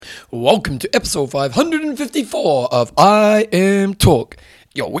Welcome to episode 554 of I Am Talk,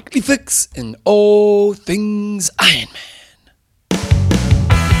 your weekly fix in all things Iron Man.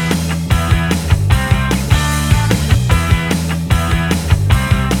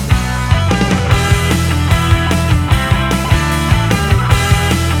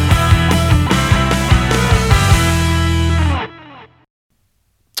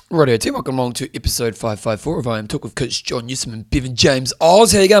 Rightio team, welcome along to episode 554 of I Am Talk with Coach John Newsom and Bevan James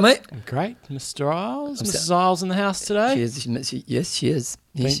Oz. How you going, mate? Great, Mr. Isles. Mrs. Isles in the house today. Yes, she is.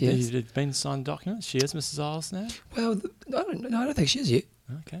 Yes, she is. You've been signed documents. She is Mrs. Isles now. Well, I don't think she is yet.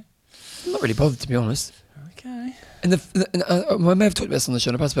 Okay. I'm not really bothered, to be honest. Okay. And I may have talked about this on the show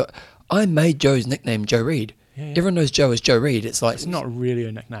in the past, but I made Joe's nickname Joe Reed. Yeah. Everyone knows Joe as Joe Reed. It's like It's not really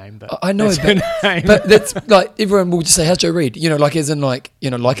a nickname, but I know, name. but that's like everyone will just say, "How's Joe Reed?" You know, like as in like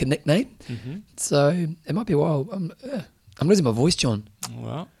like a nickname. Mm-hmm. So it might be a while. I'm losing my voice, John.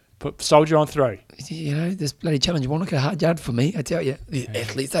 Well, put soldier on through. This bloody challenge Wanaka hard yard for me. I tell you, the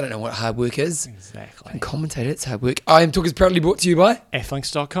athletes, they don't know what hard work is. Exactly. And commentator, it's hard work. I Am Talk is proudly brought to you by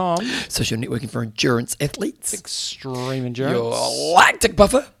Athlinks.com. social networking for endurance athletes. Extreme endurance. Your lactic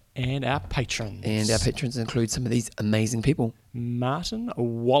buffer. And our patrons. And our patrons include some of these amazing people. Martin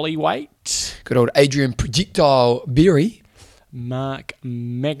Wally Waite. Good old Adrian Projectile Berry. Mark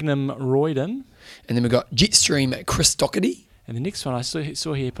Magnum Royden. And then we've got Jetstream Chris Doherty. And the next one I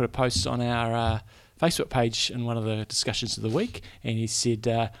saw here put a post on our Facebook page in one of the discussions of the week, and he said,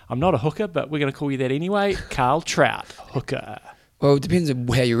 I'm not a hooker, but we're going to call you that anyway, Carl Trout, hooker. Well, it depends on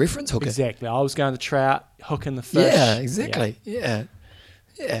how you reference hooker. Exactly. I was going the trout, hooking the fish. Yeah, exactly. Yeah.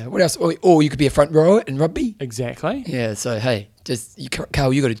 What else? Or you could be a front rower in rugby. Exactly. Yeah, so hey,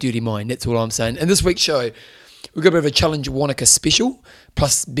 Carl, you got a dirty mind. That's all I'm saying. And this week's show, we've got a bit of a Challenge Wanaka special,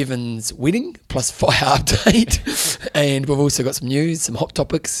 plus Bevan's wedding, plus fire update. And we've also got some news, some hot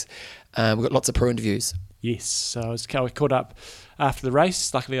topics. We've got lots of pro interviews. Yes, so I was caught up after the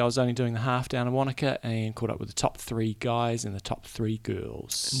race. Luckily, I was only doing the half down in Wanaka and caught up with the top 3 guys and the top 3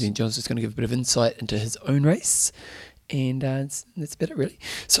 girls. And then John's just going to give a bit of insight into his own race. And that's about it, really.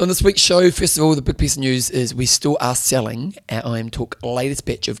 So on this week's show, first of all, the big piece of news is we still are selling our I Am Talk latest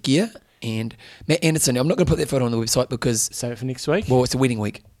batch of gear. And Matt Anderson, I'm not going to put that photo on the website because... Save it for next week? Well, it's a wedding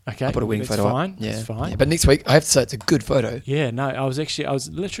week. Okay. I'll put a wedding that's photo fine. up. Yeah. That's fine. Yeah, but next week, I have to say it's a good photo. Yeah, no, I was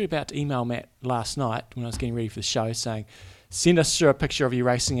literally about to email Matt last night when I was getting ready for the show saying, send us through a picture of you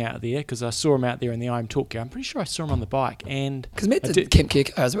racing out there, because I saw him out there in the I Am Talk gear. I'm pretty sure I saw him on the bike. And because Matt did Camp Care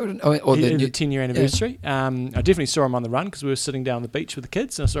as well, or the 10-year anniversary. Yeah. I definitely saw him on the run because we were sitting down on the beach with the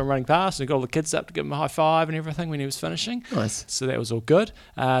kids, and I saw him running past and got all the kids up to give him a high five and everything when he was finishing. Nice. So that was all good.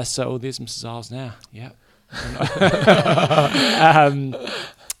 So there's Mrs. Isles now. Yeah.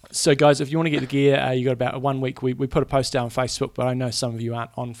 So, guys, if you want to get the gear, you got about 1 week. We put a post down on Facebook, but I know some of you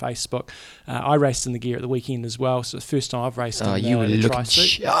aren't on Facebook. I raced in the gear at the weekend as well, so the first time I've raced in you were looking tri-suit.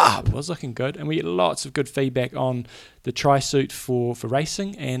 sharp. It was looking good, and we get lots of good feedback on the tri-suit for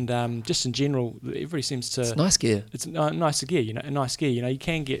racing, and just in general, everybody seems to... It's nice gear. It's nicer gear, a nice gear. You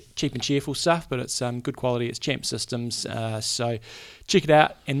can get cheap and cheerful stuff, but it's good quality. It's Champ Systems, so check it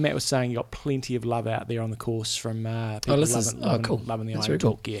out. And Matt was saying you got plenty of love out there on the course from people loving the Iron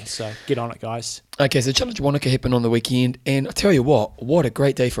Talk gear. So get on it, guys. Okay, so Challenge Wanaka happened on the weekend, and I tell you what a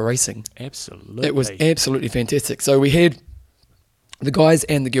great day for racing. Absolutely. It was absolutely fantastic. So we had the guys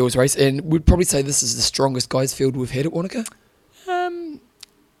and the girls race, and we'd probably say this is the strongest guys field we've had at Wanaka.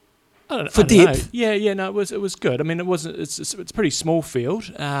 I don't for depth. Know. Yeah, no, it was good. I mean, it's a pretty small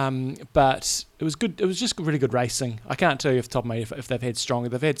field, but it was good. It was just really good racing. I can't tell you off the top of my head if they've had stronger.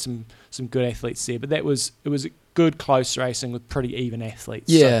 They've had some good athletes there, but it was good close racing with pretty even athletes.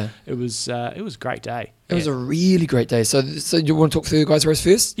 Yeah, so it was a great day. It was a really great day. So you want to talk through the guys' race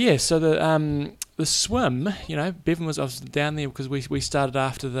first? Yeah. So the swim, Bevan I was down there because we started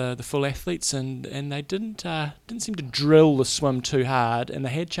after the full athletes, and they didn't seem to drill the swim too hard, and they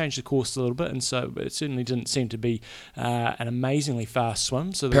had changed the course a little bit, and so it certainly didn't seem to be an amazingly fast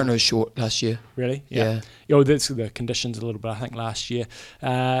swim. So Parano was short last year. Really? Yeah. That's the conditions a little bit, I think, last year.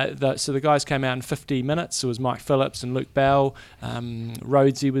 So the guys came out in 50 minutes. It was Mike Phillips and Luke Bell.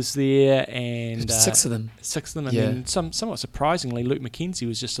 Rhodesy was there, and 6 of them. And then somewhat surprisingly, Luke McKenzie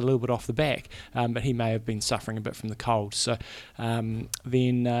was just a little bit off the back, but he may have been suffering a bit from the cold. So then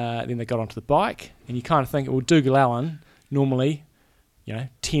they got onto the bike, and you kind of think, well, Dougal Allen normally,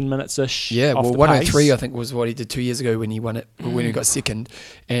 10 minutes-ish. Yeah, off well, the 103 pace. I think was what he did 2 years ago when he won it, when he got second,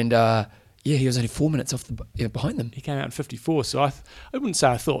 and Yeah, he was only 4 minutes off behind them. He came out in 54, so I wouldn't say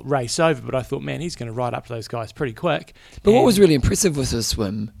I thought race over, but I thought, man, he's going to ride up to those guys pretty quick. But what was really impressive with his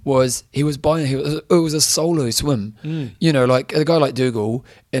swim was it was a solo swim. You know, like a guy like Dougal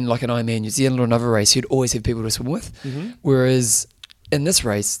in like an Ironman New Zealand or another race, he'd always have people to swim with. Whereas in this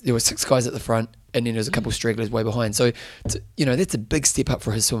race, there were 6 guys at the front, and then there's a couple of stragglers way behind. So, you know, that's a big step up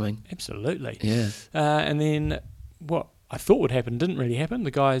for his swimming. Absolutely. Yeah. And then what I thought would happen didn't really happen.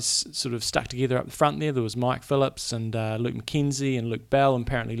 The guys sort of stuck together up the front there. There was Mike Phillips and Luke McKenzie and Luke Bell. And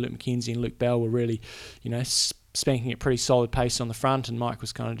apparently Luke McKenzie and Luke Bell were really, you know, spanking at pretty solid pace on the front, and Mike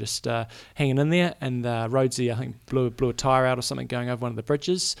was kind of just hanging in there. And Rhodesy, I think, blew a tyre out or something going over one of the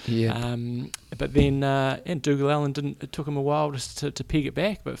bridges. Yeah. But then and Dougal Allen it took him a while just to peg it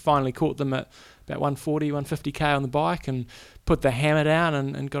back, but finally caught them at about 140, 150k on the bike and put the hammer down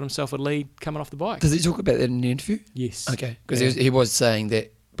and got himself a lead coming off the bike. Does he talk about that in the interview? Yes. Okay. Because he was saying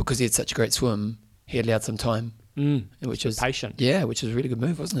that because he had such a great swim, he allowed some time. Which was patient. Yeah, which was a really good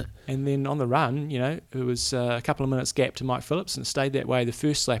move, wasn't it? And then on the run, you know, it was a couple of minutes gap to Mike Phillips, and it stayed that way the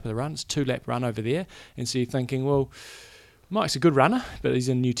first lap of the run. It's a 2-lap run over there. And so you're thinking, well, Mike's a good runner, but he's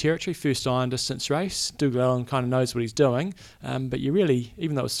in new territory, first iron distance race. Dougal Allen kind of knows what he's doing. But you really,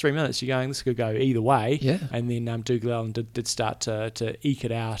 even though it was 3 minutes, you're going, this could go either way. Yeah. And then Dougal Allen did start to eke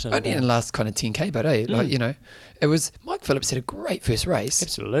it out. And, only in the last kind of 10k, but like, you know, it was Mike Phillips had a great first race.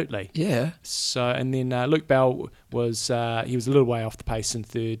 Absolutely. Yeah. So, and then Luke Bell was he was a little way off the pace in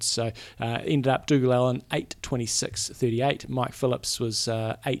third. So ended up Dougal Allen 8:26.38. Mike Phillips was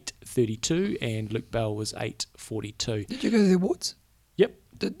 8:32, and Luke Bell was 8:42. Did you go to the awards? Yep.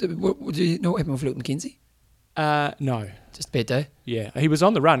 Did you know what happened with Luke McKenzie? No. Just a bad day? Yeah. He was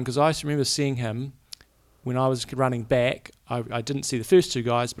on the run because I remember seeing him when I was running back. I didn't see the first 2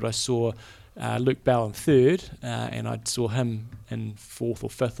 guys, but I saw Luke Bell in third, and I saw him in 4th or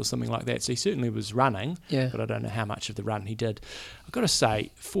 5th or something like that. So he certainly was running, but I don't know how much of the run he did. I've got to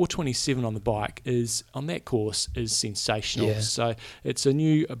say, 4:27 on the bike on that course is sensational. Yeah. So it's a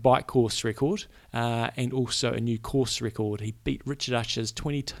new bike course record and also a new course record. He beat Richard Usher's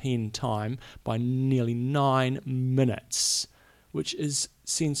 2010 time by nearly 9 minutes, which is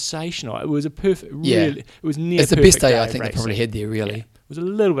sensational. It was a perfect, really, it was near it's the perfect best day I think racing. they probably had there, really. Yeah. It was a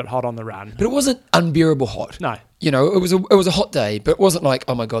little bit hot on the run. But it wasn't unbearable hot. No. You know, it was a hot day, but it wasn't like,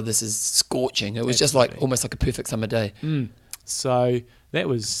 oh my God, this is scorching. It was just like almost like a perfect summer day. So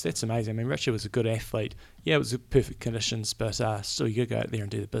that's amazing. I mean, Richard was a good athlete. Yeah, it was perfect conditions, but still you got to go out there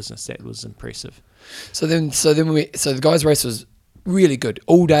and do the business. That was impressive. So the guys' race was really good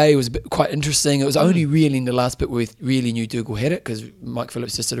all day. It was quite interesting. It was only really in the last bit where we really knew Dougal had it, because Mike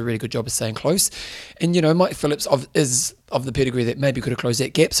Phillips just did a really good job of staying close. And you know, Mike Phillips is of the pedigree that maybe could have closed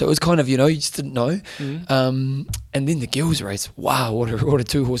that gap. So it was kind of, you know, you just didn't know. And then the girls' race, wow, what a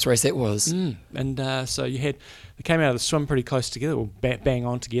 2-horse race that was. And so they came out of the swim pretty close together, or bang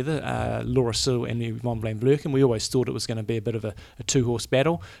on together. Laura Siddle and Yvonne Van Vleuten. We always thought it was going to be a bit of a 2-horse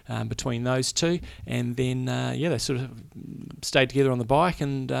battle between those two. And then, they sort of stayed together on the bike,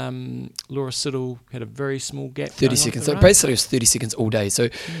 and Laura Siddle had a very small gap. 30 seconds. So basically it was 30 seconds all day. So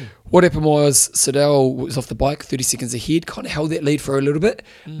what happened was Siddle was off the bike 30 seconds ahead, kind of held that lead for a little bit.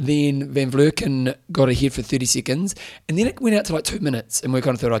 Then Van Vleuten got ahead for 30 seconds. And then it went out to like 2 minutes, and we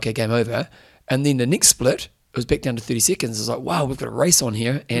kind of thought, okay, game over. And then the next split, it was back down to 30 seconds. It was like, wow, we've got a race on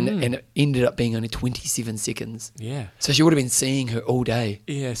here. And it ended up being only 27 seconds. Yeah. So she would have been seeing her all day.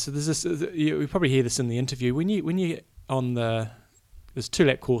 Yeah, so there's this, we probably hear this in the interview. When you on there's a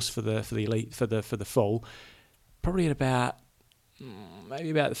 2-lap course for the elite, for the full, probably at about maybe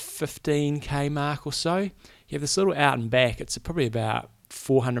about the 15k mark or so, you have this little out and back. It's probably about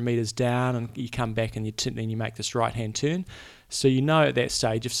 400 metres down, and you come back and then you make this right-hand turn. So you know at that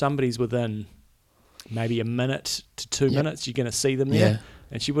stage, if somebody's within maybe a minute to 2 minutes, you're going to see them there. Yeah.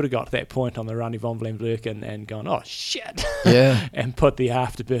 And she would have got to that point on the run, Yvonne Van Vleuten, and gone, oh shit, Yeah. and put the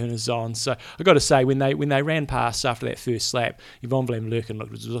afterburners on. So I got to say, when they ran past after that first lap, Yvonne Van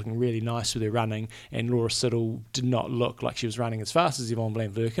Vleuten was looking really nice with her running, and Laura Siddle did not look like she was running as fast as Yvonne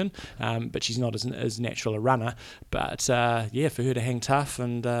Van Vleuten, but she's not as natural a runner. But for her to hang tough,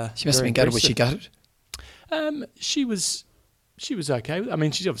 and She must have been gutted. Was she gutted? She was okay. I mean,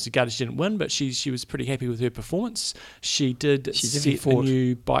 she's obviously gutted she didn't win, but she was pretty happy with her performance. She did set a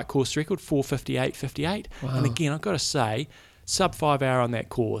new bike course record, 4:58.58. Wow. And again, I've got to say, sub 5 hour on that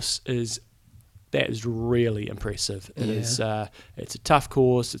course is that is really impressive. It Yeah. is. It's a tough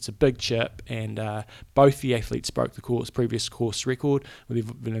course. It's a big chip, and both the athletes broke the previous course record, with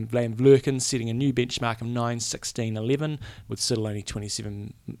Van Vleuten setting a new benchmark of 9:16.11, with Siddle only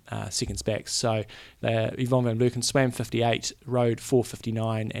 27 seconds back. So Yvonne Van Vleuten swam 58, rode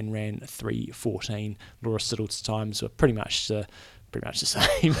 4:59, and ran 3:14. Laura Siddle's times were pretty much the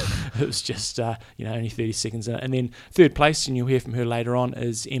same. It was just only 30 seconds in it. And then third place, and you'll hear from her later on,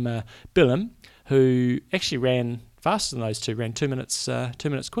 is Emma Billam, who actually ran faster than those two, ran 2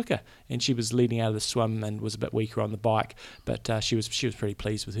 minutes quicker, and she was leading out of the swim and was a bit weaker on the bike, but she was pretty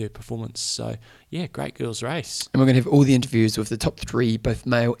pleased with her performance. So yeah, great girls race. And we're going to have all the interviews with the top 3, both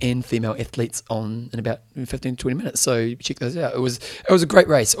male and female athletes, on in about 15 to 20 minutes. So check those out. It was a great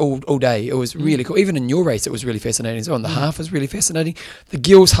race all day. It was really cool. Even in your race, it was really fascinating as well. And the half was really fascinating. The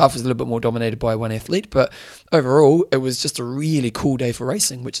girls' half was a little bit more dominated by one athlete, but overall, it was just a really cool day for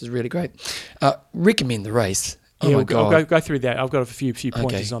racing, which is really great. Recommend the race. Oh Yeah, my God. I'll go through that. I've got a few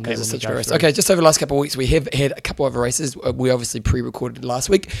pointers on that. It's when we such a go race. through. Okay, just over the last couple of weeks, we have had a couple of races. We obviously pre-recorded last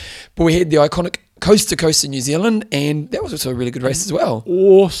week, but we had the iconic Coast to Coast in New Zealand, and that was also a really good race as well.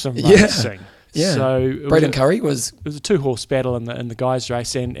 Awesome racing. Yeah. So Braden Curry was... It was a 2-horse battle in the guys'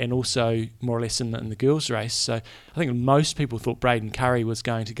 race and also more or less in the girls' race. So I think most people thought Braden Curry was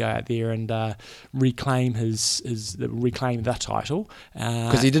going to go out there and reclaim the title.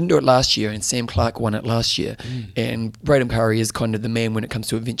 Because he didn't do it last year, and Sam Clark won it last year. And Braden Curry is kind of the man when it comes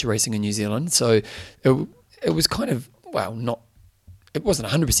to adventure racing in New Zealand. So it was kind of, it wasn't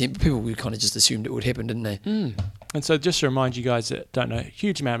 100%, but people kind of just assumed it would happen, didn't they? And so just to remind you guys that don't know a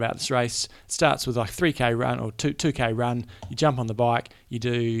huge amount about this race, it starts with like 3K run or 2K run. You jump on the bike,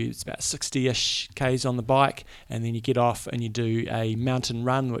 it's about 60-ish Ks on the bike, and then you get off and you do a mountain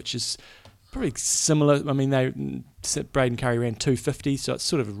run, which is probably similar. I mean, Braden Curry ran 2:50, so it's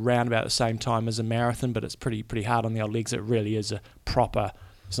sort of around about the same time as a marathon, but it's pretty hard on the old legs. It really is a proper...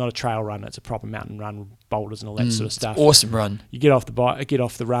 It's not a trail run, it's a proper mountain run with boulders and all that sort of stuff. Awesome run. You get off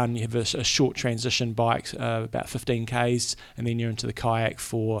the run, you have a short transition bike, about 15 Ks, and then you're into the kayak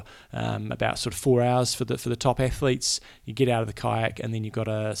for about sort of 4 hours for the top athletes. You get out of the kayak, and then you've got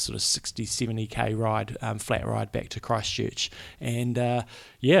a sort of 60, 70 K ride, flat ride back to Christchurch. And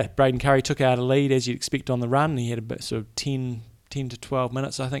Braden Curry took out a lead, as you'd expect on the run. He had a bit sort of 10 to 12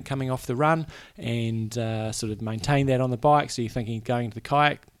 minutes, I think, coming off the run, and sort of maintain that on the bike. So you're thinking going to the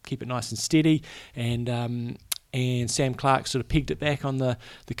kayak, keep it nice and steady, and Sam Clark sort of pegged it back on the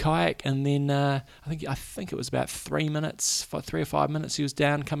kayak, and then I think it was about 3 or 5 minutes he was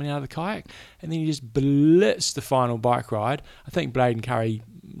down coming out of the kayak, and then he just blitzed the final bike ride. I think Braden Curry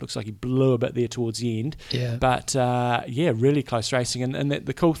looks like he blew a bit there towards the end, but really close racing, and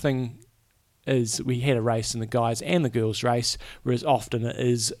the cool thing is we had a race in the guys and the girls race, whereas often it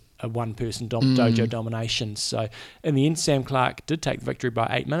is a one-person dojo domination. So in the end, Sam Clark did take the victory by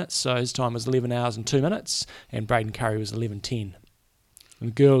 8 minutes, so his time was 11 hours and 2 minutes, and Braden Curry was 11:10. And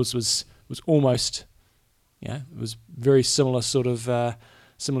the girls was almost, it was very similar sort of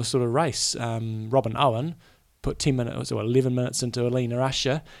race. Robin Owen put 11 minutes into Alina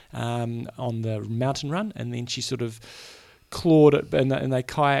Usher on the mountain run, and then she sort of clawed it, and they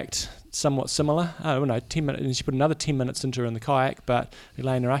kayaked somewhat similar. 10 minutes, and she put another 10 minutes into her in the kayak, but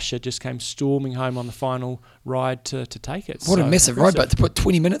Elena Usher just came storming home on the final ride to take it. What a massive ride, but to put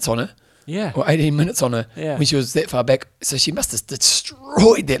 20 minutes on her. Yeah. Or 18 minutes on her when she was that far back. So she must have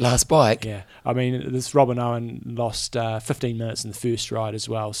destroyed that last bike. Yeah. I mean, this Robin Owen lost 15 minutes in the first ride as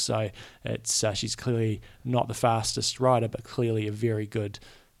well. So it's she's clearly not the fastest rider, but clearly a very good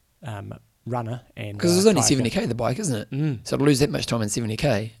runner. And because it was only 70k the bike, isn't it? So to lose that much time in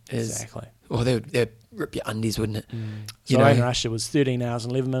 70k is... Exactly. Well, they'd rip your undies, wouldn't it? So Elena Usher was 13 hours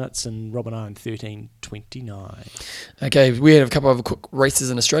and 11 minutes, and Robin Owen 13:29. Okay, we had a couple of quick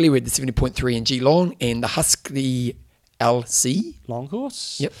races in Australia. We had the 70.3 in Geelong and the Husky LC long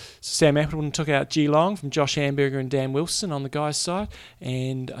course. Yep. So Sam Appleton took out Geelong from Josh Hamburger and Dan Wilson on the guys' side,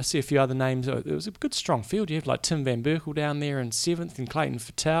 and I see a few other names. It was a good strong field. You have like Tim Van Berkel down there in 7th, and Clayton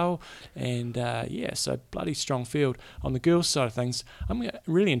Fattel, and so bloody strong field. On the girls' side of things, I'm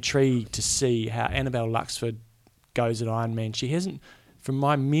really intrigued to see how Annabelle Luxford goes at Ironman. She hasn't, from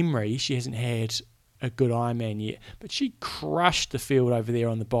my memory, had a good Ironman yet, but she crushed the field over there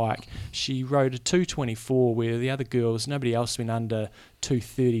on the bike. She rode a 2:24, where the other girls, nobody else went under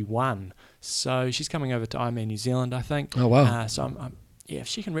 2:31. So she's coming over to Ironman New Zealand, I think. Oh wow! So if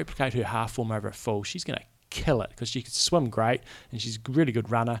she can replicate her half form over a full, she's going to kill it, because she can swim great and she's a really good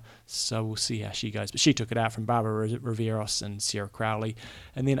runner. So we'll see how she goes. But she took it out from Barbara Riveros and Sarah Crowley.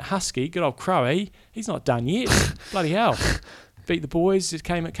 And then at Husky, good old Crowie, he's not done yet. Bloody hell. beat the boys. It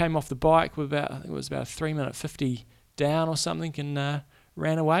came off the bike with I think it was about a 3-minute 50 down or something, and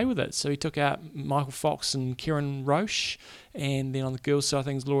ran away with it. So he took out Michael Fox and Kieran Roche, and then on the girls' side, I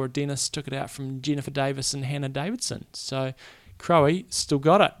think Laura Dennis took it out from Jennifer Davis and Hannah Davidson. So Crowe still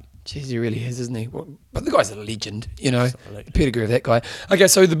got it. Jeez, he really is, isn't he? But the guy's a legend, you know. Absolutely. The pedigree of that guy. Okay,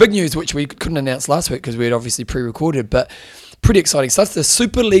 so the big news, which we couldn't announce last week because we had obviously pre-recorded, but pretty exciting stuff. The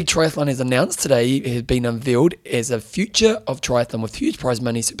Super League Triathlon has announced today, it has been unveiled as a future of triathlon with huge prize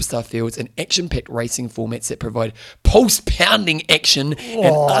money, superstar fields, and action-packed racing formats that provide pulse-pounding action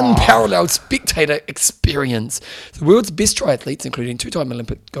and unparalleled spectator experience. The world's best triathletes, including two-time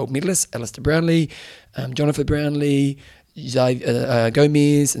Olympic gold medalist Alistair Brownlee, Jonathan Brownlee,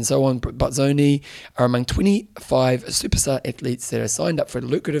 Gomez and so on, Bozzoni, are among 25 superstar athletes that are signed up for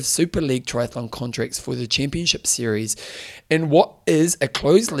lucrative Super League triathlon contracts for the Championship Series, in what is a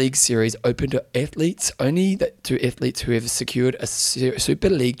closed league series open to athletes who have secured a Super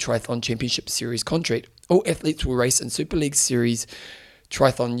League Triathlon Championship Series contract. All athletes will race in Super League Series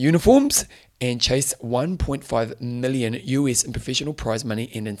triathlon uniforms and chase $1.5 million US in professional prize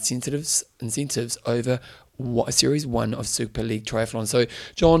money and incentives over Series 1 of Super League Triathlon. So,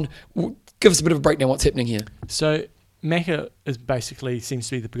 John, give us a bit of a breakdown what's happening here. So, Macca is basically seems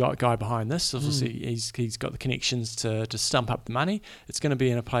to be the guy behind this. Obviously, he's got the connections to stump up the money. It's going to be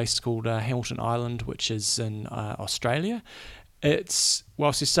in a place called Hamilton Island, which is in Australia.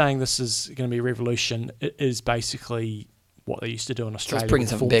 Whilst he's saying this is going to be a revolution, it is basically what they used to do in Australia. So it's bringing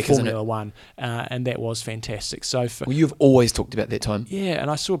something back, Formula isn't it? One, and that was fantastic. So you've always talked about that time. Yeah, and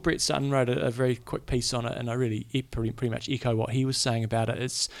I saw Brett Sutton wrote a very quick piece on it, and I really pretty much echo what he was saying about it.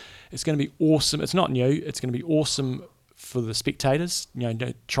 It's going to be awesome. It's not new. It's going to be awesome for the spectators,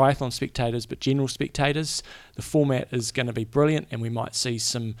 triathlon spectators, but general spectators. The format is going to be brilliant, and we might see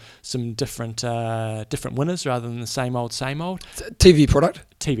some different winners rather than the same old. It's a TV product.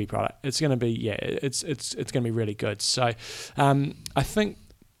 It's going to be it's going to be really good. So I think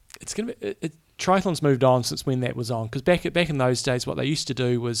it's going to be. Triathlon's moved on since when that was on, because back in those days, what they used to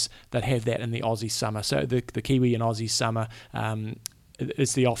do was they'd have that in the Aussie summer. So the Kiwi and Aussie summer.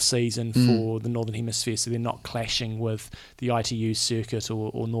 It's the off season for the Northern Hemisphere, so they're not clashing with the ITU circuit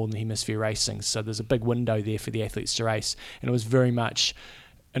or Northern Hemisphere racing. So there's a big window there for the athletes to race, and it was very much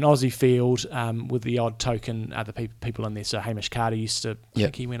an Aussie field with the odd token other people in there. So Hamish Carter used to, I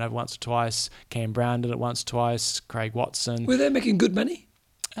think he went over once or twice. Cam Brown did it once or twice. Craig Watson. Were they making good money?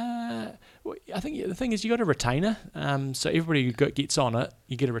 I think the thing is you got a retainer, so everybody who gets on it,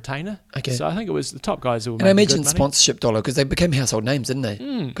 you get a retainer. Okay. So I think it was the top guys who were making good money. And I mentioned sponsorship dollar because they became household names, didn't they?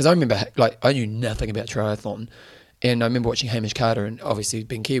 Because I remember, I knew nothing about triathlon, and I remember watching Hamish Carter, and obviously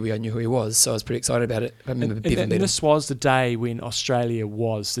being Kiwi, I knew who he was, so I was pretty excited about it. I remember and this was the day when Australia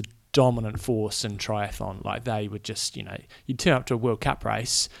was the dominant force in triathlon. Like they would just, you'd turn up to a World Cup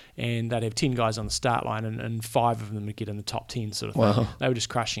race and they'd have 10 guys on the start line and 5 of them would get in the top 10 sort of thing. Wow. They were just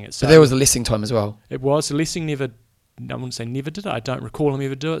crushing it. So there was a Lessing time as well. It was. So Lessing I wouldn't say never did it. I don't recall him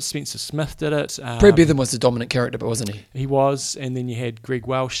ever do it. Spencer Smith did it. Brad Bevan was the dominant character, but wasn't he? He was. And then you had Greg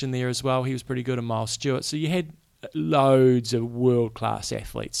Welsh in there as well. He was pretty good, and Miles Stewart. So you had loads of world-class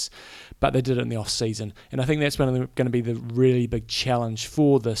athletes, but they did it in the off-season. And I think that's going to be the really big challenge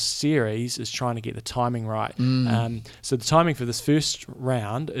for this series, is trying to get the timing right. So the timing for this first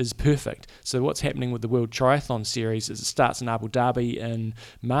round is perfect. So what's happening with the World Triathlon Series is it starts in Abu Dhabi in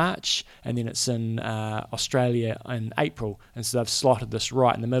March, and then it's in Australia in April. And so they've slotted this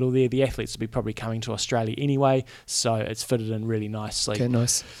right in the middle there. The athletes will be probably coming to Australia anyway, so it's fitted in really nicely. Okay,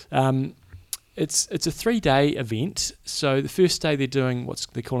 nice. It's a 3-day event. So the first day they're doing what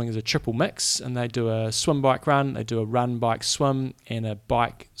they're calling as a triple mix, and they do a swim bike run, they do a run bike swim, and a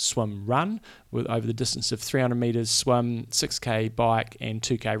bike swim run with over the distance of 300 meters swim, 6k bike, and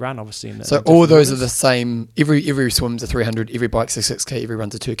 2k run. Obviously, so all those are the same. Every swim's a 300, every bike's a 6k, every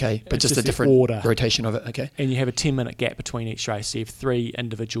run's a 2k, but just a different order rotation of it. Okay. And you have a 10-minute gap between each race. So you have 3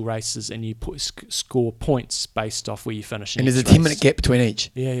 individual races, and you score points based off where you finish. And there's a 10-minute gap between each.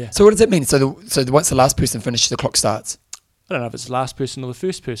 Yeah. So what does that mean? So once the last person finishes, the clock starts. I don't know if it's the last person or the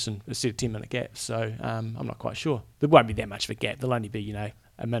first person. It's a 10-minute gap, so I'm not quite sure. There won't be that much of a gap. There'll only be,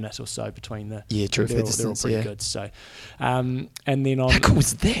 a minute or so between the. Yeah, true. They're all pretty good. So, and then on. How cool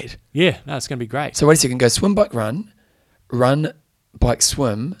is that? Yeah, no, it's going to be great. So wait a second. Go swim, bike, run, bike,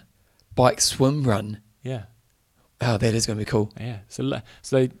 swim, run. Yeah. Oh, that is going to be cool. Yeah. So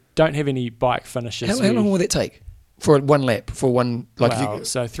they don't have any bike finishes. How long will that take for one lap? For one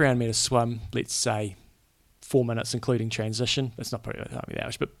so 300 meters swim. Let's say 4 minutes, including transition. It's not probably that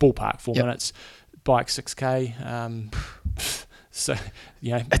much, but ballpark 4 minutes. Bike 6k. So,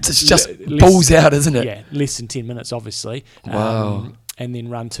 you know, It's just balls out, isn't it? Yeah, less than 10 minutes, obviously. Wow. And then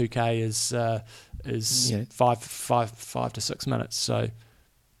run 2K is 5 to 6 minutes. So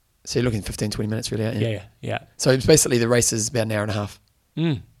you're looking 15, 20 minutes really, aren't you? yeah. So it's basically the race is about an hour and a half.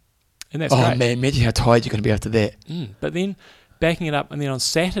 And that's Oh great. man, imagine how tired you're going to be after that. But then backing it up, and then on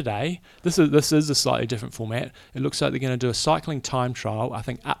Saturday, this is a slightly different format. It looks like they're going to do a cycling time trial, I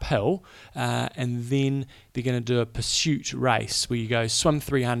think uphill, and then they're going to do a pursuit race where you go swim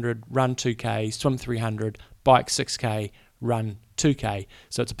 300, run 2K, swim 300, bike 6K, run 2K.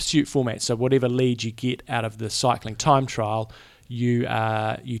 So it's a pursuit format. So whatever lead you get out of the cycling time trial, you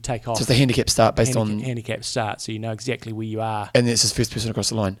take off. So it's the handicap start based on handicap start, so you know exactly where you are. and it's just first person across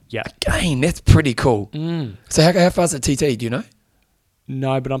the line. Yeah. Again, that's pretty cool. So how far is it TT? Do you know?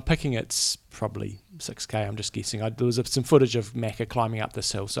 No, but I'm picking it's probably 6K. I'm just guessing. There was some footage of Macca climbing up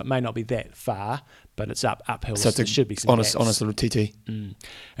this hill, so it may not be that far, but it's uphill. So there should be some honest gaps. little TT. And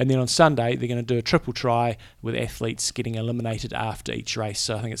then on Sunday, they're going to do a triple try with athletes getting eliminated after each race.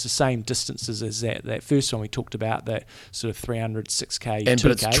 So I think it's the same distances as that first one we talked about, that sort of 300, 6K, 2K.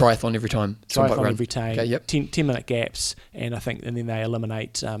 But it's triathlon every time. Triathlon every time. Okay, yep. 10-minute gaps, and then they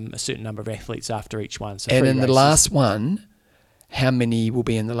eliminate a certain number of athletes after each one. So And 3 in the races. last one, how many will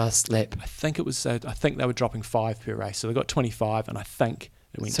be in the last lap? I think it was. I think they were dropping 5 per race, so they got 25, and I think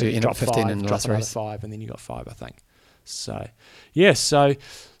it went So to you end drop up 15 5, in the drop last another race. 5, and then you got 5, I think. So, yeah, so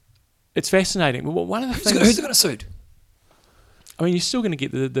it's fascinating. But one of the things, Who's it going to suit? I mean, you're still going to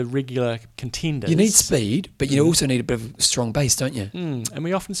get the regular contenders. You need speed, but you also need a bit of a strong base, don't you? And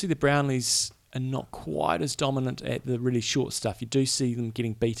we often see the Brownlees are not quite as dominant at the really short stuff. You do see them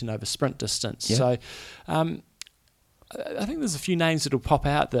getting beaten over sprint distance. Yeah. So, I think there's a few names that'll pop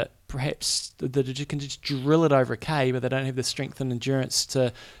out that perhaps that you can just drill it over a K, but they don't have the strength and endurance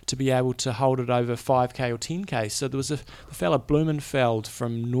to be able to hold it over 5K or 10K. So there was a fellow Blumenfeld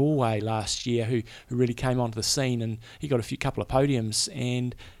from Norway last year who really came onto the scene, and he got couple of podiums,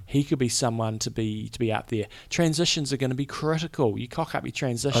 and he could be someone to be up there. Transitions are going to be critical. You cock up your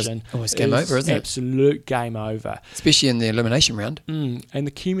transition, It's game over, isn't it? Absolute game over. Especially in the elimination round. And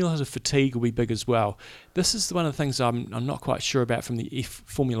the cumulative fatigue will be big as well. This is one of the things I'm not quite sure about from the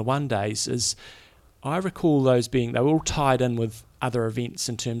Formula One days. Is I recall those they were all tied in with other events,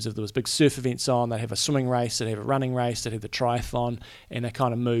 in terms of there was big surf events on, they'd have a swimming race, they'd have a running race, they'd have the triathlon, and they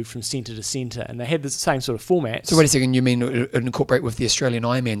kind of moved from centre to centre, and they had the same sort of format. So wait a second, you mean it incorporate with the Australian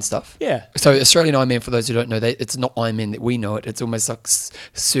Ironman stuff? Yeah. So Australian Ironman, for those who don't know, it's not Ironman that we know it. It's almost like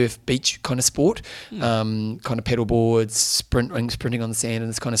surf beach kind of sport, kind of paddle boards, sprinting on the sand and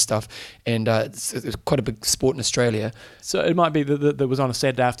this kind of stuff. And it's quite a big sport in Australia. So it might be that was on a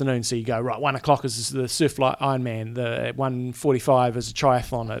Saturday afternoon, so you go, right, 1 o'clock is the surf light Ironman, at 1:45 is a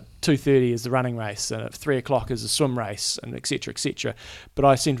triathlon, at 2:30 is the running race, and at 3 o'clock is a swim race, and et cetera, et cetera. But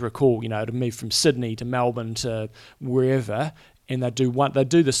I seem to recall, to move from Sydney to Melbourne to wherever, and they do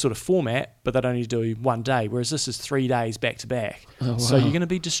this sort of format, but they'd only do one day, whereas this is 3 days back to back. Oh, wow. So you're going to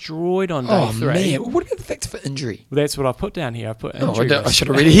be destroyed on day 3. Man, what about the factor for injury? Well, that's what I put down here. I put injury I risk. should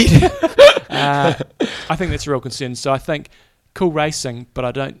have read it. I think that's a real concern. So I think cool racing, but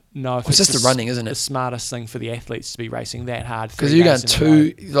I don't know if It's just the running, isn't it? the smartest thing for the athletes to be racing that hard. Because you're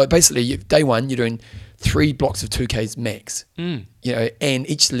going basically day one, you're doing 3 blocks of 2Ks max. And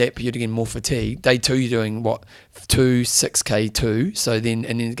each lap you're doing more fatigue. Day 2, you're doing 2 6K 2. So then,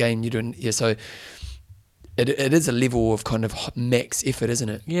 and then again, you're doing, so it is a level of kind of max effort, isn't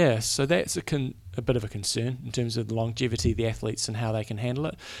it? Yeah, so that's a bit of a concern in terms of the longevity of the athletes and how they can handle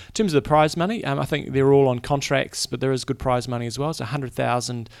it. In terms of the prize money, I think they're all on contracts, but there is good prize money as well. It's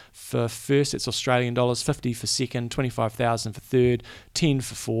 100,000 for first, it's Australian dollars, 50 for second, 25,000 for third, 10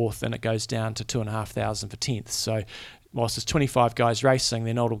 for fourth, and it goes down to 2,500 for 10th. So whilst there's 25 guys racing,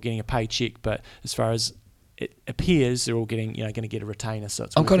 they're not all getting a paycheck, but as far as it appears, they're all getting, going to get a retainer. So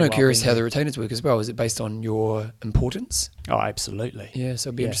it's I'm kind of worthwhile curious being how there. the retainers work as well. Is it based on your importance? Oh, absolutely. Yeah, so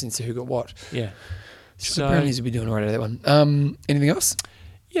it'll be interesting to see who got what. Yeah. So apparently will be doing all right at that one. Anything else?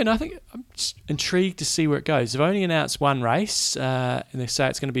 Yeah, no, I think I'm just intrigued to see where it goes. They've only announced one race, and they say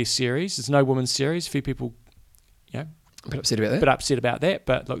it's going to be a series. There's no women's series. A few people, A bit upset about that. bit upset about that,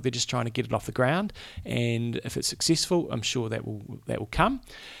 but look, they're just trying to get it off the ground, and if it's successful, I'm sure that will come.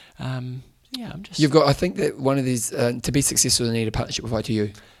 I'm just. You've got. I think that one of these to be successful, they need a partnership with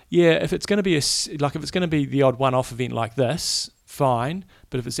ITU. Yeah, if it's going to be if it's going to be the odd one-off event like this, fine.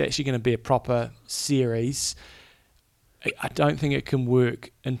 But if it's actually going to be a proper series, I don't think it can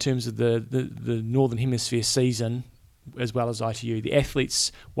work in terms of the Northern Hemisphere season as well as ITU. The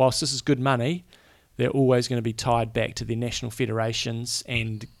athletes, whilst this is good money, they're always going to be tied back to their national federations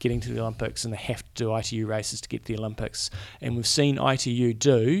and getting to the Olympics, and they have to do ITU races to get to the Olympics. And we've seen ITU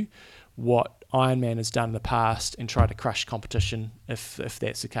do what Ironman has done in the past and try to crush competition if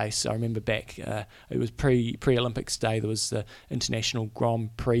that's the case. I remember back, it was pre-Olympics day, there was the International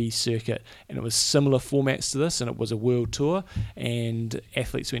Grand Prix circuit, and it was similar formats to this, and it was a world tour, and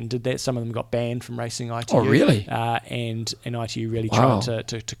athletes went and did that. Some of them got banned from racing ITU. Oh, really? And ITU really Wow. tried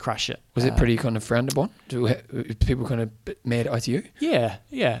to crush it. Was it pretty kind of frowned upon? Were people kind of a bit mad at ITU?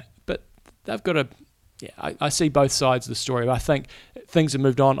 Yeah, but they've got to. Yeah, I see both sides of the story. But I think things have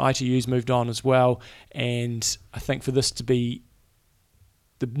moved on. ITU's moved on as well, and I think for this to be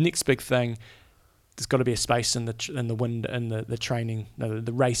the next big thing, there's got to be a space in the wind and the training,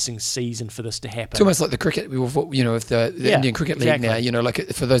 the racing season for this to happen. It's almost like the cricket. With the Indian Cricket League exactly. now. Like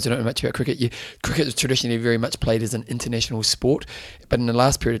for those who don't know much about cricket, cricket is traditionally very much played as an international sport. But in the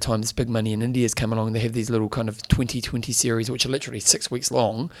last period of time, this big money in India has come along. They have these little kind of 2020 series, which are literally 6 weeks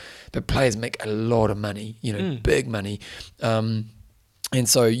long, but players make a lot of money. Big money. And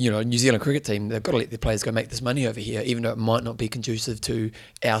so, New Zealand cricket team, they've got to let their players go make this money over here, even though it might not be conducive to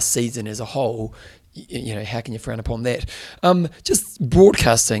our season as a whole. How can you frown upon that? Just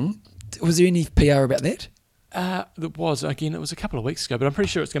broadcasting, was there any PR about that? There was. Again, it was a couple of weeks ago, but I'm pretty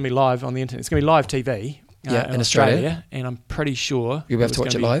sure it's going to be live on the internet. It's going to be live TV in Australia, and I'm pretty sure you'll be able to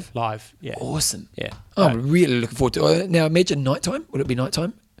watch it live? Live, yeah. Awesome. Yeah. I'm really looking forward to it. Now, imagine nighttime. Would it be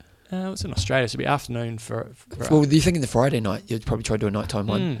nighttime? It's in Australia, so it'll be afternoon for well, do you think in the Friday night, you'd probably try to do a nighttime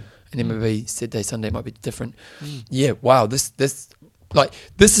one, and then maybe Saturday, Sunday might be different. Yeah, wow, this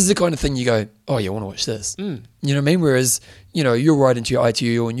is the kind of thing you go, oh, you want to watch this. You know what I mean? Whereas, you're right into your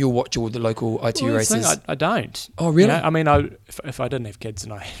ITU and you'll watch all the local ITU races. I don't. Oh, really? I mean, if I didn't have kids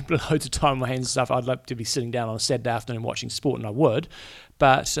and I had loads of time on my hands and stuff, I'd love to be sitting down on a Saturday afternoon watching sport, and I would.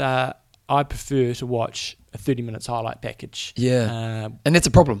 But I prefer to watch a 30 minutes highlight package. Yeah. And that's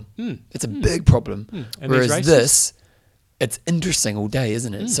a problem. It's a big problem. Whereas this, it's interesting all day,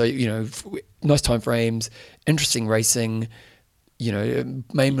 isn't it? So, nice time frames, interesting racing.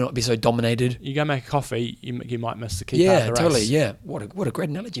 It may not be so dominated. You go make a coffee, you might miss the key part of the race. Totally. Yeah, what a great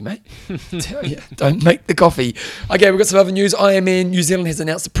analogy, mate. Tell you, don't make the coffee. Okay, we've got some other news. Ironman New Zealand has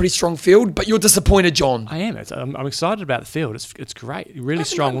announced a pretty strong field, but you're disappointed, John. I am. I'm excited about the field. It's great. Really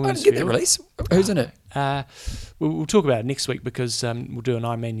strong women's field. I didn't get field. that release. Who's in it? We'll talk about it next week because we'll do an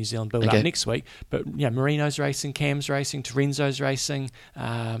Ironman New Zealand build up next week. But Marino's racing, Cam's racing, Terenzo's racing.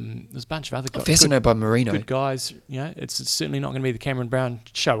 There's a bunch of other guys. Fascinated by Marino. Good guys. It's certainly not going to be the Cameron Brown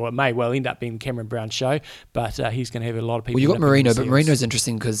show. Well, it may well end up being the Cameron Brown show, but he's going to have a lot of people. Well, you got Marino, but Marino's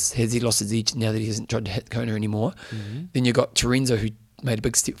interesting because has he lost his edge now that he hasn't tried to hit Kona anymore? Then you got Terenzo, who made a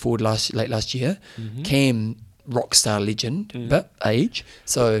big step forward late last year. Cam, rock star legend, but age.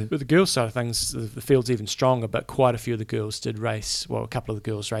 So with the girls' side of things, the field's even stronger. But quite a few of the girls did race. Well, a couple of the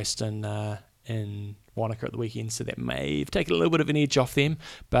girls raced in Wanaka at the weekend, so that may have taken a little bit of an edge off them.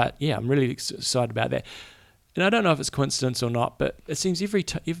 But yeah, I'm really excited about that. And I don't know if it's coincidence or not, but it seems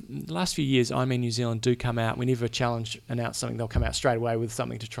the last few years, Ironman New Zealand do come out. Whenever a challenge announce something, they'll come out straight away with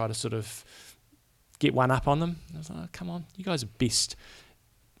something to try to sort of get one up on them. I was like, oh, come on, you guys are best.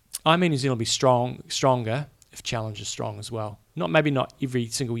 Ironman New Zealand will be stronger if challenge is strong as well. Maybe not every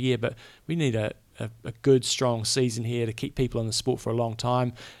single year, but we need a good, strong season here to keep people in the sport for a long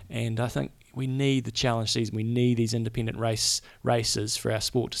time. And I think we need the challenge season. We need these independent races for our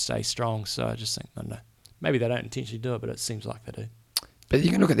sport to stay strong. So I just think, I don't know. Maybe they don't intentionally do it, but it seems like they do. But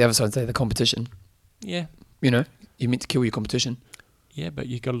you can look at the other side and say the competition. Yeah. You're meant to kill your competition. Yeah, but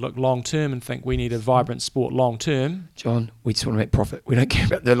you've got to look long term and think we need a vibrant sport long term. John, we just want to make profit. We don't care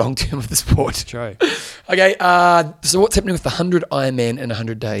about the long term of the sport. True. Okay, so what's happening with the 100 Ironman in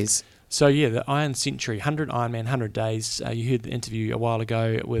 100 days? So yeah, the Iron Century, 100 Ironman, 100 days. You heard the interview a while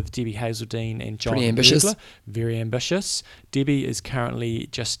ago with Debbie Hazeldine and John. Pretty ambitious. Bergler. Very ambitious. Debbie is currently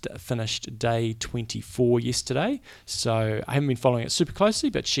just finished day 24 yesterday. So I haven't been following it super closely,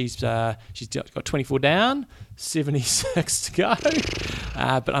 but she's got 24 down, 76 to go.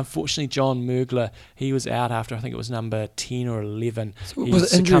 But unfortunately, John Mergler, he was out after, I think it was number 10 or 11. So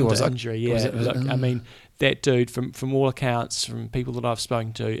was it injury? Was it injury? Yeah. I mean, that dude, from all accounts, from people that I've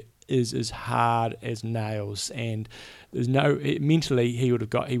spoken to, is as hard as nails, and there's mentally he would have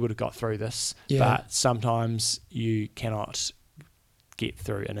got through this, but sometimes you cannot get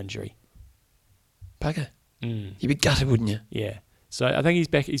through an injury. Bugger. You'd be gutted, wouldn't you? Yeah. So I think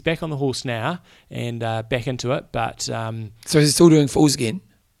he's back on the horse now and back into it, but so he's still doing falls again?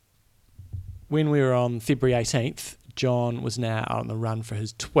 When we were on February 18th, John was now out on the run for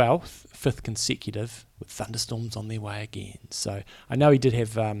his 5th consecutive, with thunderstorms on their way again. So I know he did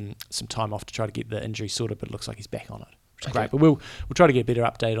have some time off to try to get the injury sorted, but it looks like he's back on it, which is great. But we'll try to get a better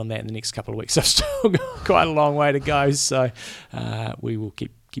update on that in the next couple of weeks. I've still got quite a long way to go, so we will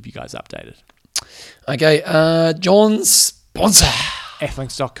keep you guys updated. Okay, John's sponsor.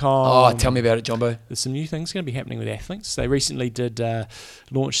 Athlinks.com. Oh, tell me about it, Jumbo. There's some new things going to be happening with Athlinks. They recently did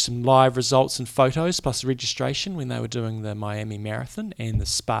launch some live results and photos plus registration when they were doing the Miami Marathon and the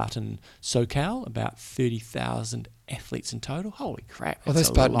Spartan SoCal, about 30,000 athletes in total. Holy crap. Oh, those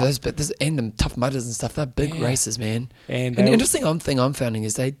Spartan, and them Tough Mudders and stuff, they're big races, man. And the interesting thing I'm finding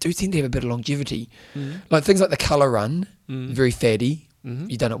is they do tend to have a bit of longevity. Like things like the Colour Run, very fatty.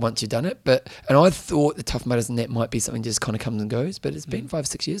 You've done it once, you've done it. And I thought the Tough Mudders and that might be something just kind of comes and goes, but it's been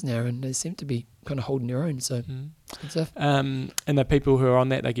 5-6 years now and they seem to be kind of holding their own. So good stuff. And the people who are on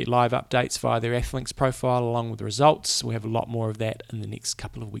that, they get live updates via their Athlinks profile along with the results. We have a lot more of that in the next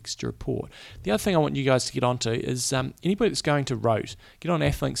couple of weeks to report. The other thing I want you guys to get onto is anybody that's going to Rote, get on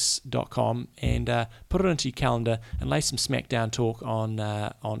athlinks.com and put it into your calendar and lay some smackdown talk on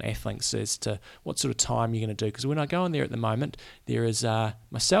Athlinks as to what sort of time you're going to do. Because when I go on there at the moment, there is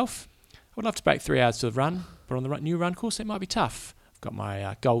myself. I would love to break 3 hours to the run, but on the new run course, that might be tough. Got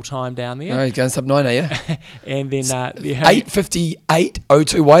my goal time down there. Oh, you're going sub 9, are you? And then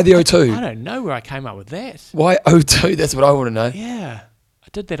 8:58:02. Why the 02? I don't know where I came up with that. Why 02? That's what I want to know. Yeah, I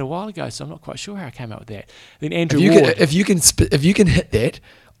did that a while ago, so I'm not quite sure how I came up with that. Then Andrew Ward. If you can hit that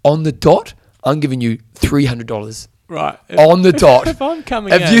on the dot, I'm giving you $300. Right. On the dot. If I'm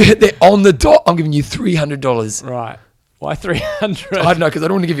coming If you hit that on the dot, I'm giving you $300. Right. Why 300? I don't know, because I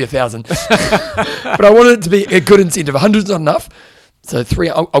don't want to give you 1,000. But I want it to be a good incentive. 100's not enough. So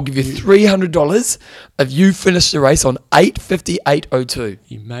I'll give you $300 if you finish the race on 8:58:02.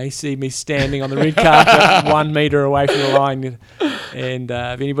 You may see me standing on the red carpet 1 metre away from the line. And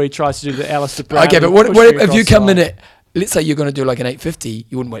if anybody tries to do the Alistair Brown... Okay, but what if you come in at... Let's say you're going to do like an 8:50,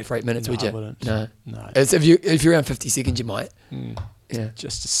 you wouldn't wait for 8 minutes, would you? I wouldn't. No. It's if you're around 50 seconds, you might. Yeah.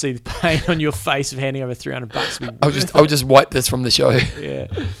 Just to see the pain on your face of handing over $300. I'll just wipe this from the show. Yeah.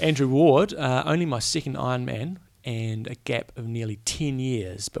 Andrew Ward, only my second Ironman and a gap of nearly 10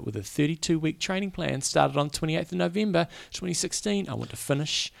 years, but with a 32-week training plan started on 28th of November 2016, I want to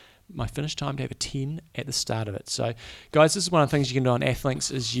finish my finish time to have a 10 at the start of it. So, guys, this is one of the things you can do on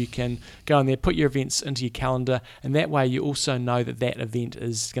Athlinks is you can go on there, put your events into your calendar, and that way you also know that event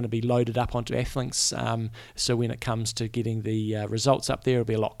is going to be loaded up onto Athlinks. So when it comes to getting the results up there, it'll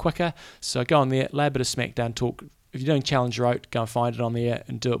be a lot quicker. So go on there, lay a bit of smackdown talk. If you're doing Challenge Rote, go and find it on there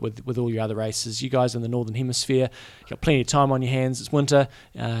and do it with all your other races. You guys in the Northern Hemisphere, you've got plenty of time on your hands. It's winter.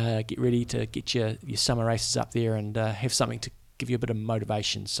 Get ready to get your summer races up there and have something to give you a bit of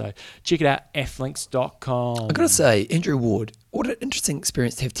motivation. So check it out, athlinks.com. I've got to say, Andrew Ward, what an interesting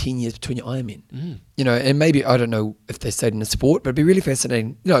experience to have 10 years between your Ironmen. You know, and maybe, I don't know if they stayed in the sport, but it'd be really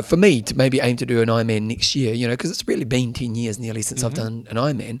fascinating, you know, for me to maybe aim to do an Ironman next year, you know, because it's really been 10 years nearly since I've done an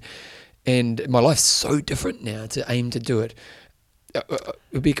Ironman. And my life's so different now to aim to do it. It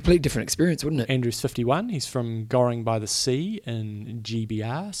would be a completely different experience, wouldn't it? Andrew's 51. He's from Goring by the Sea in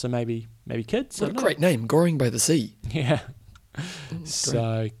GBR. So maybe kids. What a great name, Goring by the Sea. Yeah.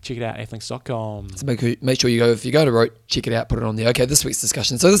 So check it out, athlinks.com. So make sure you go, if you go to Rote, check it out, put it on there. Okay, this week's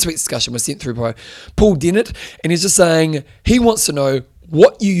discussion. So this week's discussion was sent through by Paul Dennett, and he's just saying he wants to know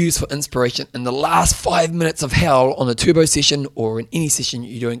what you use for inspiration in the last 5 minutes of hell on a turbo session or in any session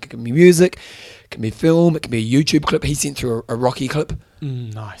you're doing. It can be music, it can be film, it can be a YouTube clip. He sent through a Rocky clip.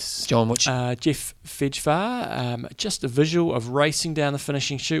 Nice. John, what Jeff Fedgefar, just a visual of racing down the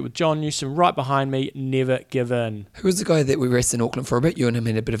finishing chute with John Newsom right behind me, never give in. Who was the guy that we raced in Auckland for a bit? You and him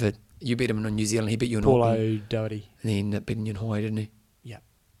had a bit of a... You beat him in New Zealand, he beat you in Paulo Auckland. Doherty. And he ended up beating you in Hawaii, didn't he? Yeah.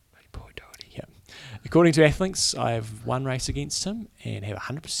 Paulo Doherty. Yeah. According to Athlinks, I have one race against him and have a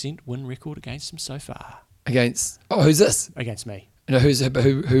 100% win record against him so far. Against... Oh, who's this? Against me. No, who's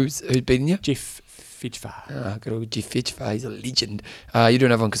beating you? Jeff Fedgefar. Ah, good old Jeff Fedgefar. He's a legend. You do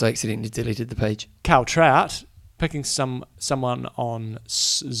another one because I accidentally deleted the page. Carl Trout picking someone on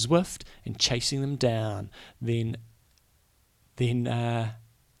Zwift and chasing them down. Then get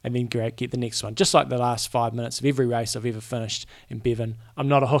the next one. Just like the last 5 minutes of every race I've ever finished in Bevan, I'm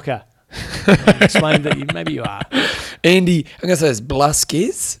not a hooker. Explain that maybe you are. Andy, I'm going to say it's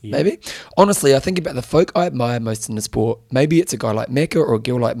Blasquez, maybe. Honestly, I think about the folk I admire most in the sport. Maybe it's a guy like Mecca or a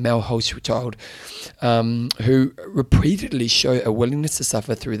girl like Mel Holschild, who repeatedly show a willingness to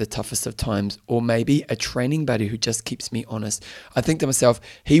suffer through the toughest of times, or maybe a training buddy who just keeps me honest. I think to myself,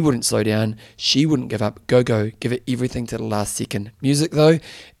 he wouldn't slow down, she wouldn't give up, go, give it everything to the last second. Music though,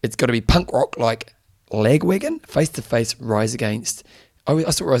 it's got to be punk rock like Lagwagon, Face to Face, Rise Against. I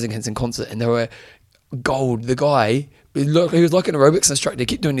saw Rise Against in concert, and they were gold. The guy, he was like an aerobics instructor. He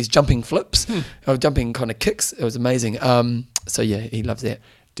kept doing these jumping flips, jumping kind of kicks. It was amazing. So yeah, he loves that.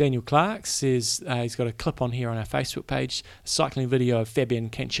 Daniel Clark says he's got a clip on here on our Facebook page, a cycling video of Fabian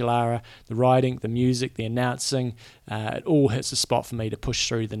Cancellara, the riding, the music, the announcing. It all hits the spot for me to push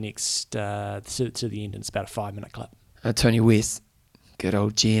through the next to the end, and it's about a 5-minute clip. Tony West, good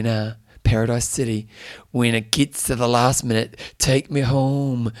old GNR, Paradise City. When it gets to the last minute, take me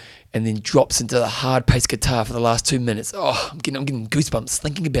home, and then drops into the hard-paced guitar for the last 2 minutes. Oh, I'm getting goosebumps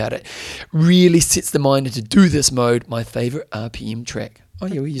thinking about it. Really sets the mind into do this mode. My favourite RPM track. Oh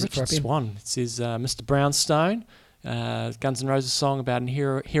yeah, we use it for Richard RPM. Swan. It says Mr. Brownstone, Guns N' Roses song about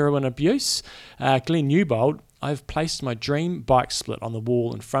heroin abuse. Glenn Newbold, I've placed my dream bike split on the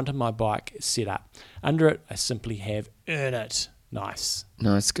wall in front of my bike set up. Under it, I simply have earn it. Nice.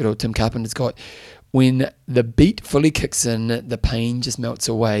 Nice, good old Tim Carpenter's got, when the beat fully kicks in, the pain just melts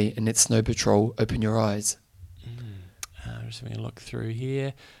away, and it's Snow Patrol, open your eyes. Just having a look through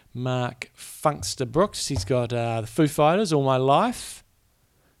here. Mark Funkster Brooks, he's got the Foo Fighters, All My Life.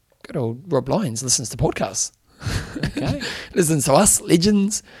 Good old Rob Lyons listens to podcasts. Okay. Listens to us,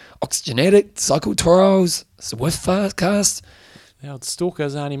 Legends, Oxygenetic, Cycle Trials, Swiftcast. The old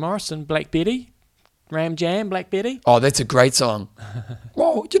Stalkers, Arnie Morrison, Black Betty, Ram Jam, Black Betty. Oh, that's a great song.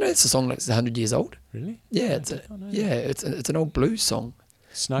 Well, do you know it's a song that's 100 years old? Really? Yeah, it's an old blues song.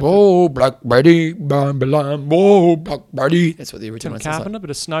 Snow Whoa, Black Betty, bam, bam, whoa, Black Betty. That's what the original Tim one sounds Carpenter, like. bit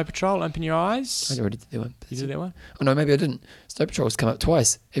of Snow Patrol, Open Your Eyes. I already did that one. You did that one? Oh no, maybe I didn't. Snow Patrol's come up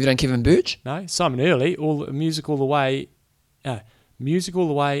twice. Have you done Kevin Birch? No, Simon Early, Music All the Way, Music All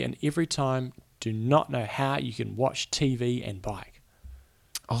the Way, and Every Time. Do not know how you can watch TV and bike.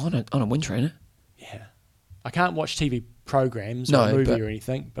 Oh, on a wind trainer. Yeah, I can't watch TV programs or No, a movie but- or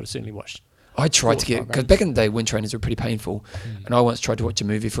anything, but I certainly watched. I tried to Sports get, because programs. back in the day, wind trainers were pretty painful, and I once tried to watch a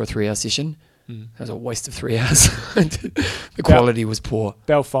movie for a 3-hour session. That was a waste of 3 hours. The quality was poor.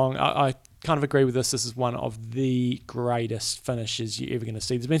 Belfong, I kind of agree with this. This is one of the greatest finishes you're ever going to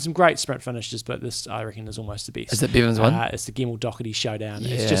see. There's been some great sprint finishes, but this, I reckon, is almost the best. Is it Bevan's one? It's the Gemmell Doherty Showdown.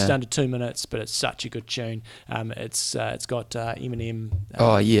 It's Yeah. just under 2 minutes, but it's such a good tune. It's got Eminem.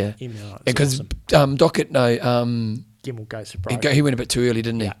 Oh, yeah. Eminem on it. It's Because awesome. Dockett, Gemmell goes for broke. he went a bit too early,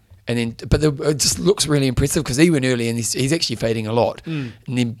 didn't he? Yeah. And then, but it just looks really impressive because he went early and he's actually fading a lot. And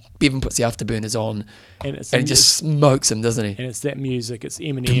then Bevan puts the afterburners on and it's and he just smokes him, doesn't he? and it's that music. It's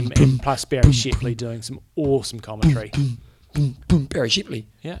Eminem and plus Barry Shepley doing some awesome commentary. Boom, boom. Barry Shipley.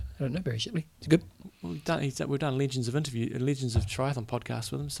 Yeah, I don't know Barry Shipley. He's good. we've done Legends of Triathlon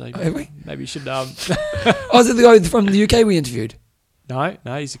podcast with him. So have we? maybe you should. Oh, is it the guy from the UK we interviewed? No,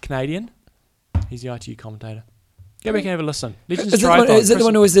 he's a Canadian. He's the ITU commentator. Go back and have a listen. Legends Is of it, Triathlon. is it the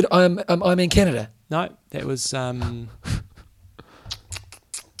one who was that I'm in Canada? No, that was. Come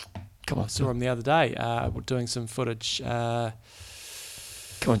on, I saw him the other day. We're doing some footage. Come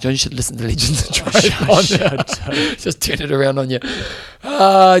on, John. You should listen to Legends of Triathlon. Just turn it around on you.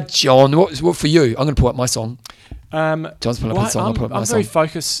 John, what for you? I'm going to pull up my song. John's pulling up his song. I'll pull up my I'm very song.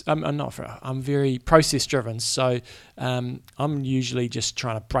 focused. I'm very process driven. So I'm usually just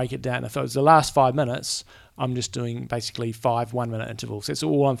trying to break it down. If it was the last 5 minutes, I'm just doing basically 5 1-minute intervals. That's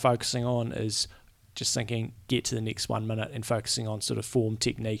all I'm focusing on, is just thinking get to the next 1 minute and focusing on sort of form,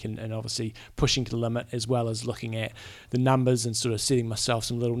 technique, and obviously pushing to the limit, as well as looking at the numbers and sort of setting myself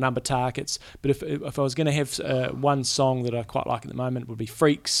some little number targets. But if I was going to have one song that I quite like at the moment, would be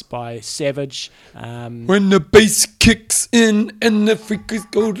Freaks by Savage. When the bass kicks in and the freakers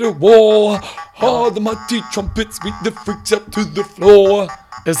go to war, the mighty trumpets beat the freaks up to the floor.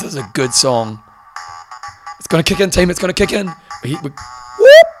 This is a good song. It's going to kick in, team. It's going to kick in.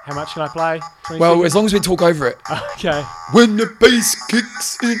 How much can I play? 20 Well, seconds? as long as we talk over it. Okay. When the bass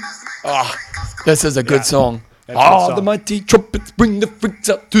kicks in. This is a good song. That's a good song. The mighty trumpets bring the freaks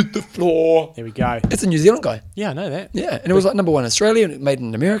up to the floor. There we go. It's a New Zealand guy. Yeah, I know that. Yeah, and it was like number 1 in Australia and it made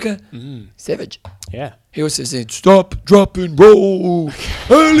in America. Savage. Yeah. He also said, stop, drop, and roll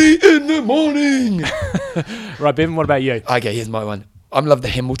early in the morning. Right, Bevan, what about you? Okay, here's my one. I love the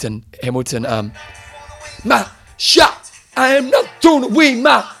Hamilton, my shot. I am not throwing away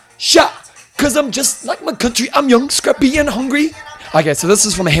my shot, cause I'm just like my country. I'm young, scrappy, and hungry. Okay, so this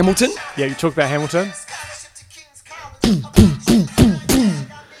is from Hamilton. Yeah, you talk about Hamilton.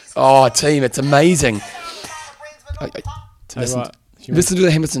 Oh, team, it's amazing. Tell you what, Listen to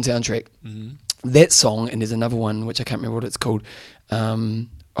the Hamilton soundtrack. That song, and there's another one which I can't remember what it's called.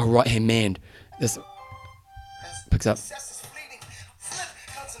 Right Hand Man. This picks up.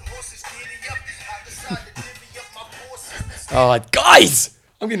 Oh, guys!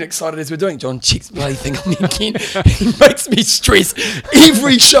 I'm getting excited as we're doing. John checks the bloody thing on me again. He makes me stress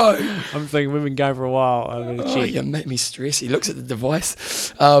every show. I'm thinking we've been going for a while. I'm going to Oh, check. you make me stress. He looks at the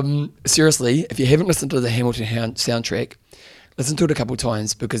device. Seriously, if you haven't listened to the Hamilton soundtrack, listen to it a couple of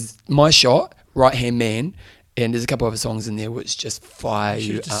times because My Shot, Right Hand Man, and there's a couple other songs in there which just fire You should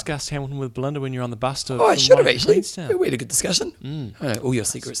you have up. discussed Hamilton with Belinda when you're on the bus to. Oh, I from should have Wellington to actually. Queenstown. We had a good discussion. I know all your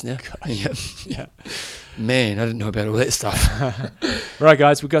secrets now. Yeah. Yeah. Man, I didn't know about all that stuff. Right,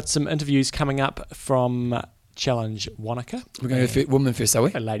 guys, we've got some interviews coming up from Challenge Wanaka. We're going to go women first, are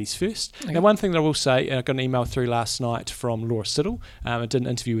we? Ladies first. Now, one thing that I will say, I got an email through last night from Laura Siddle. I did an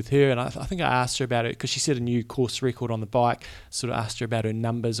interview with her, and I think I asked her about it because she set a new course record on the bike. Sort of asked her about her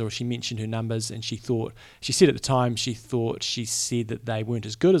numbers, or she mentioned her numbers, and she said at the time she said that they weren't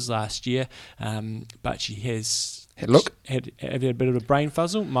as good as last year, but she has. Had a bit of a brain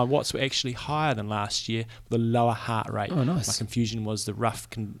fuzzle. My watts were actually higher than last year with a lower heart rate. Oh, nice. My confusion was the rough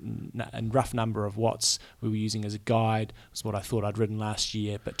number of watts we were using as a guide was what I thought I'd ridden last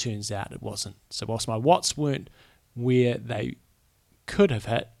year, but turns out it wasn't. So whilst my watts weren't where they could have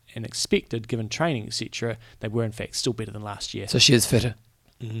hit and expected given training, etc., they were in fact still better than last year. So she is fitter.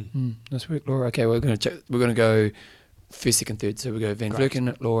 Mm-hmm. Nice work, Laura. Okay, we're going to go first, second, third. So we go Van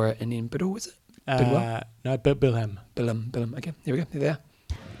Vlerken, Laura, and then Biddle, was it? No, Bilham. Bilham. Okay, there we go. There they are.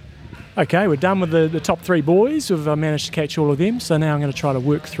 Okay, we're done with the top three boys. We've managed to catch all of them, so now I'm going to try to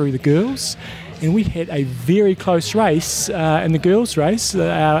work through the girls. And we had a very close race in the girls' race.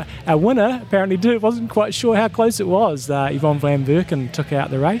 Our winner apparently wasn't quite sure how close it was. Yvonne Van Vlerken took out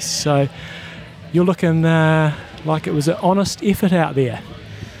the race, so you're looking like it was an honest effort out there.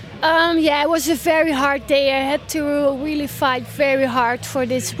 Yeah, it was a very hard day. I had to really fight very hard for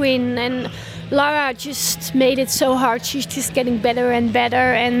this win, and Lara just made it so hard. She's just getting better and better,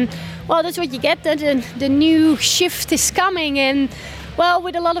 and well, that's what you get. The new shift is coming, and well,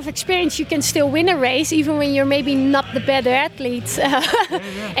 with a lot of experience, you can still win a race, even when you're maybe not the better athlete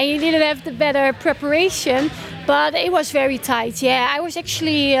and you didn't have the better preparation. But it was very tight. Yeah, I was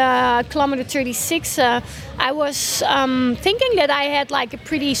actually kilometer 36. I was thinking that I had like a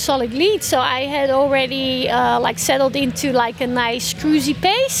pretty solid lead, so I had already settled into like a nice cruisy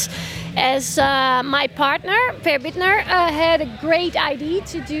pace. As my partner, Per Bittner, had a great idea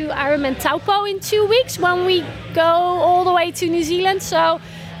to do Ironman Taupo in 2 weeks when we go all the way to New Zealand. So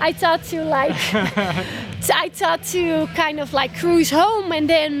I thought to kind of like cruise home, and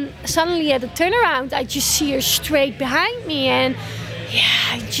then suddenly at the turnaround, I just see her straight behind me, and yeah,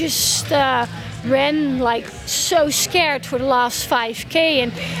 I just ran like so scared for the last 5K,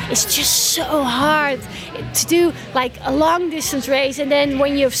 and it's just so hard to do like a long distance race, and then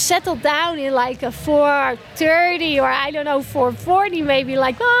when you've settled down in like a 4:30 or I don't know 4:40 maybe,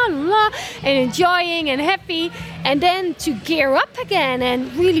 like blah, blah, and enjoying and happy, and then to gear up again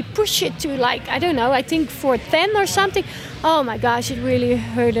and really push it to like I don't know, I think 4:10 or something. Oh my gosh, it really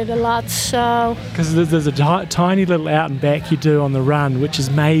hurted a lot. So because there's a tiny little out and back you do on the run, which is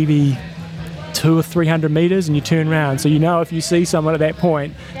maybe 200 or 300 meters, and you turn around, so you know if you see someone at that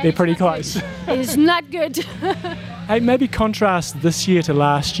point, they're pretty close. It is not good. Hey, maybe contrast this year to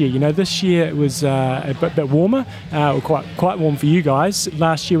last year. You know, this year it was a bit warmer, or quite warm for you guys.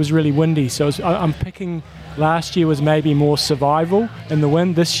 Last year was really windy, so I'm picking last year was maybe more survival in the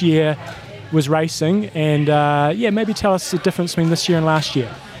wind. This year was racing, and maybe tell us the difference between this year and last year.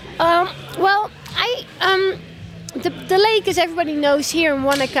 The lake, as everybody knows here in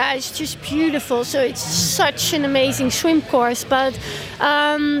Wanaka, is just beautiful. So it's such an amazing swim course. But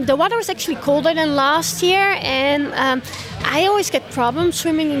the water was actually colder than last year, and I always get problems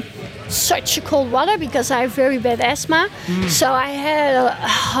swimming in such a cold water because I have very bad asthma. So I had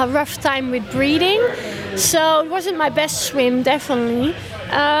a rough time with breathing. So it wasn't my best swim, definitely.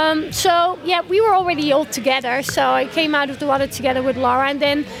 We were already all together. So I came out of the water together with Laura, and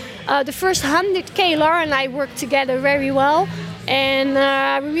then the first 100K, Laura and I worked together very well, and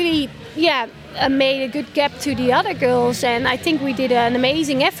really, made a good gap to the other girls, and I think we did an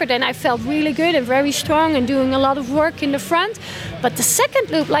amazing effort, and I felt really good and very strong and doing a lot of work in the front. But the second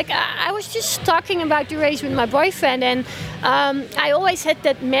loop, I was just talking about the race with my boyfriend, and I always had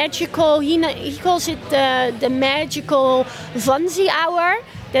that magical, he calls it the magical Vanzi hour.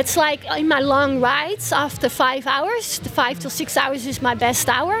 That's like in my long rides after 5 hours. The 5 to 6 hours is my best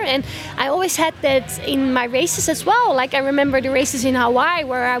hour. And I always had that in my races as well. Like I remember the races in Hawaii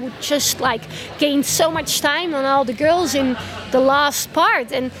where I would just like gain so much time on all the girls in the last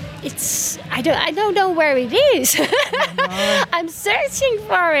part. And I don't know where it is. I'm searching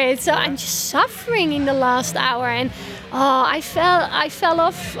for it. So I'm just suffering in the last hour. And Oh, I fell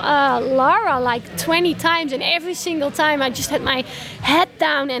off Lara like 20 times, and every single time I just had my head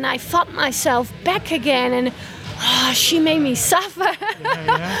down and I fought myself back again, and she made me suffer.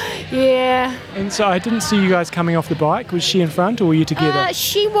 Yeah. And so I didn't see you guys coming off the bike. Was she in front or were you together?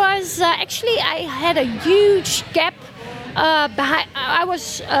 She was actually. I had a huge gap behind. I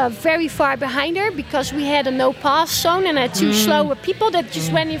was very far behind her because we had a no pass zone and two slower people that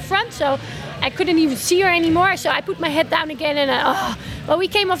just went in front. So I couldn't even see her anymore. So I put my head down again, and well, we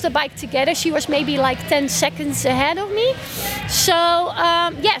came off the bike together. She was maybe like 10 seconds ahead of me. So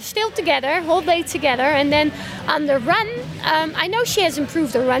yeah, still together, whole day together. And then on the run, I know she has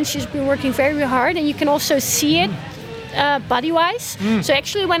improved the run. She's been working very hard, and you can also see it body-wise. So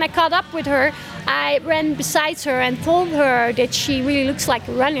actually, when I caught up with her, I ran beside her and told her that she really looks like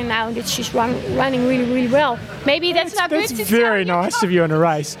a runner now, and that she's running really, really well. Maybe that's not good. That's very nice of you in a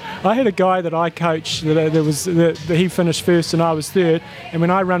race. I had a guy that I coached that he finished first and I was third, and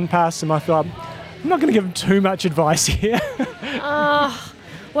when I ran past him, I thought, I'm not going to give him too much advice here.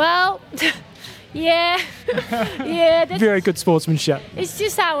 Well, yeah, yeah. That's, very good sportsmanship. It's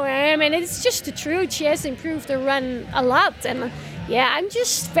just how I am, and it's just the truth. She has improved the run a lot, and yeah, I'm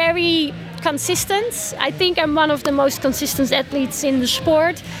just very consistent. I think I'm one of the most consistent athletes in the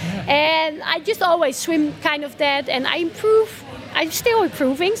sport, and I just always swim kind of that, and I improve. I'm still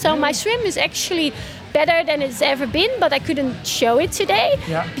improving, so my swim is actually better than it's ever been, but I couldn't show it today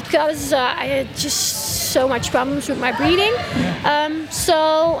because I had just so much problems with my breathing.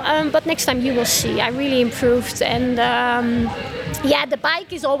 But next time you will see, I really improved, and yeah, the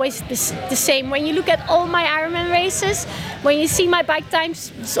bike is always the same. When you look at all my Ironman races, when you see my bike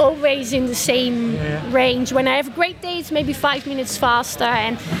times, it's always in the same range. When I have a great day, it's maybe 5 minutes faster,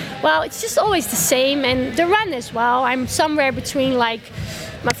 and well, it's just always the same. And the run as well, I'm somewhere between like,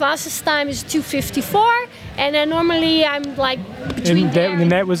 my fastest time is 2:54, and then normally I'm like between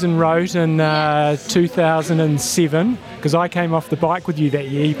and that was in Roth in 2007, because I came off the bike with you that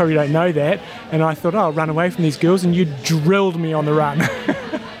year. You probably don't know that. And I thought, I'll run away from these girls, and you drilled me on the run.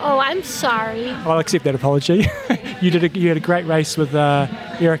 Oh, I'm sorry. I'll accept that apology. You had a great race with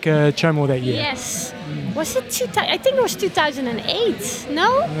Erica Chomor that year. Yes. Was it I think it was 2008,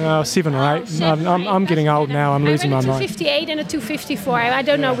 no? 7 or 8. I'm getting old now, I'm losing my mind. I ran a 258 and a 254, I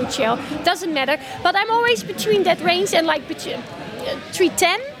don't know which year, doesn't matter. But I'm always between that range and like between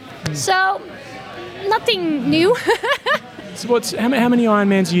 310, so nothing new. So how many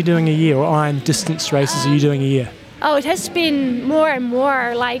Ironmans are you doing a year, or Iron distance races are you doing a year? Oh, it has been more and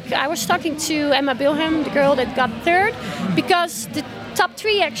more. Like, I was talking to Emma Bilham, the girl that got third, because the top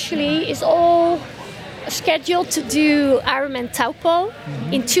 3 actually is all scheduled to do Ironman Taupo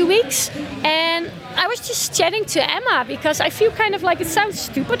in 2 weeks, and I was just chatting to Emma because I feel kind of like, it sounds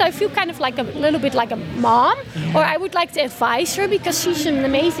stupid, I feel kind of like a little bit like a mom, or I would like to advise her because she's an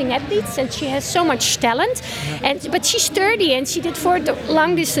amazing athlete and she has so much talent, but she's 30 and she did 4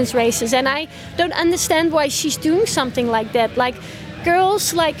 long distance races, and I don't understand why she's doing something like that. Like,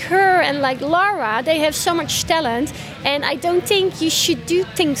 girls like her and like Lara, they have so much talent, and I don't think you should do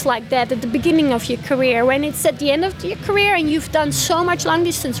things like that at the beginning of your career. When it's at the end of your career and you've done so much long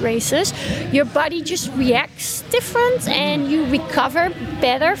distance races, your body just reacts different and you recover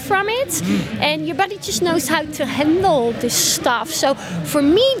better from it, and your body just knows how to handle this stuff. So for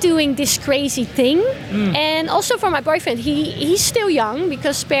me, doing this crazy thing, and also for my boyfriend, he's still young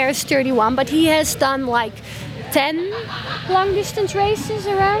because Per is 31, but he has done like 10 long distance races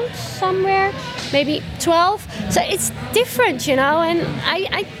around somewhere, maybe 12. So it's different, you know, and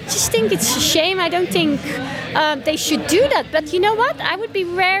I just think it's a shame. I don't think they should do that. But you know what? I would be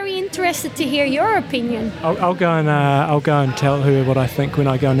very interested to hear your opinion. I'll go and tell her what I think when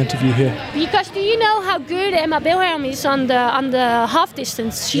I go and interview her. Because do you know how good Emma Bilham is on the half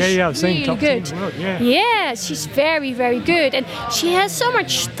distance? She's I've seen top good. 10 in the world, Yeah, she's very, very good, and she has so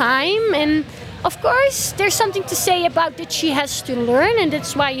much time. And of course, there's something to say about that she has to learn, and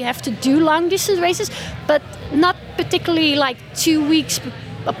that's why you have to do long distance races, but not particularly like 2 weeks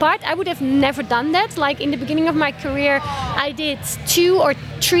apart. I would have never done that. Like in the beginning of my career, I did 2 or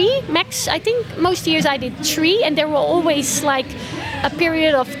 3 max. I think most years I did 3, and there were always like a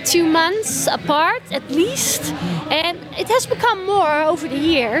period of 2 months apart at least. And it has become more over the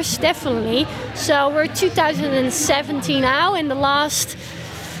years, definitely. So we're 2017 now, in the last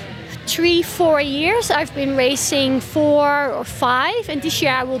 3-4 years I've been racing 4 or 5, and this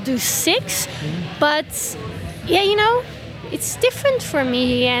year I will do 6. But yeah, you know, it's different for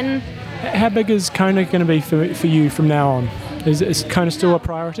me. And how big is Kona going to be for you from now on? Is Kona still a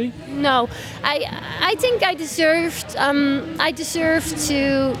priority? No, I think I deserve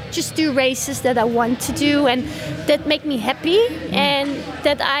to just do races that I want to do and that make me happy and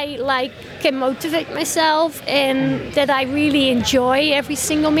that I can motivate myself and that I really enjoy every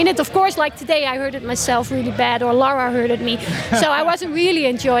single minute. Of course, like today I hurted myself really bad, or Laura hurted me, so I wasn't really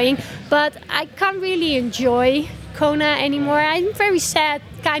enjoying, but I can't really enjoy Kona anymore. I'm very sad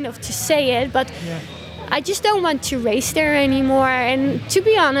kind of to say it, but I just don't want to race there anymore. And to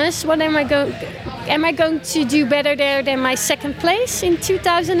be honest, what am I going to do better there than my second place in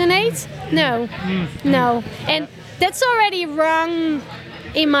 2008? No. And that's already wrong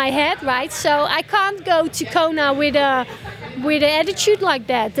in my head, right? So I can't go to Kona with an attitude like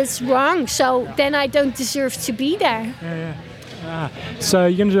that. That's wrong. So then I don't deserve to be there. So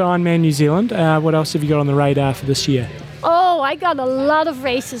you're going to do Ironman New Zealand. What else have you got on the radar for this year? Oh, I got a lot of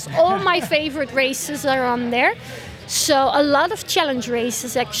races. All my favorite races are on there. So a lot of challenge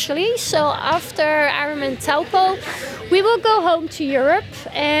races actually. So after Ironman Taupo, we will go home to Europe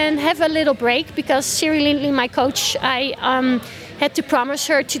and have a little break because Siri Lindley, my coach, I had to promise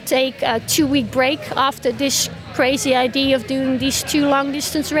her to take a 2-week break after this crazy idea of doing these 2 long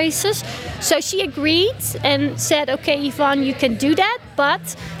distance races. So she agreed and said, okay, Yvonne, you can do that,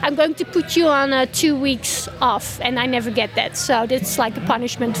 but I'm going to put you on 2 weeks off. And I never get that. So that's like a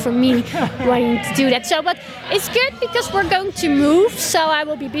punishment for me wanting to do that. So, but it's good because we're going to move. So I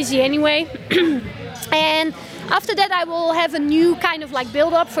will be busy anyway. And after that, I will have a new kind of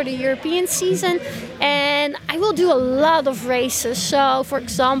build-up for the European season, and I will do a lot of races. So, for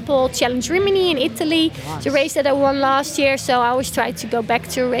example, Challenge Rimini in Italy, the race that I won last year. So I always try to go back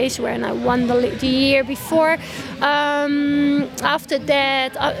to a race where I won the year before. After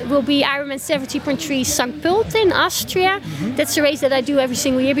that, will be Ironman 70.3 St. Pölten in Austria. That's a race that I do every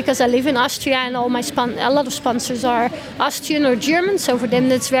single year because I live in Austria, and all my a lot of sponsors are Austrian or German. So for them,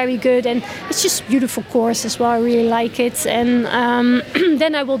 that's very good, and it's just a beautiful course as well. I really like it. And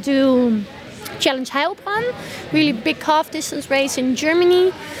then I will do Challenge Heilbronn, really big half distance race in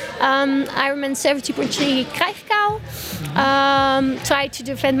Germany. Ironman 70.3 Kraichgau. Try to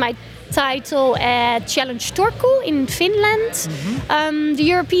defend my title at Challenge Turku in Finland. The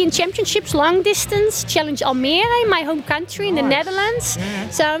European Championships long distance, Challenge Almere, my home country in the Netherlands.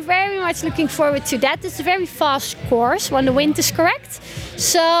 So I'm very much looking forward to that. It's a very fast course when the wind is correct.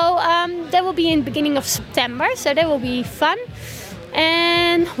 So that will be in the beginning of September, so that will be fun.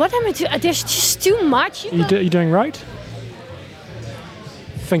 And what am I doing? There's just too much. You're doing right?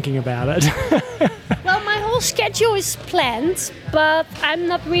 Thinking about it. Well, my whole schedule is planned, but I'm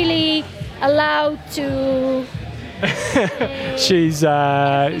not really allowed to. She's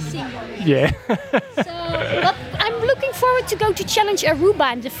yeah. So, I'm looking forward to go to Challenge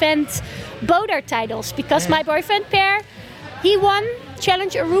Aruba and defend both our titles because my boyfriend Per, he won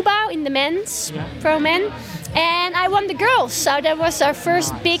Challenge Aruba in the men's, pro men, and I won the girls. So that was our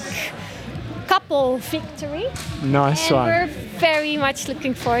first big couple victory. Nice and one. We're very much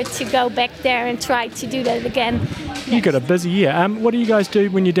looking forward to go back there and try to do that again. You got a busy year. What do you guys do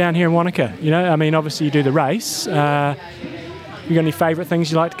when you're down here in Wanaka? You know, I mean, obviously you do the race. You got any favourite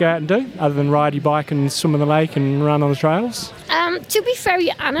things you like to go out and do other than ride your bike and swim in the lake and run on the trails? To be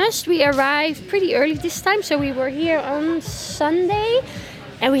very honest, we arrived pretty early this time, so we were here on Sunday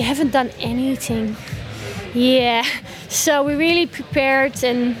and we haven't done anything. Yeah, so we really prepared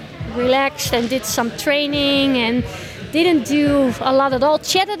and relaxed and did some training and didn't do a lot at all.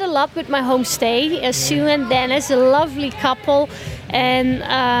 Chatted a lot with my homestay, Sue and Dennis, a lovely couple, and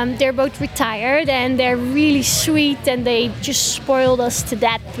they're both retired and they're really sweet and they just spoiled us to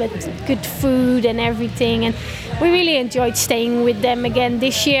death with good food and everything, and we really enjoyed staying with them again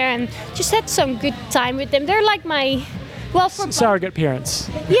this year and just had some good time with them. They're like my surrogate parents.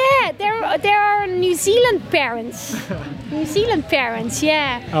 Yeah, there are New Zealand parents. New Zealand parents,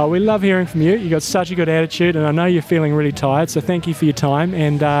 yeah. Oh, we love hearing from you. You got such a good attitude, and I know you're feeling really tired. So thank you for your time,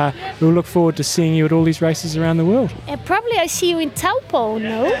 and we'll look forward to seeing you at all these races around the world. And probably I see you in Taupo,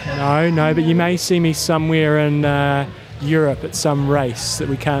 no? No, but you may see me somewhere in Europe at some race that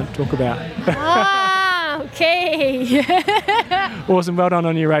we can't talk about. Okay. Awesome. Well done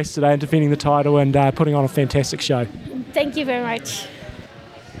on your race today and defending the title and putting on a fantastic show. Thank you very much.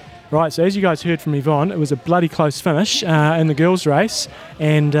 Right, so as you guys heard from Yvonne, it was a bloody close finish in the girls' race,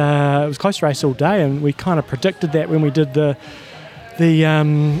 and it was a close race all day, and we kind of predicted that when we did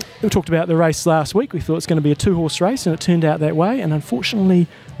we talked about the race last week. We thought it's going to be a 2-horse race, and it turned out that way, and unfortunately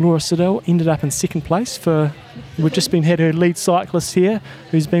Laura Siddell ended up in second place for we've just had her lead cyclist here,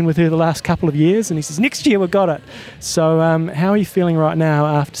 who's been with her the last couple of years, and he says, next year we've got it. So how are you feeling right now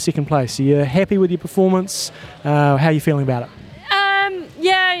after second place? Are you happy with your performance? How are you feeling about it?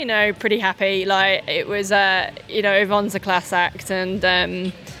 Yeah, pretty happy. Like, it was, Yvonne's a class act,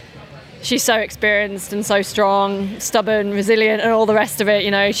 and she's so experienced and so strong, stubborn, resilient, and all the rest of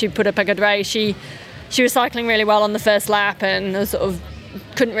it. She put up a good race. She was cycling really well on the first lap, and I sort of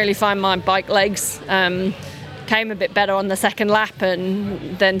couldn't really find my bike legs. Came a bit better on the second lap,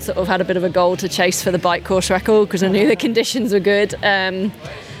 and then sort of had a bit of a goal to chase for the bike course record because I knew the conditions were good. And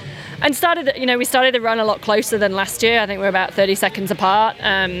we started the run a lot closer than last year. I think we were about 30 seconds apart,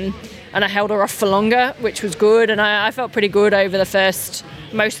 and I held her off for longer, which was good. And I felt pretty good over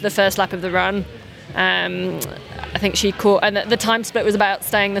most of the first lap of the run. I think she caught, and the time split was about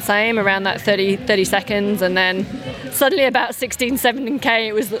staying the same, around that 30 seconds, and then suddenly about 16, 17k,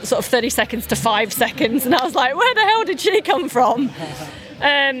 it was sort of 30 seconds to 5 seconds, and I was like, where the hell did she come from?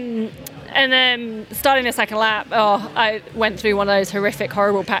 And then starting the second lap, I went through one of those horrific,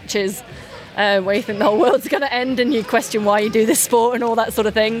 horrible patches where you think the whole world's going to end and you question why you do this sport and all that sort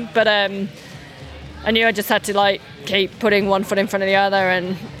of thing. But I knew I just had to keep putting one foot in front of the other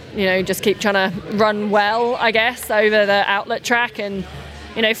and just keep trying to run well, I guess, over the outlet track. And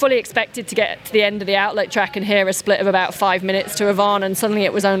fully expected to get to the end of the outlet track and hear a split of about 5 minutes to Yvonne, and suddenly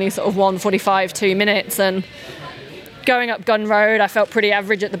it was only sort of 1:45, 2 minutes. And going up Gun Road, I felt pretty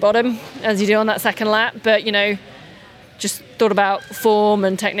average at the bottom, as you do on that second lap. But, just thought about form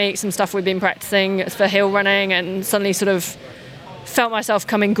and techniques, some stuff we've been practicing for hill running, and suddenly sort of felt myself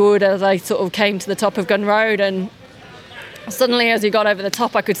coming good as I sort of came to the top of Gun Road. And suddenly, as you got over the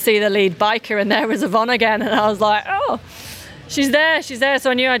top, I could see the lead biker, and there was Yvonne again. And I was like, oh, she's there. So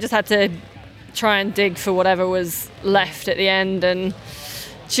I knew I just had to try and dig for whatever was left at the end, and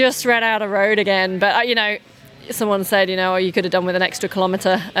just ran out of road again. But, someone said, you could have done with an extra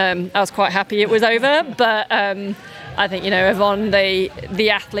kilometre. I was quite happy it was over, but I think, Yvonne, the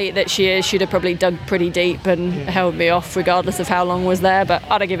athlete that she is, she'd have probably dug pretty deep and held me off regardless of how long was there, but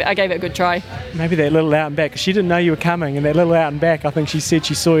I gave it a good try. Maybe that little out and back, 'cause she didn't know you were coming, and that little out and back, I think she said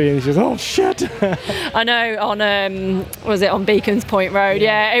she saw you and she was, oh shit. I know, on Beacons Point Road,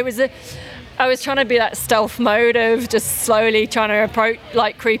 yeah, it was I was trying to be that stealth mode of just slowly trying to approach,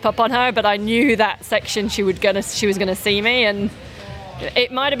 creep up on her, but I knew that section she was gonna see me, and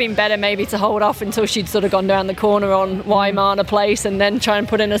it might have been better maybe to hold off until she'd sort of gone down the corner on Waimana Place and then try and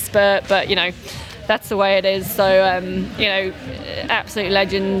put in a spurt, but that's the way it is. So absolute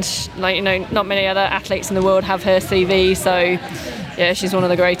legend. Not many other athletes in the world have her CV, so yeah, she's one of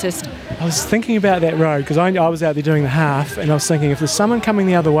the greatest. I was thinking about that road because I was out there doing the half, and I was thinking, if there's someone coming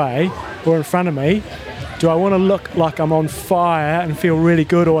the other way or in front of me, do I want to look like I'm on fire and feel really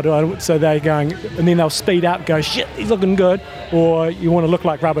good, or so they're going, and then they'll speed up, go, shit, he's looking good, or you want to look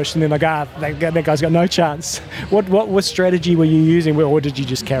like rubbish, and then they go, that guy's got no chance. What strategy were you using, or did you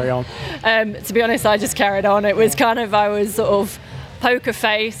just carry on? To be honest, I just carried on. It was I was sort of poker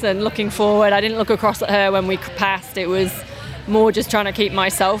face and looking forward. I didn't look across at her when we passed. It was more just trying to keep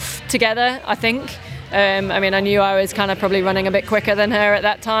myself together, I think. I knew I was kind of probably running a bit quicker than her at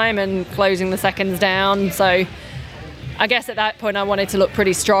that time and closing the seconds down. So I guess at that point I wanted to look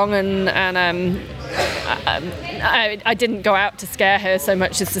pretty strong, and I didn't go out to scare her so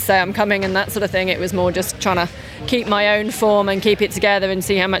much as to say I'm coming and that sort of thing. It was more just trying to keep my own form and keep it together and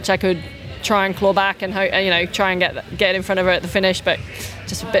see how much I could try and claw back and try and get in front of her at the finish, but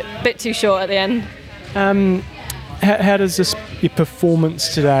just a bit too short at the end. How does your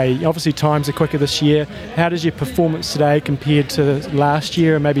performance today, obviously times are quicker this year, how does your performance today compared to last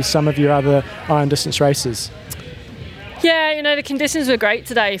year and maybe some of your other iron distance races? Yeah, the conditions were great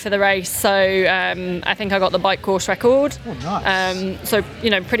today for the race, so I think I got the bike course record. Oh, nice. So,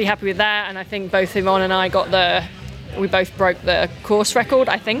 pretty happy with that, and I think both Yvonne and I we both broke the course record,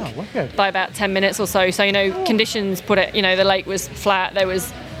 I think, by about 10 minutes or so. So, conditions put it, the lake was flat, there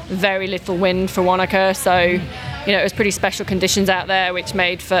was very little wind for Wanaka, so it was pretty special conditions out there, which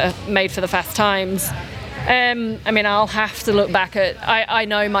made for the fast times. I'll have to look back at. I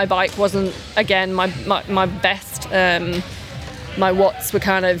know my bike wasn't again my best. My watts were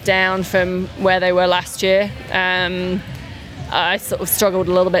kind of down from where they were last year. I sort of struggled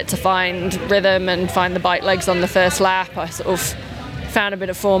a little bit to find rhythm and find the bike legs on the first lap. I sort of found a bit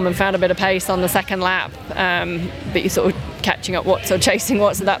of form and found a bit of pace on the second lap, but you're sort of catching up watts or chasing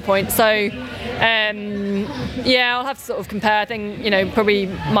watts at that point. So I'll have to sort of compare. I think probably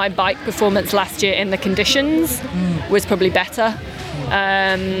my bike performance last year in the conditions was probably better.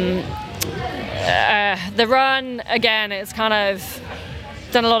 The run again, it's kind of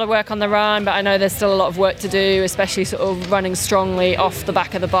done a lot of work on the run, but I know there's still a lot of work to do, especially sort of running strongly off the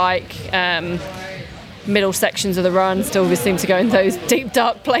back of the bike. Middle sections of the run still seem to go in those deep,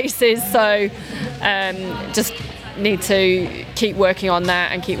 dark places. So just need to keep working on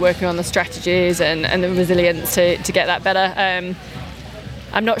that and keep working on the strategies and the resilience to get that better.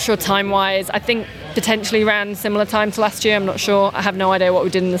 I'm not sure time-wise. I think potentially ran similar time to last year. I'm not sure. I have no idea what we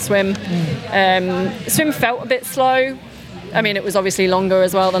did in the swim. Swim felt a bit slow. I mean, it was obviously longer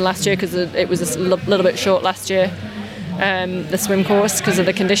as well than last year because it was a little bit short last year, the swim course, because of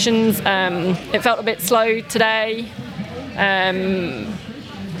the conditions. It felt a bit slow today.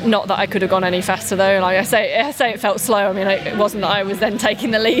 Not that I could have gone any faster though. Like I say it felt slow. I mean, it wasn't that I was then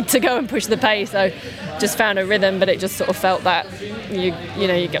taking the lead to go and push the pace. I just found a rhythm, but it just sort of felt that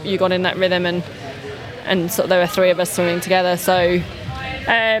you got in that rhythm, and sort of there were three of us swimming together. So,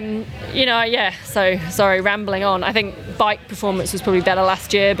 So sorry, rambling on. I think bike performance was probably better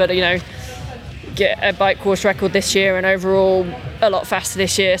last year, but get a bike course record this year and overall a lot faster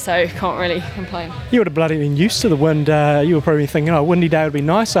this year, so can't really complain. You would have bloody been used to the wind. You were probably thinking, a windy day would be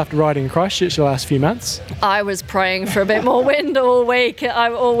nice after riding in Christchurch the last few months. I was praying for a bit more wind all week.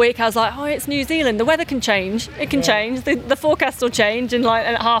 All week I was like, it's New Zealand, the weather can change. It can change. The forecast will change in like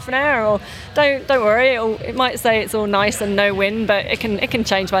half an hour, or don't worry. It might say it's all nice and no wind, but it can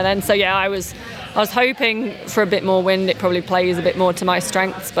change by then. So yeah, I was hoping for a bit more wind. It probably plays a bit more to my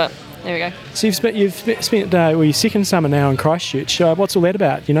strengths, but there we go. So you've spent your second summer now in Christchurch. What's all that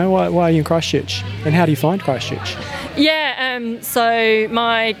about? Why are you in Christchurch, and how do you find Christchurch? Yeah, so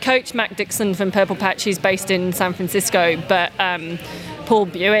my coach Mac Dixon from Purple Patch, he's based in San Francisco, but Paul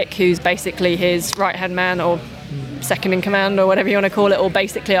Buick, who's basically his right-hand man or second in command or whatever you want to call it, or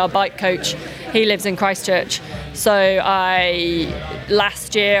basically our bike coach, he lives in Christchurch. So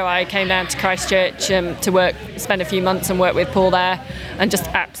last year I came down to Christchurch to work, spend a few months and work with Paul there, and just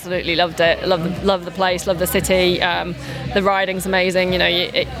absolutely loved it. Love the place, love the city. The riding's amazing.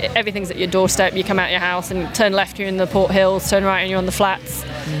 Everything's at your doorstep. You come out your house and turn left, you're in the Port Hills, turn right and you're on the flats.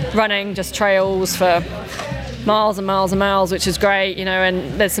 Running just trails for miles and miles and miles, which is great,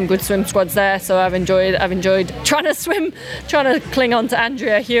 and there's some good swim squads there, so I've enjoyed trying to cling on to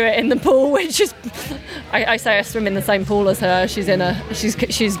Andrea Hewitt in the pool, which is, I say I swim in the same pool as her. She's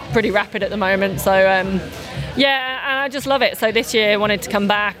pretty rapid at the moment, so yeah, and I just love it. So this year I wanted to come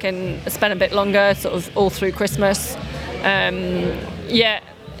back and spend a bit longer, sort of all through Christmas.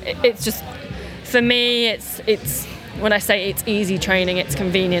 It's just, for me, it's when I say it's easy training, it's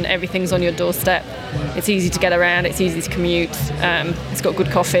convenient. Everything's on your doorstep. It's easy to get around. It's easy to commute. It's got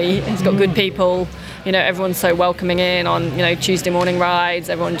good coffee. It's got good people. Everyone's so welcoming in on Tuesday morning rides.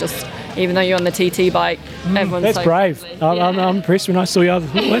 Everyone just, even though you're on the TT bike, everyone's that's so brave. friendly. I'm impressed when I saw you.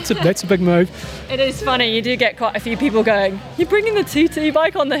 That's a big move. It is funny. You do get quite a few people going, "You're bringing the TT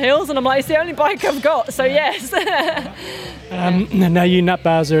bike on the hills," and I'm like, "It's the only bike I've got." So yes. Now you nut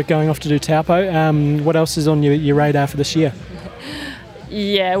bars are going off to do Taupo. What else is on your radar for this year?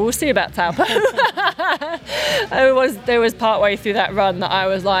 Yeah, we'll see about Taupo. There was part way through that run that I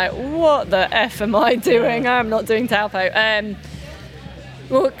was like, what the F am I doing? I'm not doing Taupo.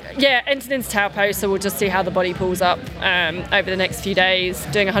 Well, yeah, entered into Taupo, so we'll just see how the body pulls up over the next few days.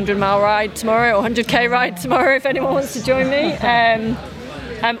 Doing a 100-mile ride tomorrow, or 100k ride tomorrow if anyone wants to join me.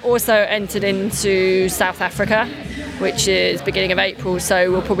 I'm also entered into South Africa, which is beginning of April, so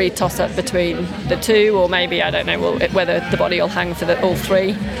we'll probably toss up between the two, or maybe, I don't know, whether the body will hang for all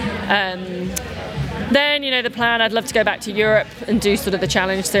three. Then, the plan, I'd love to go back to Europe and do sort of the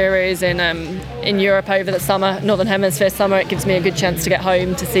challenge series in Europe over the summer, Northern Hemisphere summer. It gives me a good chance to get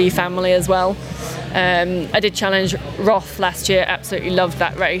home to see family as well. I did challenge Roth last year, absolutely loved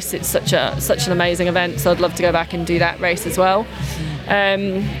that race. It's such an amazing event, so I'd love to go back and do that race as well.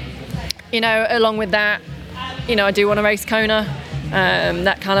 Along with that, I do want to race Kona.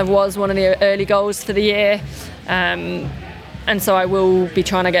 That kind of was one of the early goals for the year. And so I will be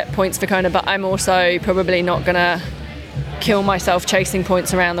trying to get points for Kona, but I'm also probably not going to kill myself chasing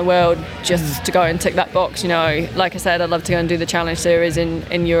points around the world just to go and tick that box. Like I said, I'd love to go and do the challenge series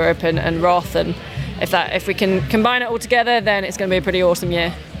in Europe and Roth, and if we can combine it all together, then it's going to be a pretty awesome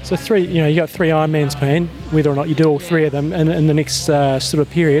year. So you got 3 Ironmans planned. Whether or not you do all 3 of them in the next sort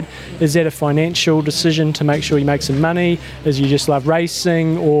of period, is that a financial decision to make sure you make some money? Is you just love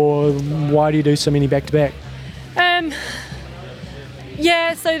racing, or why do you do so many back to back?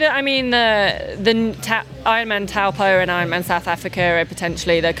 Yeah, so the Ironman Taupo and Ironman South Africa are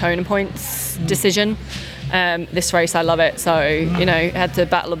potentially the Kona points decision. This race, I love it, so had to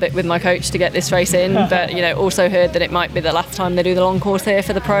battle a bit with my coach to get this race in, but also heard that it might be the last time they do the long course here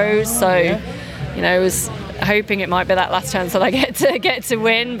for the pros, so it was hoping it might be that last chance that I get to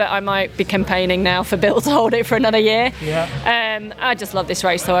win, but I might be campaigning now for Bill to hold it for another year. I just love this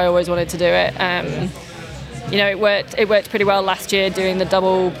race, so I always wanted to do it. It worked pretty well last year doing the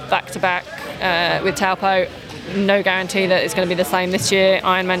double back-to-back with Taupo. No guarantee that it's going to be the same this year.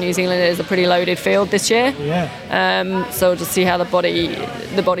 Ironman New Zealand is a pretty loaded field this year. So we'll just see how the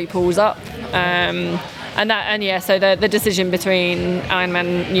body pulls up. So the decision between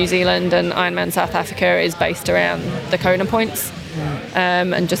Ironman New Zealand and Ironman South Africa is based around the Kona points,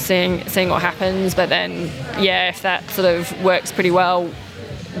 and just seeing what happens. But then, if that sort of works pretty well,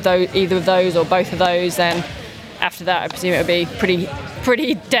 either of those or both of those, then after that I presume it would be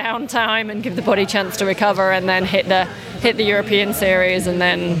pretty downtime and give the body a chance to recover, and then hit the European series, and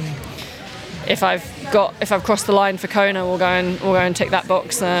then if I've crossed the line for Kona, we'll go and tick that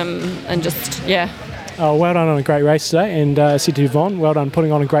box, and just Oh, well done on a great race today, and I said to Yvonne, well done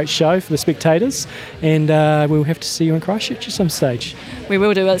putting on a great show for the spectators, and we'll have to see you in Christchurch at some stage. We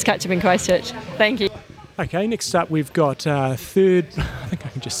will do. Let's catch up in Christchurch. Thank you. Okay, next up we've got third, I think I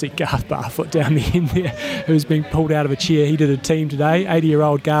can just see Garth Barfoot down the end there, who's been pulled out of a chair. He did a team today,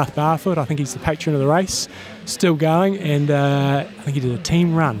 80-year-old Garth Barfoot. I think he's the patron of the race, still going, and I think he did a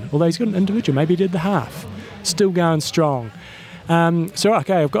team run, although he's got an individual, maybe he did the half. Still going strong.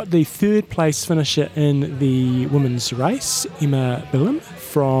 I've got the third place finisher in the women's race, Emma Billum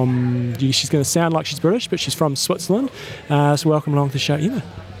she's going to sound like she's British, but she's from Switzerland. So welcome along to the show, Emma.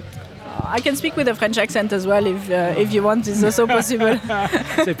 I can speak with a French accent as well if you want. It's also possible.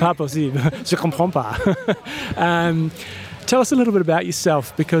 C'est pas possible. Je comprends pas. Tell us a little bit about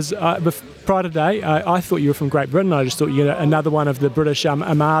yourself, because prior today, I thought you were from Great Britain. I just thought you had another one of the British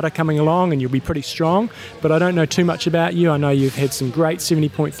Armada coming along, and you'll be pretty strong. But I don't know too much about you. I know you've had some great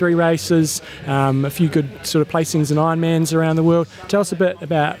 70.3 races, a few good sort of placings in Ironmans around the world. Tell us a bit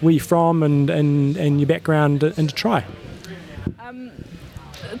about where you're from and your background into tri.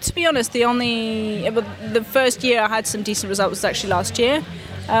 To be honest, the first year I had some decent results was actually last year.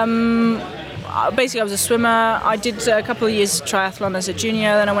 Basically, I was a swimmer. I did a couple of years triathlon as a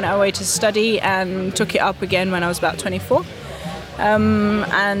junior, then I went away to study and took it up again when I was about 24,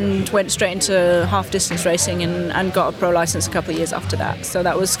 and went straight into half-distance racing and got a pro license a couple of years after that. So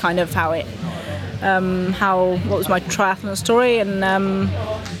that was kind of what was my triathlon story. And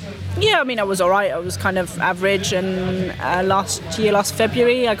I was all right. I was kind of average, and last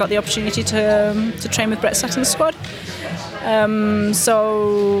February, I got the opportunity to train with Brett Sutton's squad.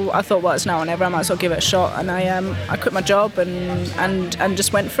 So I thought, well, it's now or never. I might as well give it a shot, and I quit my job and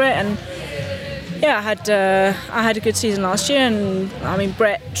just went for it. And I had a good season last year. And I mean,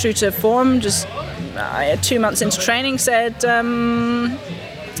 Brett, true to form, just 2 months into training, said,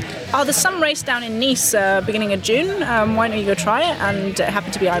 there's some race down in Nice beginning of June. Why don't you go try it? And it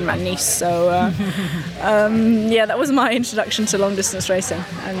happened to be Ironman Nice. So, that was my introduction to long-distance racing.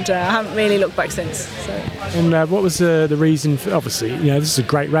 And I haven't really looked back since. So. And what was the reason for, obviously, this is a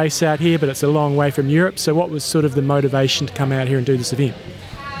great race out here, but it's a long way from Europe. So what was sort of the motivation to come out here and do this event?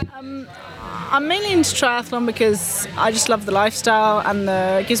 I'm mainly into triathlon because I just love the lifestyle, and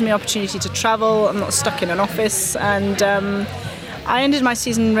it gives me opportunity to travel. I'm not stuck in an office. And I ended my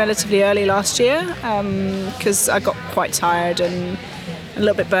season relatively early last year because I got quite tired and a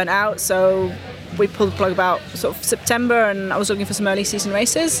little bit burnt out. So we pulled the plug about sort of September, and I was looking for some early season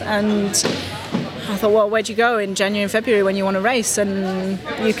races. And I thought, well, where'd you go in January and February when you want to race? And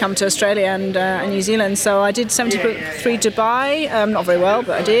you come to Australia and New Zealand. So I did 73 Dubai, not very well,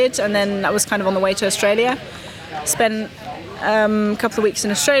 but I did. And then that was kind of on the way to Australia. Spent a couple of weeks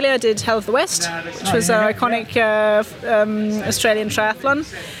in Australia, did Hell of the West, which was an iconic Australian triathlon.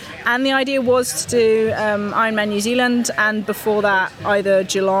 And the idea was to do Ironman New Zealand, and before that either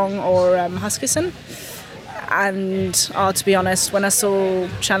Geelong or Huskisson. And to be honest, when I saw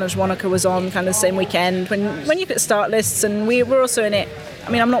Challenge Wanaka was on kind of the same weekend, when you get start lists, and we're also in it. I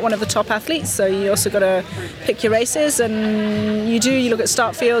mean, I'm not one of the top athletes, so you also got to pick your races, and you look at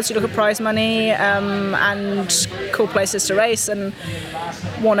start fields, you look at prize money, and cool places to race, and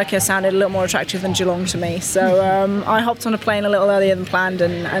Wanaka sounded a little more attractive than Geelong to me. So I hopped on a plane a little earlier than planned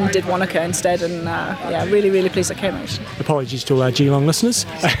and did Wanaka instead, and really, really pleased I came actually. Apologies to all our Geelong listeners.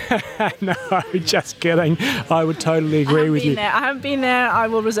 No, just kidding. I would totally agree with you. I haven't been there. I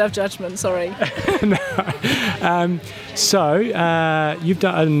will reserve judgment. Sorry. No. So you've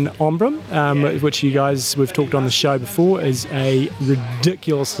done Ombrum, which we've talked on the show before, is a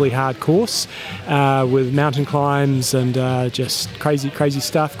ridiculously hard course with mountain climbs and just crazy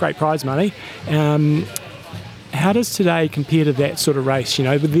stuff. Great prize money. how does today compare to that sort of race? You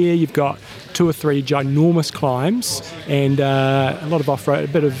know, but there you've got 2 or 3 ginormous climbs and a lot of off-road,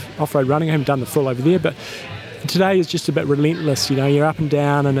 a bit of off-road running. I haven't done the full over there, but today is just a bit relentless. You know, you're up and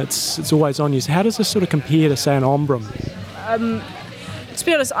down and it's always on you. So how does this sort of compare to, say, an Ombrum? To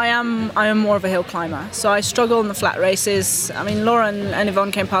be honest, I am more of a hill climber, so I struggle in the flat races. I mean, Laura and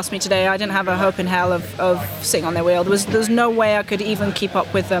Yvonne came past me today. I didn't have a hope in hell of sitting on their wheel. There was no way I could even keep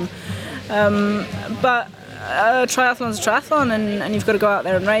up with them. But triathlon's a triathlon, and you've got to go out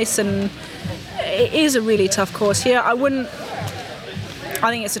there and race, and it is a really tough course here. I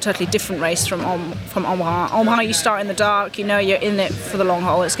think it's a totally different race from Embrun. Embrun, you start in the dark, you know you're in it for the long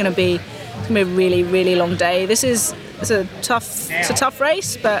haul. It's going to be a really, really long day. It's a tough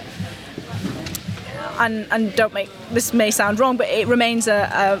race, but and this may sound wrong, but it remains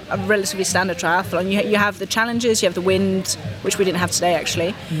a relatively standard triathlon. You have the challenges, you have the wind, which we didn't have today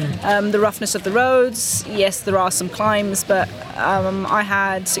actually. The roughness of the roads. Yes, there are some climbs, but I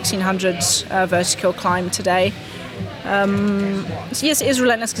had 1600 vertical climb today. So yes, it is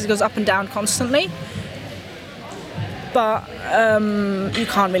relentless because it goes up and down constantly. But you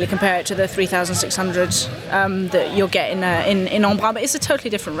can't really compare it to the 3,600 that you'll get in Embrun. But it's a totally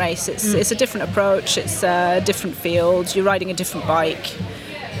different race. It's a different approach. It's a different field. You're riding a different bike.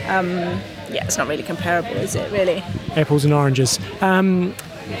 It's not really comparable, is it? Really? Apples and oranges. And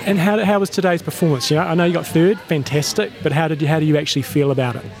how was today's performance? You know, I know you got third, fantastic. But how do you actually feel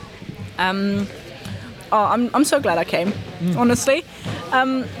about it? I'm so glad I came. Honestly.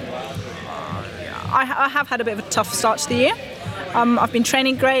 I have had a bit of a tough start to the year. I've been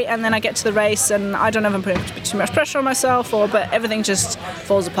training great, and then I get to the race, and I don't know if I'm putting too much pressure on myself, but everything just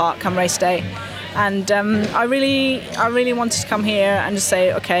falls apart come race day. And I really wanted to come here and just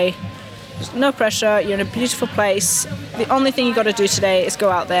say, okay, no pressure. You're in a beautiful place. The only thing you got to do today is go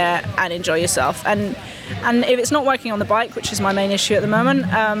out there and enjoy yourself. And if it's not working on the bike, which is my main issue at the moment,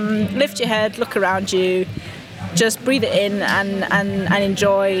 lift your head, look around you. Just breathe it in and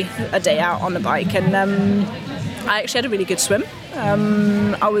enjoy a day out on the bike. And I actually had a really good swim.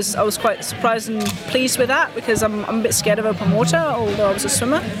 I was quite surprised and pleased with that because I'm a bit scared of open water, although I was a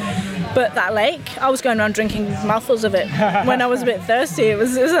swimmer. But that lake, I was going around drinking mouthfuls of it when I was a bit thirsty. It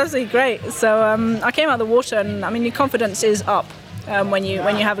was absolutely great. So I came out of the water, and I mean, your confidence is up when you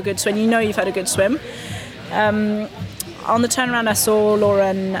have a good swim. You know you've had a good swim. On the turnaround, I saw Laura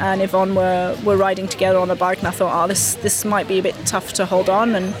and Yvonne were riding together on a bike, and I thought, this might be a bit tough to hold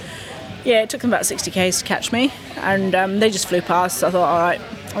on. And yeah, it took them about 60 k's to catch me, and they just flew past. So I thought, all right,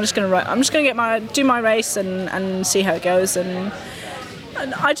 I'm just gonna do my race and see how it goes. And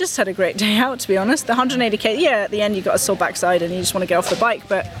I just had a great day out, to be honest. The 180 k, yeah, at the end you got a sore backside and you just want to get off the bike,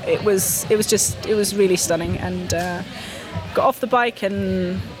 but it was really stunning. And got off the bike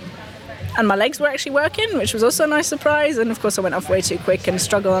and my legs were actually working, which was also a nice surprise. And of course I went off way too quick and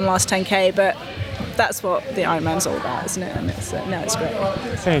struggled on the last 10k, but that's what the Ironman's all about, isn't it? And it's great.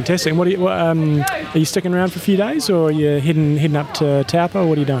 Fantastic. And are you sticking around for a few days, or are you heading up to Taupo?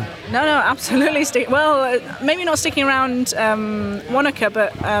 What are you doing? No, absolutely. Maybe not sticking around Wanaka,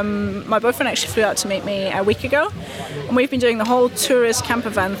 but my boyfriend actually flew out to meet me a week ago, and we've been doing the whole tourist camper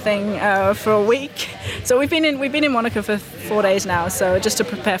van thing for a week. So we've been in Wanaka for 4 days now, so just to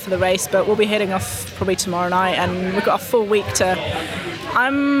prepare for the race. But we'll be heading off probably tomorrow night, and we've got a full week to.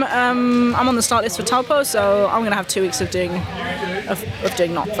 I'm on the start list for Taupo, so I'm going to have 2 weeks of doing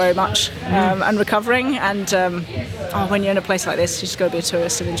not very much and recovering. And when you're in a place like this, you just got to be a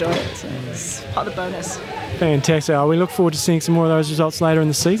tourist and enjoy it. So it's part of the bonus. Fantastic. We look forward to seeing some more of those results later in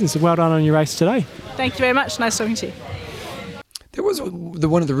the season. So well done on your race today. Thank you very much. Nice talking to you. There was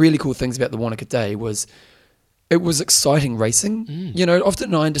one of the really cool things about the Wanaka Day was it was exciting racing. You know,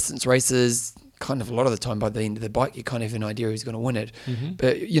 often 9 distance races, kind of a lot of the time by the end of the bike you kind of have an idea who's going to win it.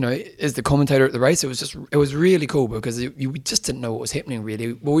 But you know, as the commentator at the race, it was really cool because you just didn't know what was happening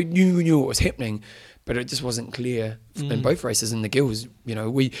really. Well, we knew what was happening, but it just wasn't clear in both races. And the girls, you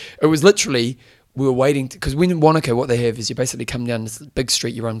know, it was literally we were waiting because when in Wanaka what they have is you basically come down this big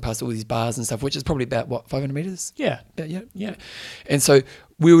street, you run past all these bars and stuff, which is probably about 500 meters. Yeah. And so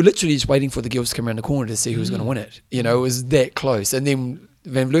we were literally just waiting for the girls to come around the corner to see who was going to win it. You know, it was that close. And then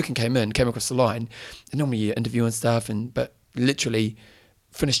Van Vleuten came across the line, and normally you interview and stuff, but literally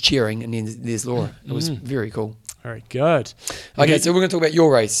finished cheering, and then there's Laura. It was very cool. Very good. Okay, so we're going to talk about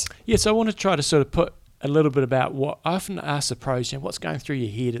your race. Yeah, so I want to try to sort of put a little bit about what I often ask the pros, you know, what's going through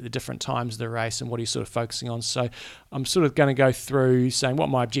your head at the different times of the race and what are you sort of focusing on. So I'm sort of going to go through saying what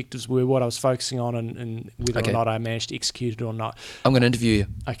my objectives were, what I was focusing on, and whether or not I managed to execute it or not. I'm going to interview you.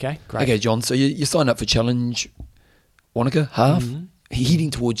 Okay, great. Okay, John, so you signed up for Challenge Wanaka half. heading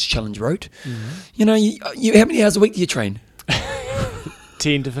towards Challenge Road. You know, you how many hours a week do you train?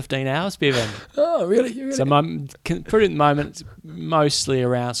 10 to 15 hours, Bevan. Oh, really? So pretty at the moment, it's mostly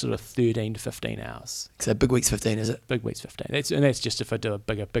around sort of 13 to 15 hours. So big week's 15, is it? Big week's 15. That's just if I do a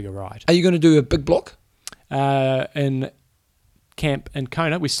bigger ride. Are you going to do a big block? In camp in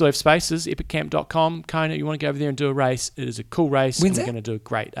Kona, we still have spaces. EpicCamp.com. Kona, you want to go over there and do a race? It is a cool race. When's and that? We're going to do a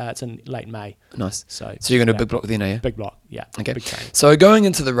great. It's in late May. Nice. So you're going to do a big block then, are you? Big block, yeah. Okay. Big training. So going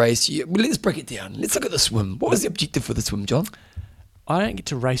into the race, let's break it down. Let's look at the swim. What was the objective for the swim, John? I don't get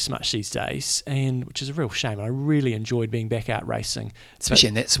to race much these days, and which is a real shame. I really enjoyed being back out racing, Especially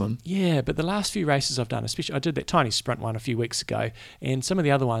in that swim. Yeah, but the last few races I've done, especially I did that tiny sprint one a few weeks ago, and some of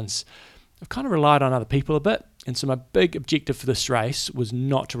the other ones, I've kind of relied on other people a bit. And so my big objective for this race was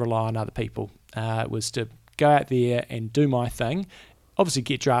not to rely on other people. It was to go out there and do my thing, obviously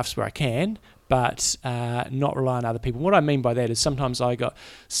get drafts where I can, but not rely on other people. What I mean by that is sometimes I got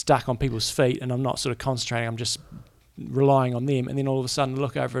stuck on people's feet and I'm not sort of concentrating, I'm just relying on them, and then all of a sudden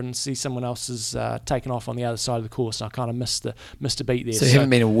look over and see someone else has taken off on the other side of the course, and I kind of missed a beat there. So you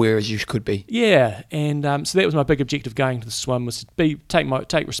haven't been aware as you could be. Yeah, and so that was my big objective going to the swim, was to take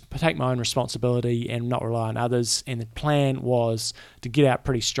my own responsibility and not rely on others. And the plan was to get out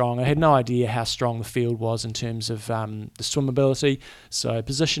pretty strong. I had no idea how strong the field was in terms of the swimmability, so I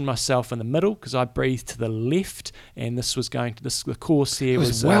positioned myself in the middle because I breathed to the left, and this was the course here It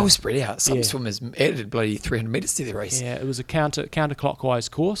was well spread out. Some swimmers added bloody 300 metres to their race. Yeah, it was a counterclockwise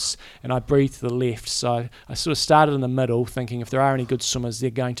course, and I breathed to the left. So I sort of started in the middle, thinking if there are any good swimmers, they're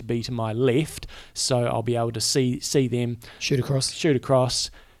going to be to my left, so I'll be able to see them. Shoot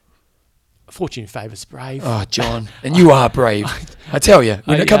across. Fortune favours brave. Oh, John. And you are brave. I tell you,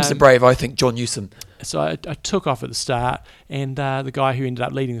 when it comes to brave, I think John Newsom. So I took off at the start, and the guy who ended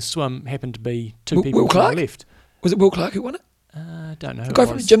up leading the swim happened to be two people Will to my Clark? left. Was it Will Clark who won it? I don't know. The guy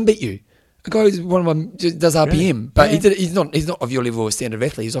from the gym beat you. A guy who's one of them does RPM, Really? but Yeah. he's not of your level of standard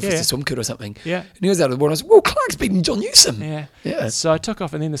athlete. He's off Yeah. just a swim kit or something. Yeah. And he was out of the water. I was, Will Clark's beating John Newsom. Yeah. Yeah. So I took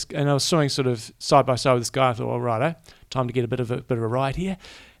off, and then I was swimming sort of side by side with this guy. I thought, well, righto, time to get a bit of a ride here.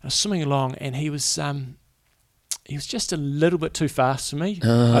 I was swimming along, and he was just a little bit too fast for me.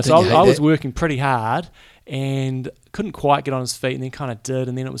 So I was working pretty hard and couldn't quite get on his feet, and then kind of did,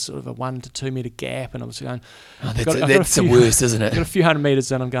 and then it was sort of a 1 to 2 metre gap, and I was going, That's the worst, isn't it? got a few hundred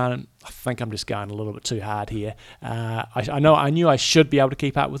metres in, I'm going, I think I'm just going a little bit too hard here. I knew I should be able to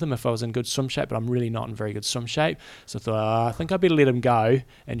keep up with him if I was in good swim shape, but I'm really not in very good swim shape. So I thought, I think I better let him go,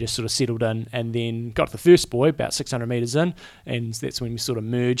 and just sort of settled in, and then got to the first buoy about 600 metres in, and that's when we sort of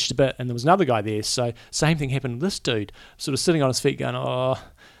merged a bit, and there was another guy there. So same thing happened with this dude, sort of sitting on his feet going,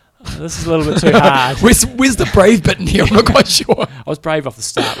 this is a little bit too hard. Where's the brave bit in here? I'm not quite sure. I was brave off the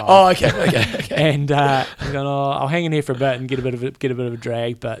start line. Oh, okay. And I'm going, I'll hang in here for a bit and get a bit of a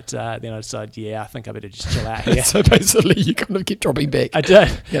drag, but then I decided, I think I better just chill out here. So basically, you kind of keep dropping back. I did.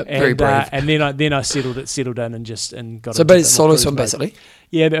 Yep, very brave. And then I settled in and just got. So, but it's solo swim basically.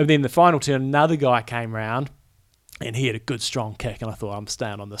 Yeah, and then the final turn, another guy came round, and he had a good strong kick, and I thought, I'm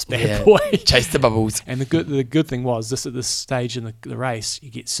staying on this bad boy. Chase the bubbles. And the good thing was at this stage in the race, you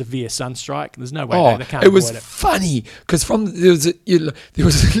get severe sunstrike. There's no way they can't it was avoid it. funny because there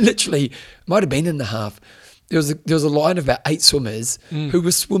was literally, might have been in the half. There was a line of about 8 swimmers who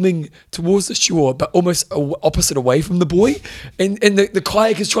were swimming towards the shore, but almost opposite away from the buoy, and the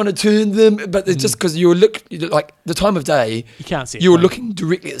kayak is trying to turn them, but it's just because you like the time of day, You can't see it. you were looking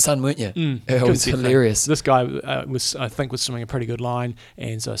directly at the sun, weren't you? It was Good hilarious. thing. This guy was swimming a pretty good line,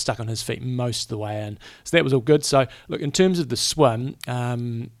 and so I stuck on his feet most of the way in. So that was all good. So look, in terms of the swim,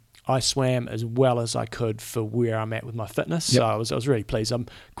 I swam as well as I could for where I'm at with my fitness. Yep. So I was really pleased. I'm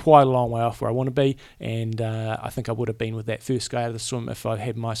quite a long way off where I want to be, and I think I would have been with that first guy out of the swim if I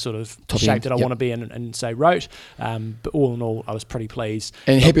had my sort of Top shape end, that I yep. want to be in and say rote. But all in all, I was pretty pleased.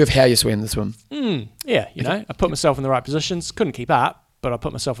 And happy with how you swam the swim. Yeah, I put myself in the right positions. Couldn't keep up, but I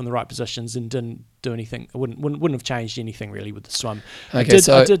put myself in the right positions and didn't do anything. I wouldn't have changed anything really with the swim. Okay,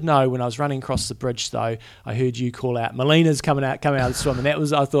 I did know when I was running across the bridge though, I heard you call out, Melina's coming out of the swim,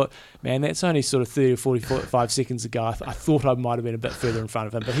 and I thought, man, that's only sort of 30 or 45 seconds ago. I thought I might have been a bit further in front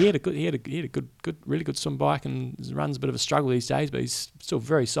of him, but he had a good, really good swim bike, and runs a bit of a struggle these days, but he's still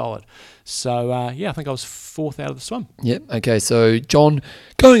very solid. So I think I was 4th out of the swim. Yep. Okay. So John,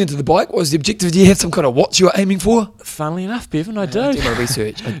 going into the bike, what was the objective? Do you have some kind of watch you were aiming for? Funnily enough, Bevan, I do. I do my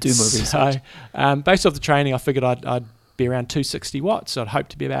research. So, based off the training, I figured I'd be around 260 watts. I'd hope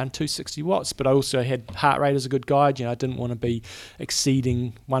to be around 260 watts, but I also had heart rate as a good guide. I didn't want to be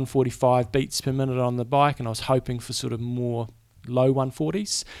exceeding 145 beats per minute on the bike, and I was hoping for sort of more low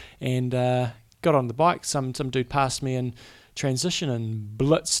 140s. And got on the bike. Some dude passed me and transition and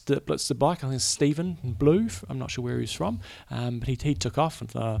blitzed the bike. I think it's Stephen in blue. I'm not sure where he was from, but he took off, and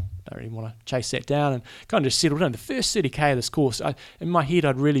I don't really want to chase that down, and kind of just settled in. The first 30k of this course, in my head,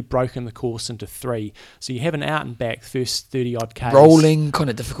 I'd really broken the course into 3. So you have an out and back first 30 odd k's. Rolling, kind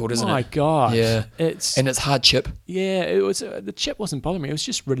of difficult, isn't it? My God, Yeah. it's hard chip. Yeah, it was. The chip wasn't bothering me. It was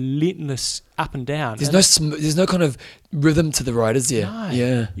just relentless up and down. There's no kind of rhythm to the ride, is there? No.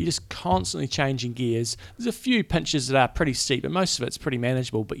 Yeah. You're just constantly changing gears. There's a few pinches that are pretty steep, but most of it's pretty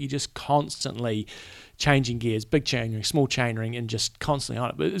manageable. But you're just constantly changing gears, big chainring, small chainring, and just constantly on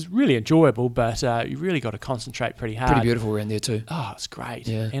it. But it's really enjoyable, but you really got to concentrate pretty hard. Pretty beautiful around there too. Oh, it's great.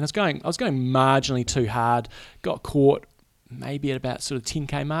 Yeah. And I was going marginally too hard. Got caught maybe at about sort of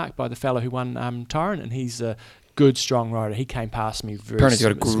 10k mark by the fellow who won Tyrant, and he's a good, strong rider. He came past me very Apparently he's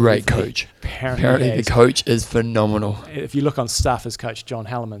got a great smoothly. coach. Apparently The coach is phenomenal. if you look on Stuff, his coach John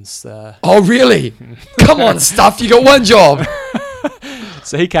Halleman's Oh, really? Come on, Stuff. You got one job.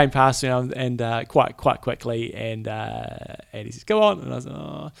 so he came past me and quite quickly, and he says, "Go on," and I was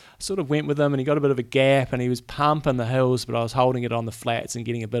I sort of went with him, and he got a bit of a gap, and he was pumping the hills, but I was holding it on the flats and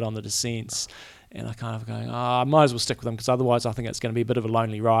getting a bit on the descents. And I kind of going, I might as well stick with him, because otherwise I think it's going to be a bit of a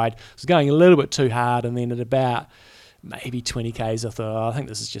lonely ride. I was going a little bit too hard, and then at about maybe 20 k's, I thought, I think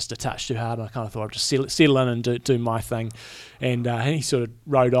this is just a touch too hard, and I kind of thought I'd just settle in and do my thing. And he sort of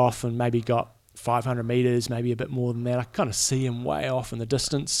rode off and maybe got 500 metres, maybe a bit more than that. I kind of see him way off in the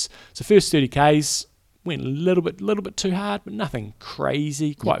distance. So first 30 k's went a little bit too hard, but nothing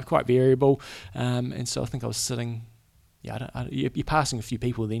crazy, quite variable. And so I think I was sitting. Yeah, you're passing a few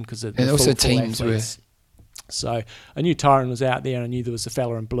people then, because and also teams were. So I knew Tyron was out there, and I knew there was a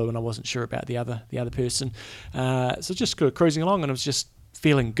fella in blue, and I wasn't sure about the other person. So just kind of cruising along, and I was just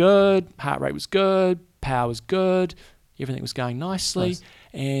feeling good. Heart rate was good, power was good, everything was going nicely. Nice.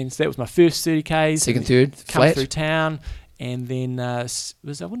 And so that was my first 30 k's. Second, third, come flat through town, and then I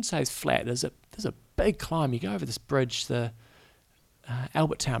wouldn't say it's flat. There's a big climb. You go over this bridge, the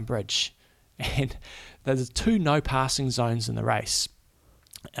Albert Town Bridge, and there's 2 no passing zones in the race,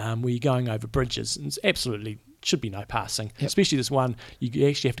 where you're going over bridges, and it's absolutely should be no passing. Yep. Especially this one, you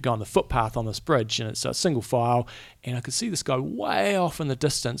actually have to go on the footpath on this bridge, and it's a single file. And I could see this guy way off in the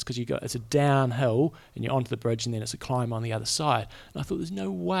distance, because it's a downhill, and you're onto the bridge, and then it's a climb on the other side. And I thought, there's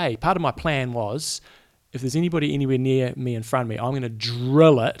no way. Part of my plan was, if there's anybody anywhere near me in front of me, I'm going to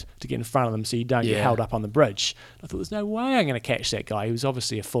drill it to get in front of them, so you don't get held up on the bridge. I thought, there's no way I'm going to catch that guy. He was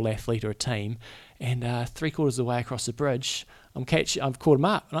obviously a full athlete or a team. And 3/4 of the way across the bridge, I've caught him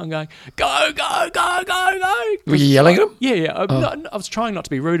up, and I'm going, go, go, go, go, go. Were you yelling at him? Yeah. I was trying not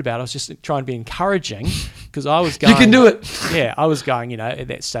to be rude about it. I was just trying to be encouraging, because I was going... You can do it. Yeah, I was going, at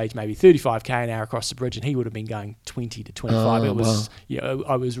that stage, maybe 35k an hour across the bridge, and he would have been going 20 to 25.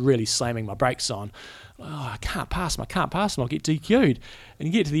 I was really slamming my brakes on. I can't pass him, I'll get DQ'd. And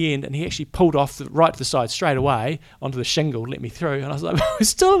you get to the end, and he actually pulled off right to the side straight away onto the shingle, let me through, and I was like, we're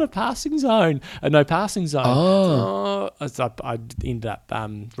still in a passing zone, a no passing zone. So I ended up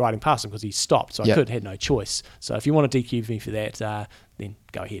riding past him, because he stopped, so I had no choice. So if you want to DQ me for that, then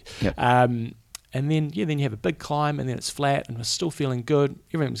go ahead. Yep. And then you have a big climb, and then it's flat, and we're still feeling good,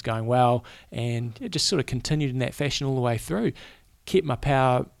 everything was going well, and it just sort of continued in that fashion all the way through. Kept my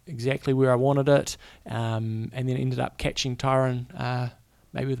power exactly where I wanted it, and then ended up catching Tyron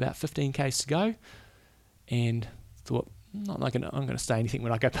maybe with about 15 k's to go, and thought, I'm going to say anything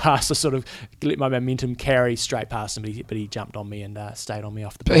when I go past. I sort of let my momentum carry straight past him, but he jumped on me and stayed on me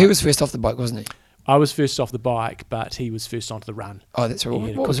off the bike. But he was first off the bike, wasn't he? I was first off the bike, but he was first onto the run. Oh, that's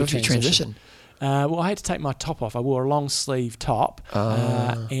right. What was your transition? Well, I had to take my top off. I wore a long sleeve top,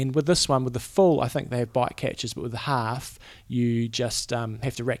 and with this one, with the full, I think they have bike catches, but with the half, you just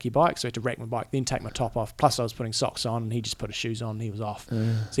have to rack your bike. So I had to rack my bike, then take my top off. Plus, I was putting socks on, and he just put his shoes on, and he was off.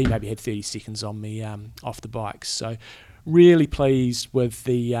 So he maybe had 30 seconds on me off the bike. So really pleased with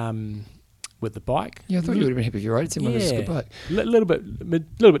the bike. Yeah, I thought you would have been happy with your ride. It seemed like it was a good bike. A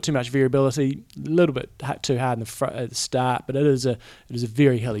little bit too much variability, a little bit too hard at the start, but it is a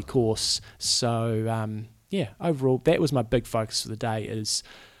very hilly course. So overall, that was my big focus for the day. Is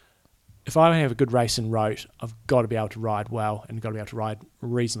if I have a good race in rote, I've got to be able to ride well and got to be able to ride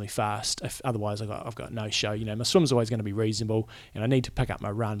reasonably fast. Otherwise, I've got no show. My swim's always going to be reasonable, and I need to pick up my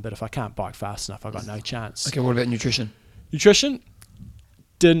run. But if I can't bike fast enough, I've got no chance. Okay, what about nutrition?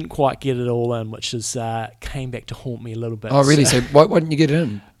 Didn't quite get it all in, which is came back to haunt me a little bit. Oh, really? So why didn't you get it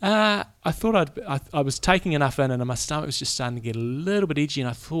in? I thought I was taking enough in, and my stomach was just starting to get a little bit edgy, and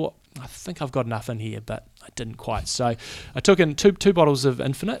I thought, I think I've got enough in here, but I didn't quite. So I took in two bottles of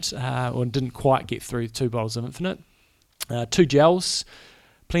Infinite, or didn't quite get through 2 bottles of Infinite, 2 gels,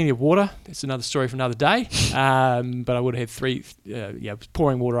 plenty of water. That's another story for another day. But I would have had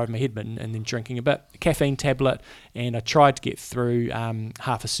pouring water over my head and then drinking a bit. A caffeine tablet, and I tried to get through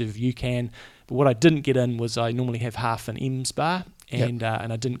half a serve of UCAN. But what I didn't get in was I normally have half an M's bar, and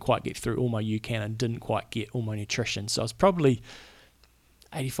I didn't quite get through all my UCAN and didn't quite get all my nutrition. So I was probably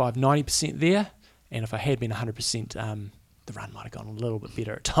 85-90% there, and if I had been 100%, the run might have gone a little bit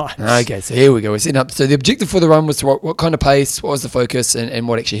better at times. Okay, so here we go. We're setting up. So the objective for the run was what kind of pace, what was the focus, and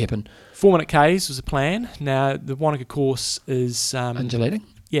what actually happened? 4-minute Ks was the plan. Now, the Wanaka course is... undulating?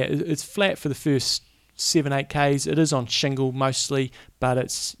 Yeah, it's flat for the first 7-8 Ks. It is on shingle mostly, but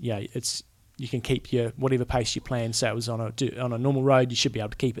it's you can keep your whatever pace you plan. So it was on a normal road, you should be able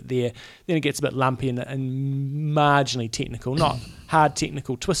to keep it there. Then it gets a bit lumpy and marginally technical, not hard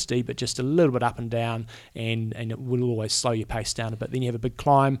technical twisty, but just a little bit up and down, and it will always slow your pace down a bit. Then you have a big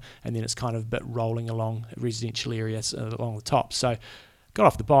climb, and then it's kind of a bit rolling along residential areas along the top. So got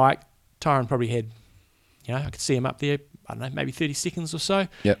off the bike. Tyron probably had, I could see him up there, I don't know, maybe 30 seconds or so.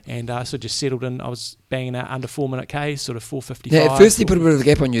 Yep. And so just settled in. I was banging out under 4-minute Ks, sort of 4:55. Yeah, at first he put a bit of a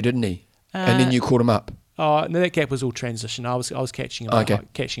gap on you, didn't he? And then you caught him up. Oh, no, that gap was all transition. I was catching him,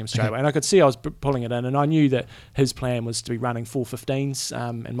 catching him straight Okay. away, and I could see I was pulling it in, and I knew that his plan was to be running 4:15s,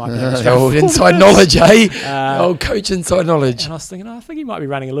 and my plan was Old inside knowledge, eh? Old coach inside knowledge. And I was thinking, I think he might be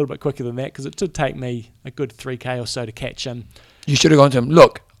running a little bit quicker than that, because it did take me a good 3K or so to catch him. You should have gone to him.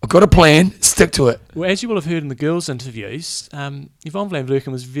 Look, I've got a plan. Stick to it. Well, as you will have heard in the girls' interviews, Yvonne Van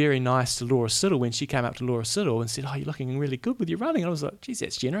Vleuten was very nice to Laura Siddle when she came up to Laura Siddle and said, "Oh, you're looking really good with your running." And I was like, "Geez,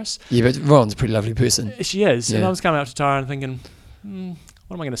 that's generous." Yeah, but Ron's a pretty lovely person. She is. Yeah. And I was coming up to Tyron thinking,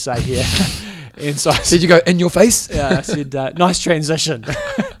 what am I going to say here? And so I said, Did you go in your face? I said, nice transition.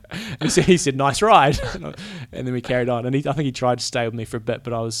 And so he said, nice ride. And then we carried on. And I think he tried to stay with me for a bit,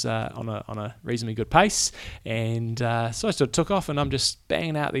 but I was on a reasonably good pace. And so I sort of took off, and I'm just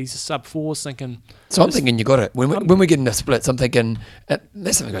banging out these sub-4s thinking... So I'm thinking you got it. When we're getting the splits, I'm thinking,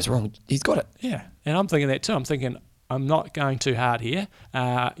 unless something goes wrong, he's got it. Yeah, and I'm thinking that too. I'm thinking, I'm not going too hard here.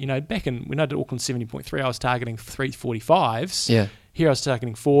 Back when I did Auckland 70.3, I was targeting 3:45s. Yeah. Here I was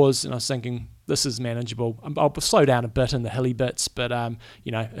targeting 4s, and I was thinking, this is manageable. I'll slow down a bit in the hilly bits, but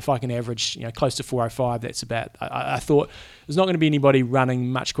if I can average close to 4:05, that's about. I thought there's not going to be anybody running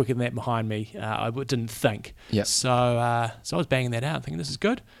much quicker than that behind me. I didn't think. Yeah. So I was banging that out, thinking this is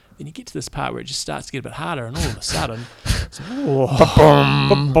good. Then you get to this part where it just starts to get a bit harder, and all of a sudden,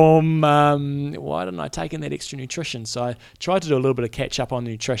 why didn't I take in that extra nutrition? So I tried to do a little bit of catch up on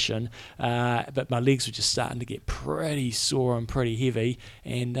the nutrition, but my legs were just starting to get pretty sore and pretty heavy,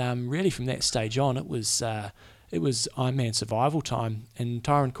 and really from that stage on, it was Ironman survival time. And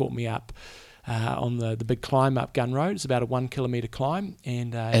Tyron caught me up on the big climb up Gun Road. It's about a 1 kilometre climb,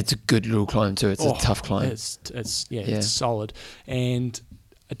 and It's a good little climb too. It's a tough climb. It's solid, and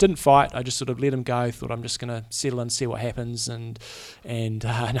I didn't fight. I just sort of let him go. Thought I'm just going to settle and see what happens, and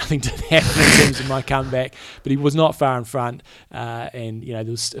nothing did happen in terms of my comeback. But he was not far in front, and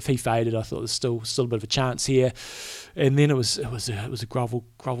if he faded, I thought there's still a bit of a chance here. And then it was a grovel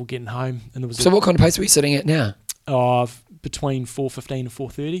getting home, and there was. So what kind of pace were you sitting at now? Between 4:15 and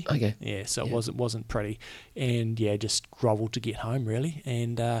 4:30. Okay. Yeah, so it wasn't pretty, and just grovel to get home really,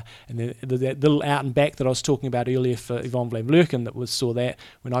 and then that little out and back that I was talking about earlier for Yvonne Van Vleuten saw that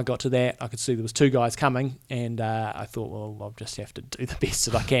when I got to that, I could see there was 2 guys coming, and I thought, well, I'll just have to do the best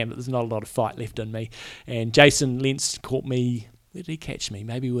that I can, but there's not a lot of fight left in me. And Jason Lentz caught me. Where did he catch me?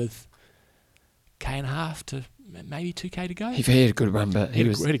 Maybe with 1.5 to maybe 2K to go. He had a good run, but he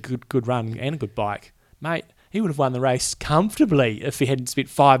had a good run and a good bike, mate. He would have won the race comfortably if he hadn't spent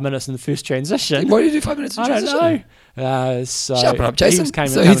 5 minutes in the first transition. Why did you do 5 minutes in transition? I don't know. Shut up, Jason.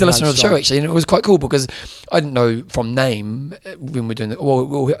 He's a listener of the show, actually, and it was quite cool because I didn't know from name when we're doing it.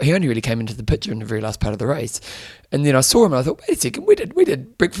 Well, he only really came into the picture in the very last part of the race. And then I saw him and I thought, wait a second, we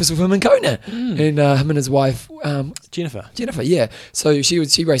did breakfast with him in Kona. And him and his wife... Jennifer, yeah. So she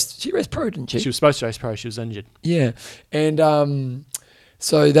raced pro, didn't she? She was supposed to race pro, she was injured. Yeah. And...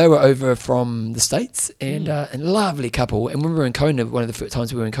 So they were over from the States, and a lovely couple. And when we were in Kona, one of the first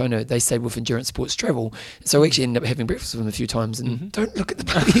times we were in Kona, they stayed with Endurance Sports Travel. So we actually ended up having breakfast with them a few times. And don't look at the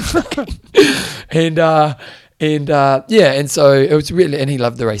bloody fucking... And so it was really... And he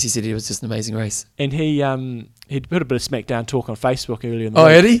loved the race. He said it was just an amazing race. And he'd put a bit of smackdown talk on Facebook earlier in the week.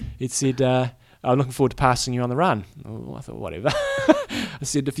 Oh, had he? He'd said... I'm looking forward to passing you on the run. Oh, I thought, whatever. I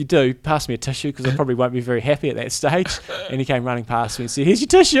said, if you do, pass me a tissue because I probably won't be very happy at that stage. And he came running past me and said, here's your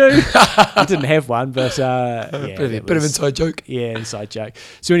tissue. I didn't have one, but bit of inside joke. Yeah, inside joke.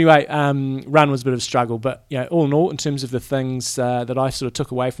 So anyway, run was a bit of a struggle, but all in all, in terms of the things that I sort of took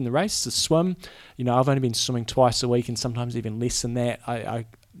away from the race, the swim, I've only been swimming twice a week and sometimes even less than that.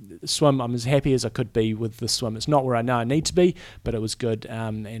 the swim, I'm as happy as I could be with the swim. It's not where I know I need to be, but it was good,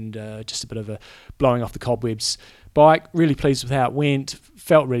 and just a bit of a blowing off the cobwebs. Bike, really pleased with how it went,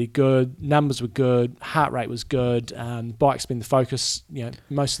 felt really good, numbers were good, heart rate was good. Bike's been the focus,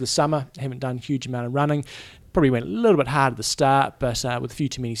 most of the summer. Haven't done a huge amount of running. Probably went a little bit hard at the start, but with a few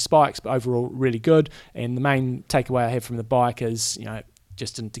too many spikes, but overall really good. And the main takeaway I have from the bike is,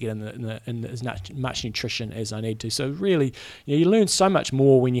 just to get in as much nutrition as I need to. So really, you learn so much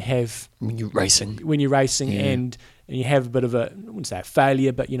more when you're racing, and you have a bit of I wouldn't say a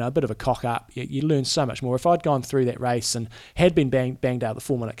failure, but a bit of a cock up. You learn so much more. If I'd gone through that race and had been banged out the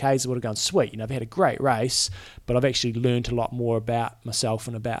 4 minute Ks, I would have gone sweet. I've had a great race, but I've actually learned a lot more about myself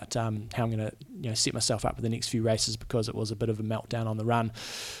and about how I'm going to set myself up for the next few races, because it was a bit of a meltdown on the run.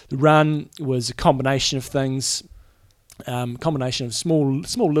 The run was a combination of things. Combination of small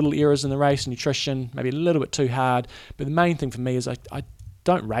little errors in the race, nutrition, maybe a little bit too hard. But the main thing for me is I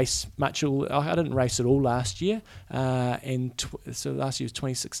don't race much. I didn't race at all last year, so last year was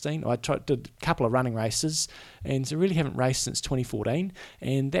 2016. I did a couple of running races, and so really haven't raced since 2014.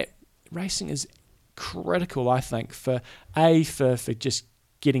 And that racing is critical, I think, for just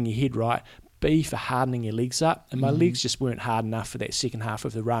getting your head right. B, for hardening your legs up, and my legs just weren't hard enough for that second half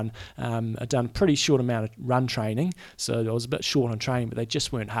of the run. I'd done a pretty short amount of run training, so I was a bit short on training, but they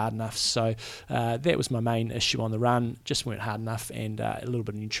just weren't hard enough. So that was my main issue on the run, just weren't hard enough, and a little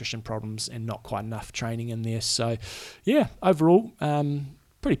bit of nutrition problems and not quite enough training in there. So yeah, overall,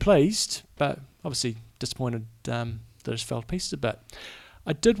 pretty pleased, but obviously disappointed that I just fell to pieces a bit.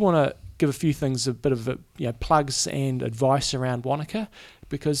 I did want to give a few things a bit of plugs and advice around Wanaka,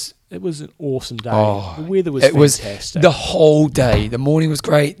 because it was an awesome day. The weather was fantastic. The whole day. The morning was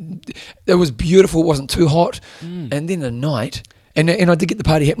great. It was beautiful. It wasn't too hot. And then the night, and I did get the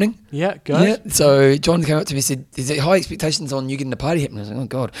party happening. Yeah, good. Yeah. So John came up to me and said, "Is there high expectations on you getting the party happening?" I was like, "Oh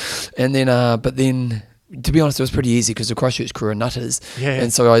God!" And then, but then, to be honest, it was pretty easy because the Christchurch crew are nutters. Yeah.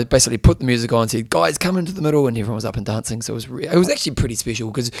 And so I basically put the music on and said, "Guys, come into the middle," and everyone was up and dancing. So it was actually pretty special,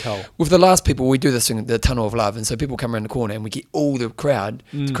 because with the last people, we do this thing, the Tunnel of Love, and so people come around the corner and we get all the crowd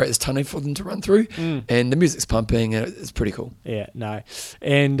to create this tunnel for them to run through, and the music's pumping, and it's pretty cool. Yeah, no.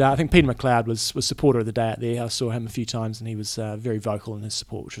 And I think Peter McLeod was supporter of the day out there. I saw him a few times, and he was very vocal in his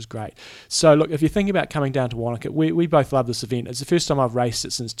support, which was great. So look, if you're thinking about coming down to Wanaka, we both love this event. It's the first time I've raced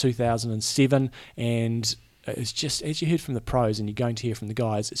it since 2007, and it's just, as you heard from the pros and you're going to hear from the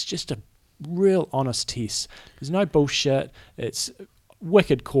guys, it's just a real honest test. There's no bullshit. It's a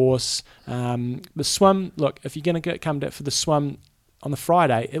wicked course. The swim, look, if you're going to come down for the swim on the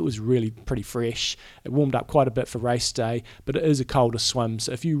Friday, it was really pretty fresh. It warmed up quite a bit for race day, but it is a colder swim.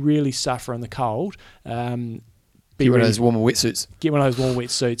 So if you really suffer in the cold, get one of those warmer wetsuits. Get one of those warm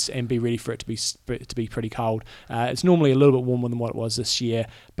wetsuits and be ready for it to be pretty cold. It's normally a little bit warmer than what it was this year,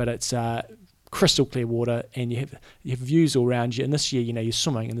 but it's crystal clear water, and you have views all around you. And this year, you're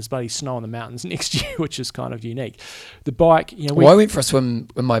swimming, and there's bloody snow on the mountains next to you, which is kind of unique. The bike, I went for a swim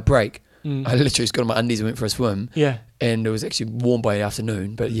in my break. I literally just got on my undies and went for a swim. Yeah. And it was actually warm by the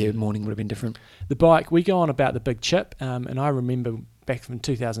afternoon, but morning would have been different. The bike, we go on about the big chip, and I remember back from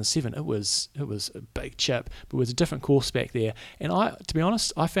 2007, it was a big chip, but it was a different course back there. And to be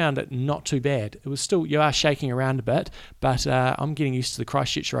honest, I found it not too bad. It was still, you are shaking around a bit, but I'm getting used to the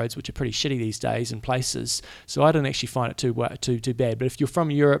Christchurch roads, which are pretty shitty these days in places. So I didn't actually find it too bad. But if you're from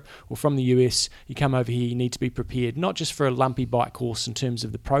Europe or from the US, you come over here, you need to be prepared, not just for a lumpy bike course in terms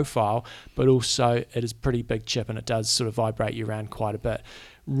of the profile, but also it is a pretty big chip, and it does sort of vibrate you around quite a bit.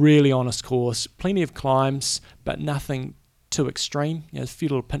 Really honest course, plenty of climbs, but nothing too extreme. A few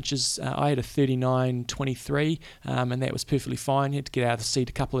little pinches. I had a 39.23, and that was perfectly fine. You had to get out of the seat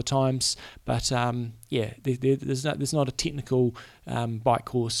a couple of times, but there's not a technical bike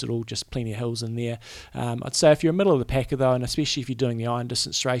course at all, just plenty of hills in there. I'd say if you're a middle of the packer though, and especially if you're doing the iron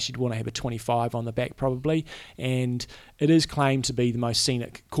distance race, you'd want to have a 25 on the back probably, and it is claimed to be the most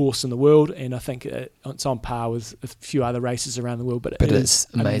scenic course in the world, and I think it's on par with a few other races around the world, but it is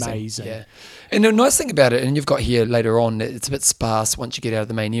amazing. Yeah. And the nice thing about it, and you've got here later on, it's a bit sparse once you get out of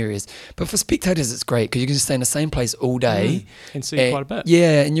the main areas, but for spectators it's great because you can just stay in the same place all day and see quite a bit.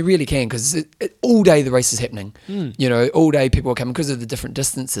 Yeah, and you really can, because all day the race is happening. All day people are coming because of the different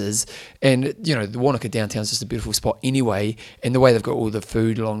distances, and the Wanaka downtown is just a beautiful spot anyway, and the way they've got all the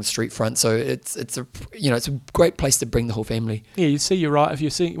food along the street front, so it's a great place to bring the whole family. Yeah, you'd see your ride, if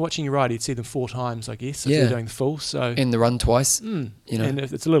you're watching your ride, you'd see them 4 times, I guess, if you're doing the full. So and the run twice. And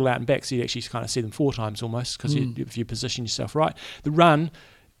if it's a little out and back, so you'd actually kind of see them 4 times almost, because if you position yourself right. The run,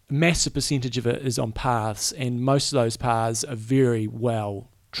 massive percentage of it is on paths, and most of those paths are very well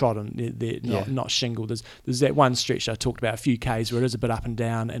trodden. They're not shingle. There's that one stretch I talked about, a few Ks, where it is a bit up and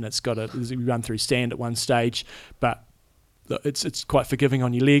down, and it's got we run through sand at one stage, but it's quite forgiving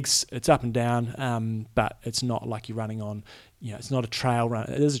on your legs. It's up and down, but it's not like you're running on. It's not a trail run.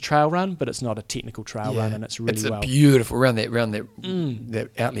 It is a trail run, but it's not a technical trail run, and it's really a beautiful around that that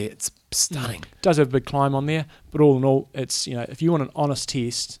outlet. It's stunning. It does have a big climb on there, but all in all, it's if you want an honest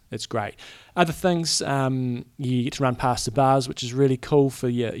test, it's great. Other things, you get to run past the bars, which is really cool for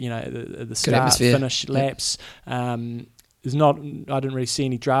your the start finish laps. I didn't really see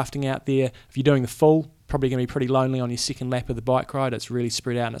any drafting out there. If you're doing the full, probably going to be pretty lonely on your second lap of the bike ride. It's really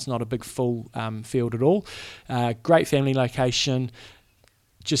spread out and it's not a big full field at all. Great family location,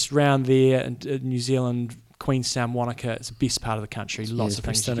 just round there in New Zealand, Queenstown, Wanaka. It's the best part of the country. Lots of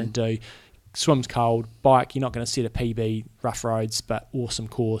things you can do. Swim's cold, bike, you're not going to set a PB, rough roads, but awesome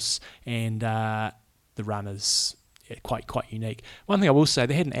course, and the run is quite unique. One thing I will say,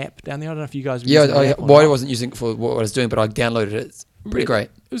 they had an app down there. I don't know if you guys were using the app. I wasn't using it for what I was doing, but I downloaded it. It's pretty great.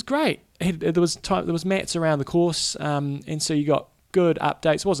 It was great. There was mats around the course, and so you got good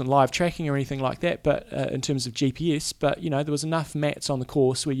updates. It wasn't live tracking or anything like that, but in terms of GPS, but there was enough mats on the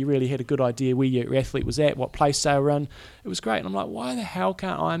course where you really had a good idea where your athlete was at, what place they were in. It was great, and I'm like, why the hell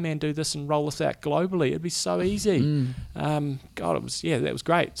can't Ironman do this and roll this out globally? It'd be so easy. That was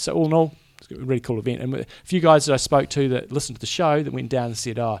great. So all in all, it's a really cool event. And a few guys that I spoke to that listened to the show that went down and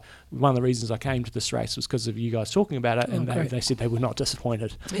said, one of the reasons I came to this race was because of you guys talking about it, and they said they were not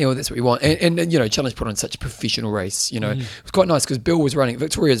disappointed. Yeah, well, that's what we want. And Challenge put on such a professional race. It was quite nice because Bill was running.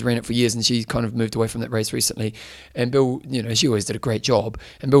 Victoria's ran it for years, and she kind of moved away from that race recently. And Bill, she always did a great job.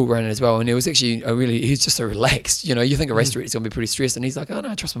 And Bill ran it as well. And it was actually he's just so relaxed. You think a race director's going to be pretty stressed, and he's like, oh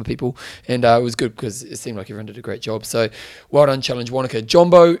no, I trust my people. And it was good because it seemed like everyone did a great job. So well done, Challenge Wanaka.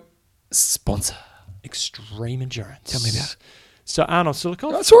 Jumbo sponsor. Extreme Endurance. Tell me about it. So Arnold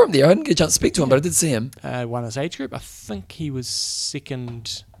Silikov. I saw him there. I didn't get a chance to speak to him, but I did see him. Won his age group. I think he was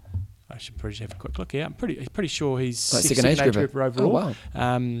second. I should probably have a quick look here. I'm pretty sure he's second age group overall. Oh,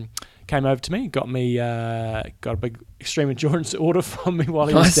 wow. Came over to me, got a big Extreme Endurance order from me while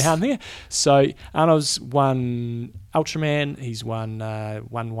he was down there. So Arnold's won Ultraman. He's won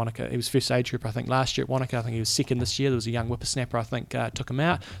Wanaka. He was first age group, I think, last year at Wanaka. I think he was second this year. There was a young whippersnapper, I think, took him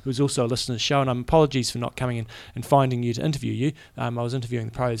out, who was also a listener to the show. And apologies for not coming in and finding you to interview you. I was interviewing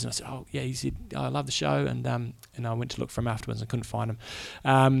the pros, and I said, he said, I love the show. And I went to look for him afterwards and couldn't find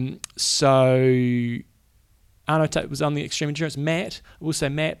him. So Arno was on the Extreme Endurance. Matt,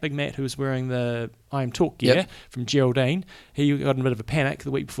 Big Matt, who was wearing the I Am Talk gear from Geraldine, he got in a bit of a panic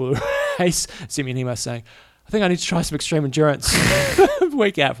the week before the race, sent me an email saying, I think I need to try some Extreme Endurance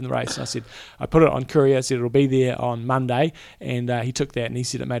week out from the race. And I put it on courier, said it'll be there on Monday, and he took that and he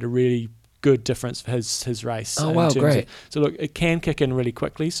said it made a really good difference for his race. Oh, wow, great. So look, it can kick in really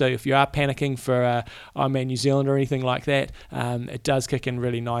quickly. So if you are panicking for Ironman New Zealand or anything like that, it does kick in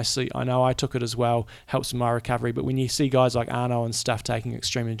really nicely. I know I took it as well, helps with my recovery. But when you see guys like Arno and stuff taking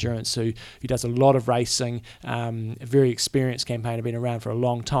Extreme Endurance, who does a lot of racing, a very experienced campaigner, been around for a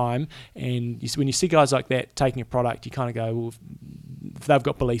long time, and when you see guys like that taking a product, you kind of go, well, if they've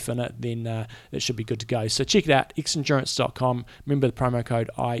got belief in it, then it should be good to go. So check it out, xendurance.com. Remember the promo code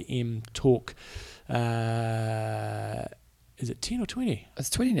IMTalk. Is it 10 or 20? It's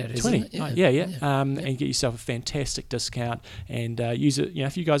 20 now, 20. isn't it? Yeah. And get yourself a fantastic discount and use it.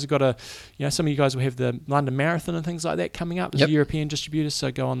 If you guys have got some of you guys will have the London Marathon and things like that coming up. There's a European distributor,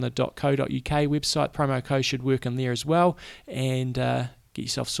 so go on the .co.uk website. Promo code should work in there as well, and get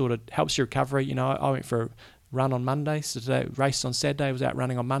yourself sorted. Helps your recovery. I went for a run on Monday, so today raced on Saturday, was out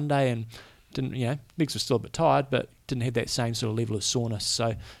running on Monday, and didn't, legs were still a bit tired, but didn't have that same sort of level of soreness.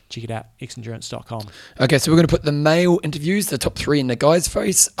 So check it out, xendurance.com. Okay, so we're going to put the male interviews, the top 3 in the guys'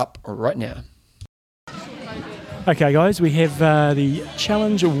 face, up right now. Okay, guys, we have the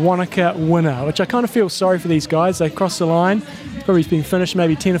Challenge Wanaka winner, which I kind of feel sorry for these guys. They crossed the line. Probably been finished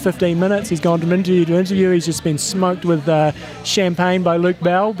maybe 10 or 15 minutes. He's gone from interview to interview. He's just been smoked with champagne by Luke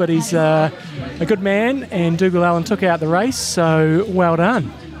Bell, but he's a good man, and Dougal Allen took out the race, so well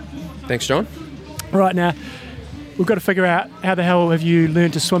done. Thanks, John. Right, now, we've got to figure out how the hell have you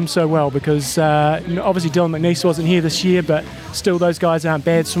learned to swim so well, because obviously Dylan McNeese wasn't here this year, but still those guys aren't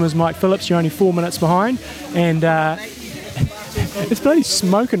bad swimmers. Mike Phillips, you're only 4 minutes behind, and it's bloody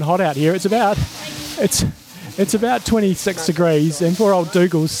smoking hot out here. It's about 26 degrees, and poor old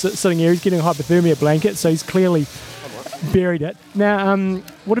Dougal's sitting here. He's getting a hypothermia blanket, so he's clearly buried it. Now,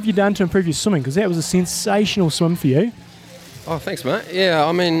 what have you done to improve your swimming? Because that was a sensational swim for you. Oh, thanks, mate. Yeah,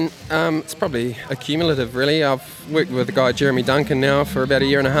 I mean, it's probably accumulative, really. I've worked with the guy Jeremy Duncan now for about a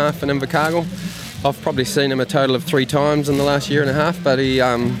year and a half in Invercargill, I've probably seen him a total of 3 times in the last year and a half, but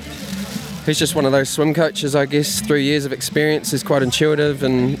he's just one of those swim coaches, I guess, 3 years of experience. He's quite intuitive,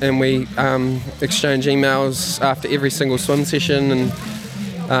 and we exchange emails after every single swim session,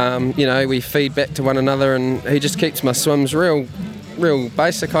 and we feed back to one another, and he just keeps my swims real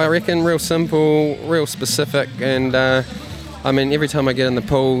basic, I reckon, real simple, real specific, and every time I get in the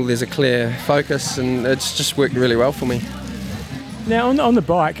pool there's a clear focus, and it's just worked really well for me. Now, on the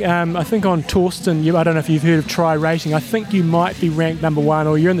bike, I think on Torsten, I don't know if you've heard of Tri Racing, I think you might be ranked number 1,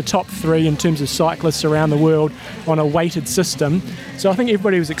 or you're in the top 3 in terms of cyclists around the world on a weighted system. So I think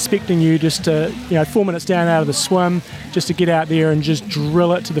everybody was expecting you just to, 4 minutes down out of the swim, just to get out there and just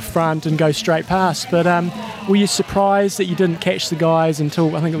drill it to the front and go straight past. But were you surprised that you didn't catch the guys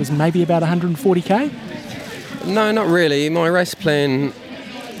until, I think it was maybe about 140k? No, not really. My race plan,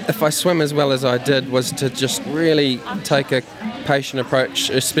 if I swim as well as I did, was to just really take a patient approach,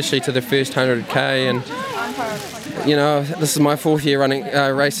 especially to the first 100k. And this is my 4th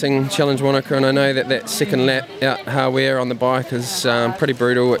year racing Challenge Wanaka, and I know that second lap out Hawea on the bike is pretty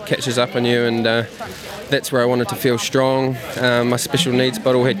brutal. It catches up on you, and that's where I wanted to feel strong. My special needs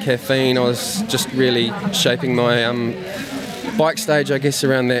bottle had caffeine. I was just really shaping my bike stage, I guess,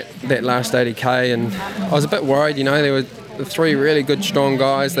 around that last 80k, and I was a bit worried. There were 3 really good, strong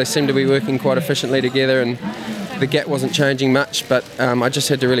guys. They seemed to be working quite efficiently together, and the gap wasn't changing much, but I just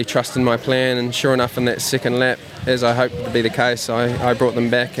had to really trust in my plan, and sure enough, in that second lap, as I hoped to be the case, I brought them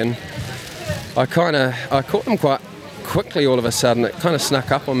back, and I caught them quite quickly all of a sudden. It kind of snuck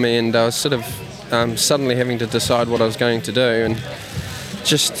up on me, and I was sort of suddenly having to decide what I was going to do, and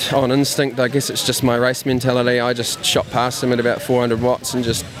just on instinct, I guess it's just my race mentality, I just shot past them at about 400 watts and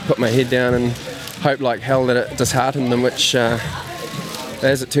just put my head down and hoped like hell that it disheartened them, which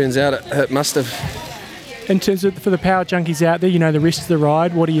as it turns out it must have. In terms of, for the power junkies out there, the rest of the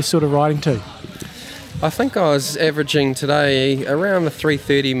ride, what are you sort of riding to? I think I was averaging today around the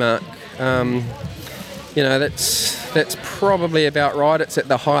 330 mark. That's probably about right. It's at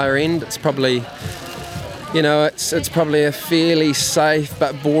the higher end. It's probably, it's probably a fairly safe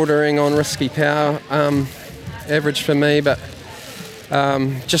but bordering on risky power average for me, but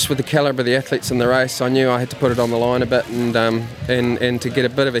just with the calibre of the athletes in the race, I knew I had to put it on the line a bit, and to get a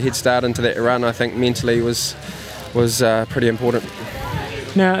bit of a head start into that run, I think mentally was pretty important.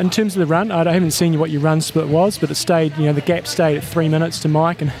 Now, in terms of the run, I haven't seen what your run split was, but it stayed, the gap stayed at 3 minutes to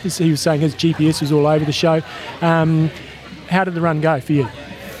Mike, and he was saying his GPS was all over the show. How did the run go for you?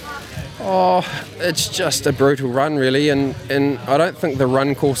 Oh, it's just a brutal run, really, and I don't think the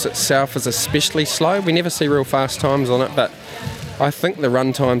run course itself is especially slow. We never see real fast times on it, but I think the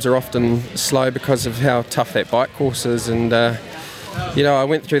run times are often slow because of how tough that bike course is, and I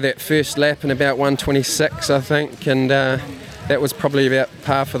went through that first lap in about 1:26, I think, and that was probably about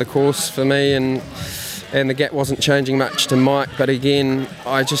par for the course for me, and the gap wasn't changing much to Mike, but again,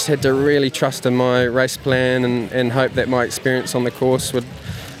 I just had to really trust in my race plan and hope that my experience on the course would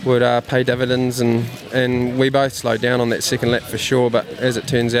pay dividends, and we both slowed down on that second lap for sure, but as it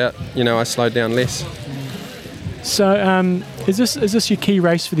turns out, I slowed down less. So is this your key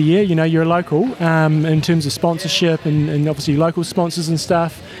race for the year? You're a local in terms of sponsorship and obviously local sponsors and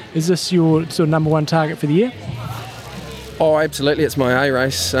stuff. Is this your sort of number 1 target for the year? Oh, absolutely. It's my A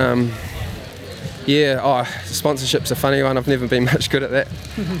race. Sponsorship's a funny one. I've never been much good at that.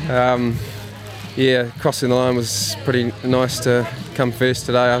 Crossing the line was pretty nice to come first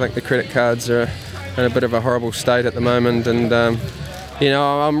today. I think the credit cards are in a bit of a horrible state at the moment, and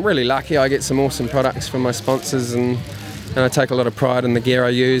I'm really lucky. I get some awesome products from my sponsors, and I take a lot of pride in the gear I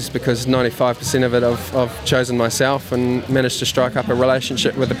use, because 95% of it I've chosen myself and managed to strike up a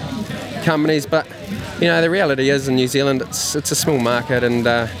relationship with the companies. But the reality is, in New Zealand, it's a small market, and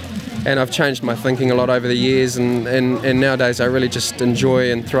I've changed my thinking a lot over the years, and nowadays I really just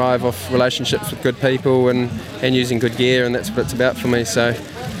enjoy and thrive off relationships with good people and using good gear, and that's what it's about for me. So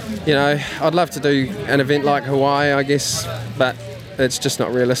I'd love to do an event like Hawaii, I guess, but it's just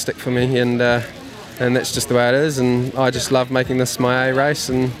not realistic for me, and that's just the way it is, and I just love making this my A race,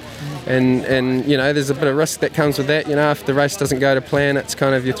 and there's a bit of risk that comes with that. If the race doesn't go to plan, it's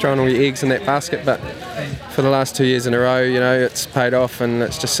kind of you're throwing all your eggs in that basket, but for the last 2 years in a row, it's paid off, and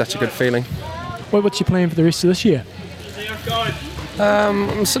it's just such a good feeling. What's your plan for the rest of this year?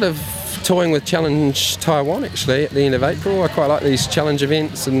 I'm sort of toying with Challenge Taiwan actually at the end of April. I quite like these challenge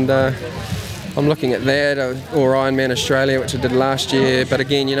events, and I'm looking at that, or Ironman Australia, which I did last year. But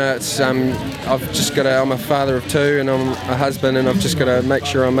again, it's I've just got I'm a father of 2, and I'm a husband, and I've just got to make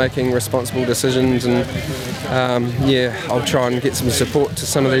sure I'm making responsible decisions, and I'll try and get some support to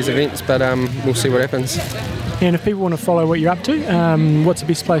some of these events, but we'll see what happens. And if people want to follow what you're up to, what's the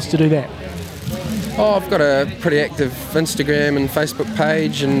best place to do that? Oh, I've got a pretty active Instagram and Facebook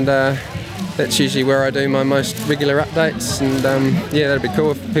page, and that's usually where I do my most regular updates. And yeah, that'd be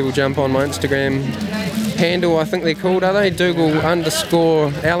cool if people jump on my Instagram handle. I think they're called, are they?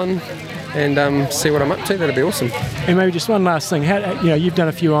 Dougal_Allen, and see what I'm up to. That'd be awesome. And maybe just one last thing. You've done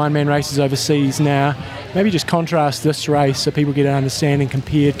a few Ironman races overseas now. Maybe just contrast this race so people get an understanding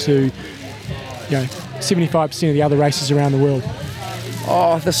compared to 75% of the other races around the world.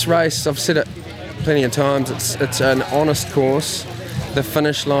 Oh, this race, I've said it plenty of times, it's an honest course. The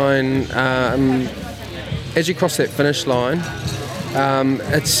finish line, as you cross that finish line,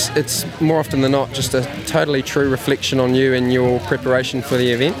 it's more often than not just a totally true reflection on you and your preparation for the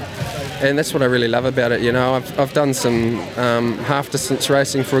event. And that's what I really love about it. I've done some half distance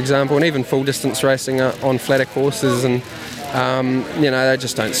racing, for example, and even full distance racing on flatter courses, and they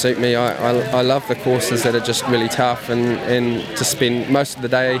just don't suit me. I love the courses that are just really tough, and to spend most of the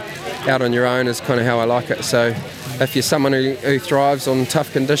day out on your own is kind of how I like it. So if you're someone who thrives on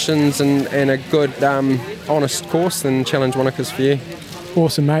tough conditions and a good honest course, then Challenge Wanaka's for you.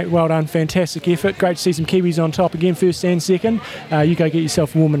 Awesome, mate. Well done. Fantastic effort. Great to see some Kiwis on top again, first and second. You go get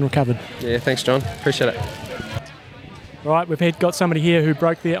yourself warm and recovered. Yeah, thanks, John. Appreciate it. Right, we've got somebody here who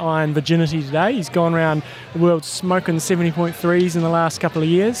broke their iron virginity today. He's gone around the world smoking 70.3s in the last couple of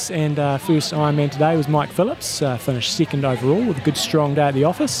years, and first Ironman today was Mike Phillips, finished second overall with a good strong day at the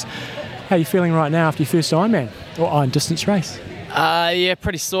office. How are you feeling right now after your first Ironman or iron distance race? Yeah,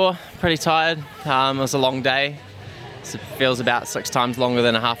 pretty sore, pretty tired. It was a long day. It feels about 6 times longer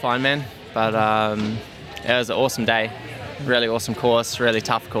than a half Ironman, but it was an awesome day. Really awesome course, really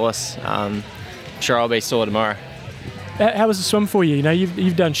tough course. Sure I'll be sore tomorrow. How was the swim for you?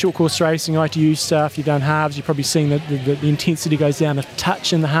 You've done short course racing, ITU stuff, you've done halves, you've probably seen the intensity goes down a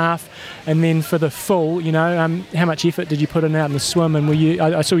touch in the half, and then for the full, how much effort did you put in out in the swim? And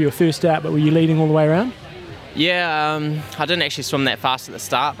I saw you were first out, but were you leading all the way around? Yeah, I didn't actually swim that fast at the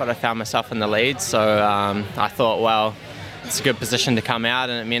start, but I found myself in the lead, so I thought, well, it's a good position to come out,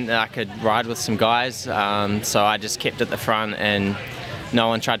 and it meant that I could ride with some guys, so I just kept at the front, and no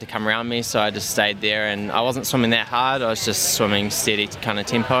one tried to come around me, so I just stayed there, and I wasn't swimming that hard, I was just swimming steady kind of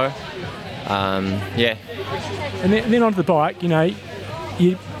tempo. Yeah. And then onto the bike, I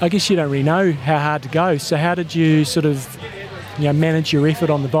guess you don't really know how hard to go, so how did you sort of manage your effort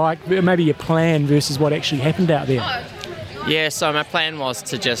on the bike, maybe your plan versus what actually happened out there? Yeah, so my plan was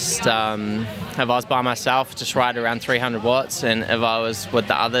to just, if I was by myself, just ride around 300 watts, and if I was with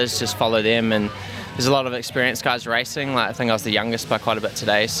the others, just follow them. And there's a lot of experienced guys racing. I think I was the youngest by quite a bit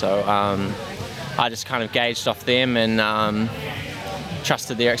today, so I just kind of gauged off them and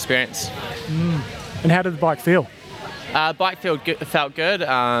trusted their experience. And how did the bike feel? Bike felt good.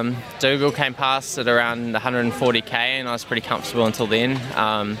 Dougal came past at around 140k, and I was pretty comfortable until then.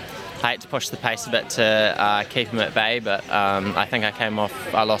 I had to push the pace a bit to keep him at bay, but I think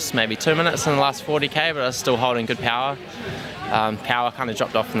I lost maybe 2 minutes in the last 40k, but I was still holding good power. Power kind of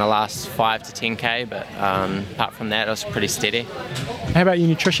dropped off in the last 5 to 10k, but apart from that, it was pretty steady. How about your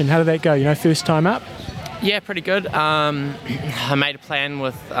nutrition? How did that go? First time up? Yeah, pretty good. I made a plan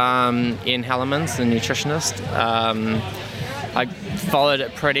with Ian Hellemans, the nutritionist. I followed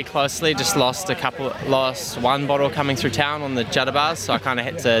it pretty closely, just lost one bottle coming through town on the Judder bars, so I kind of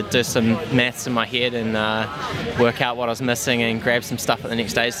had to do some maths in my head and work out what I was missing and grab some stuff at the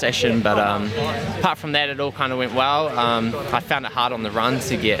next day's session. But apart from that, it all kind of went well. I found it hard on the run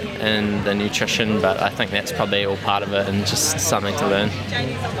to get in the nutrition, but I think that's probably all part of it and just something to learn.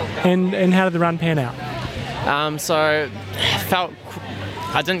 And how did the run pan out?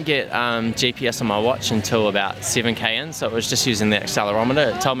 I didn't get GPS on my watch until about 7k in, so it was just using the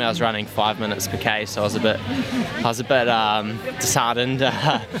accelerometer. It told me I was running 5 minutes per k, so I was a bit disheartened.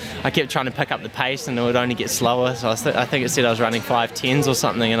 I kept trying to pick up the pace, and it would only get slower. So I think it said I was running 5:10s or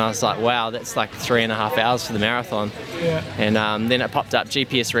something, and I was like, wow, that's like 3.5 hours for the marathon. Yeah. And then it popped up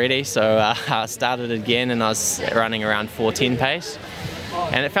GPS ready, so I started again, and I was running around 4:10 pace.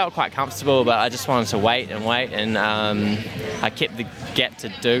 And it felt quite comfortable, but I just wanted to wait, and I kept the gap to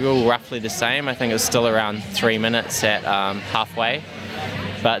Dougal roughly the same. I think it was still around 3 minutes at halfway,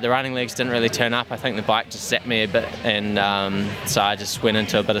 but the running legs didn't really turn up. I think the bike just zapped me a bit, and so I just went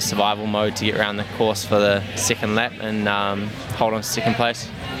into a bit of survival mode to get around the course for the second lap and hold on to second place.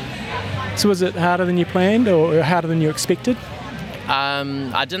 So was it harder than you planned, or harder than you expected?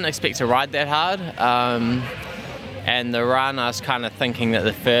 I didn't expect to ride that hard. And the run, I was kind of thinking that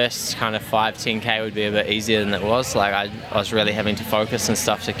the first kind of 5-10k would be a bit easier than it was. Like I was really having to focus and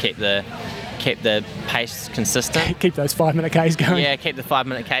stuff to keep the pace consistent. Keep those 5 minute Ks going. Yeah, keep the 5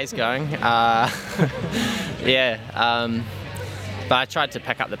 minute Ks going. But I tried to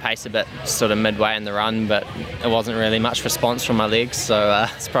pick up the pace a bit sort of midway in the run, but it wasn't really much response from my legs, so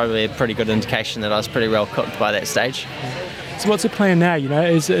it's probably a pretty good indication that I was pretty well cooked by that stage. So what's the plan now?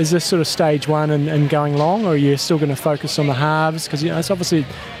 Is this sort of stage one and going long, or are you still going to focus on the halves? Because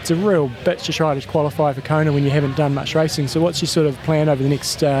it's a real bitch to try to qualify for Kona when you haven't done much racing. So what's your sort of plan over the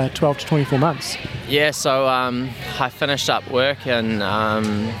next 12 to 24 months? Yeah, so I finished up work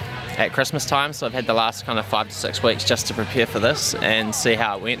at Christmas time, so I've had the last kind of 5 to 6 weeks just to prepare for this and see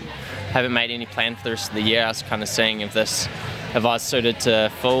how it went. Haven't made any plan for the rest of the year. I was kind of seeing if I was suited to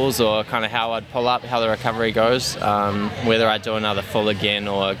fulls or kind of how I'd pull up, how the recovery goes, whether I'd do another full again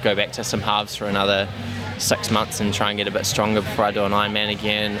or go back to some halves for another 6 months and try and get a bit stronger before I do an Ironman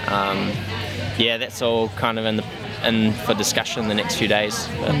again. Yeah, that's all kind of in for discussion the next few days,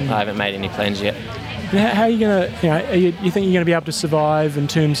 but I haven't made any plans yet. How are you going to, you think you're going to be able to survive in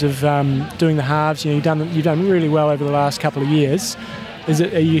terms of doing the halves? You've done really well over the last couple of years.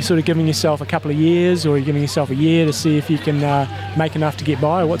 Are you sort of giving yourself a couple of years, or are you giving yourself a year to see if you can make enough to get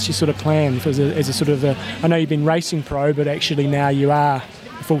by? Or what's your sort of plan as a sort of I know you've been racing pro, but actually now you are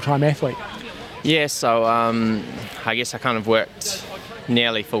a full-time athlete. Yeah, so I guess I kind of worked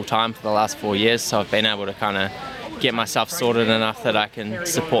nearly full-time for the last 4 years, so I've been able to kind of get myself sorted enough that I can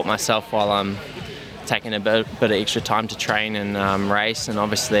support myself while I'm taking a bit of extra time to train and race, and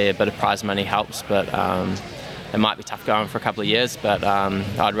obviously a bit of prize money helps, but it might be tough going for a couple of years, but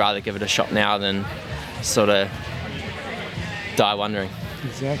I'd rather give it a shot now than sort of die wondering.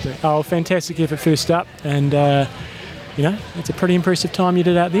 Exactly. Oh, fantastic effort first up, and it's a pretty impressive time you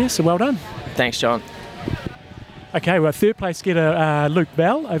did out there, so well done. Thanks, John. Okay, well, third place getter Luke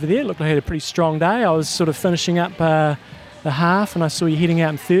Bell over there. Looked like he had a pretty strong day. I was sort of finishing up the half, and I saw you heading out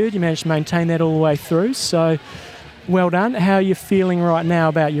in third. You managed to maintain that all the way through, so well done. How are you feeling right now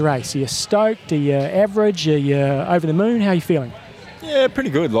about your race? Are you stoked? Are you average? Are you over the moon? How are you feeling? Yeah, pretty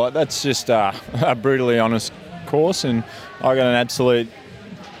good. Like, that's just a brutally honest course, and I got an absolute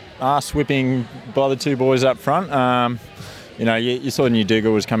arse whipping by the two boys up front. You sort of knew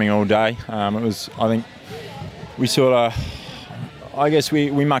Dougal was coming all day. We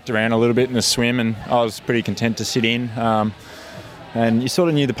mucked around a little bit in the swim, and I was pretty content to sit in. And you sort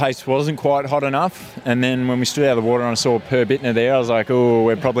of knew the pace wasn't quite hot enough. And then when we stood out of the water and I saw Per Bittner there, I was like, oh,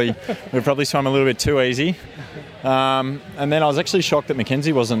 we've probably swum a little bit too easy. And then I was actually shocked that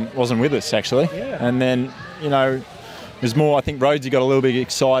Mackenzie wasn't with us, actually. Yeah. And then, it was more, I think Rhodesy got a little bit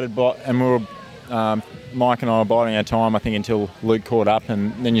excited, and we were, Mike and I were biding our time, I think, until Luke caught up,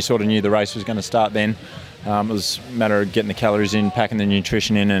 and then you sort of knew the race was going to start then. It was a matter of getting the calories in, packing the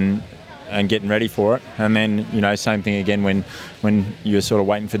nutrition in, and getting ready for it. And then, same thing again when you were sort of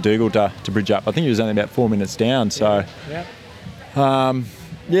waiting for Dougal to bridge up. I think he was only about 4 minutes down. So, and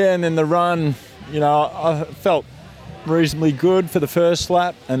then the run, I felt reasonably good for the first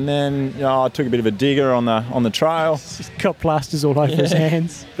lap, and then I took a bit of a digger on the trail. Just got plasters all over his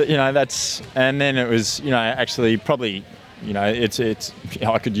hands. But and then it was actually probably. It's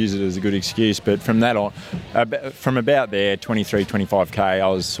I could use it as a good excuse, but from that on, from about there, 23, 25k, I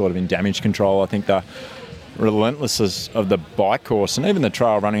was sort of in damage control. I think the relentlessness of the bike course and even the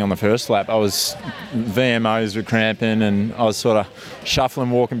trail running on the first lap, VMOs were cramping, and I was sort of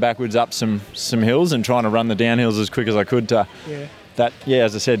shuffling, walking backwards up some hills and trying to run the downhills as quick as I could. As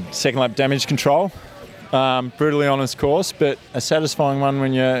I said, second lap damage control. Brutally honest course, but a satisfying one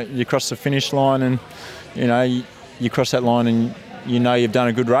when you cross the finish line and you cross that line and you've done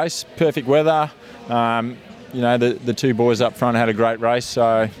a good race. Perfect weather. The two boys up front had a great race,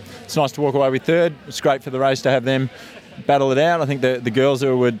 so it's nice to walk away with third. It's great for the race to have them battle it out. I think the girls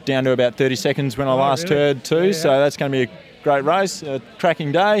were down to about 30 seconds when I last heard too, yeah. So that's going to be a great race, a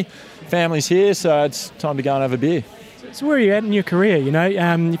cracking day. Family's here, so it's time to go and have a beer. So where are you at in your career?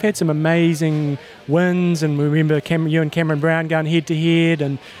 You've had some amazing wins, and we remember you and Cameron Brown going head-to-head,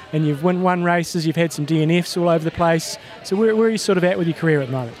 and you've won races, you've had some DNFs all over the place. So where are you sort of at with your career at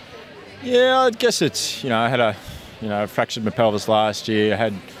the moment? Yeah, I guess it's, I had a fractured my pelvis last year. I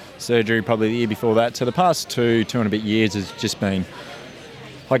had surgery probably the year before that. So the past two and a bit years has just been,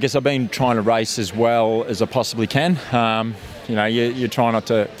 I guess I've been trying to race as well as I possibly can. You try not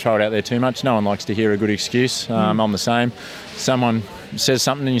to throw it out there too much. No one likes to hear a good excuse. I'm the same. Someone says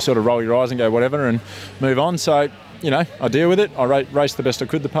something and you sort of roll your eyes and go whatever and move on. So, I deal with it. I raced the best I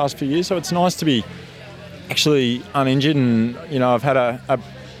could the past few years. So it's nice to be actually uninjured, and, I've had a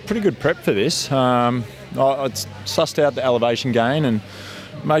pretty good prep for this. I sussed out the elevation gain and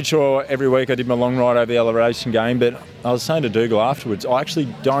made sure every week I did my long ride over the elevation gain. But I was saying to Dougal afterwards, I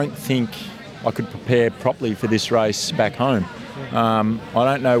actually don't think I could prepare properly for this race back home. I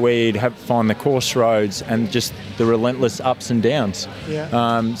don't know where you'd find the course roads and just the relentless ups and downs.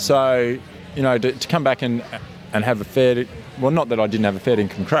 Yeah. So, you know, to come back and have a fair, well, not that I didn't have a fair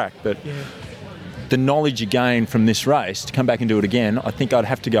income crack, but the knowledge you gain from this race, to come back and do it again, I think I'd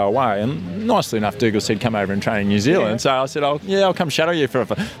have to go away. And nicely enough, Dougal said, come over and train in New Zealand. So I said, I'll come shadow you for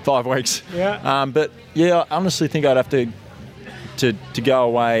 5 weeks. Yeah. But yeah, I honestly think I'd have to go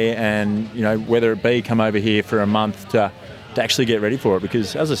away and, you know, whether it be come over here for a month to actually get ready for it,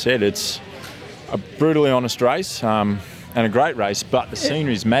 because as I said, it's a brutally honest race and a great race, but the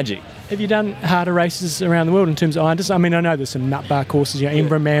scenery is magic. Have you done harder races around the world in terms of Indus? I mean, I know there's some nut bar courses, you know,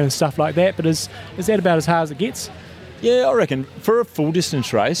 Embrunman and stuff like that, but is that about as hard as it gets? Yeah, I reckon for a full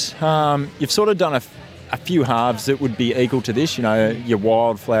distance race, you've sort of done a few halves that would be equal to this. You know, your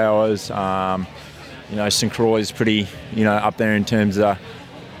Wildflowers, you know, St Croix's pretty, you know, up there in terms of,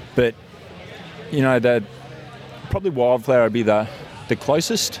 but you know, probably Wildflower would be the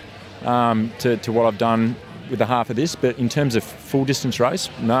closest to what I've done with the half of this. But in terms of full distance race,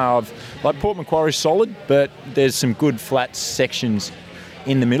 no, like Port Macquarie's solid, but there's some good flat sections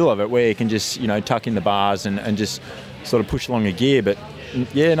in the middle of it where you can just, you know, tuck in the bars and just sort of push along a gear. But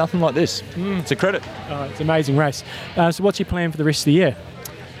yeah, nothing like this. It's a credit. Oh, it's an amazing race. So what's your plan for the rest of the year?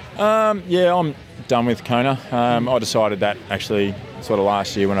 Yeah, I'm done with Kona. I decided that actually sort of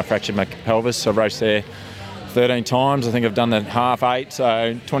last year when I fractured my pelvis. I've raced there 13 times. I think I've done the half 8,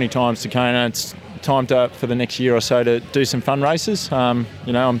 so 20 times to Kona. It's time for the next year or so to do some fun races.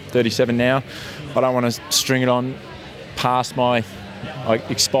 You know, I'm 37 now. I don't want to string it on past my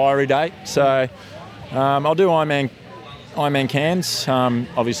expiry date. So I'll do Ironman Cairns.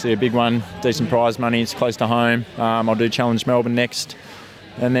 Obviously a big one, decent prize money. It's close to home. I'll do Challenge Melbourne next.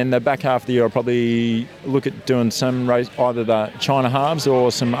 And then the back half of the year, I'll probably look at doing some race, either the China halves or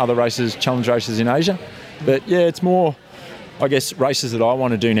some other races, challenge races in Asia. But yeah, it's more, I guess, races that I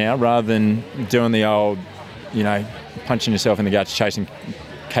want to do now rather than doing the old, you know, punching yourself in the guts, chasing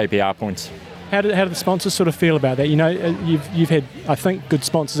KPR points. How do the sponsors sort of feel about that? You know, you've had, I think, good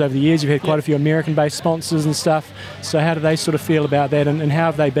sponsors over the years. You've had quite a few American-based sponsors and stuff. So how do they sort of feel about that, and how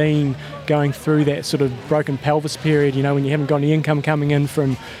have they been going through that sort of broken pelvis period, you know, when you haven't got any income coming in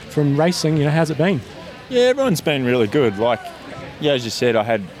from racing? You know, how's it been? Yeah, everyone's been really good. Like, yeah, as you said,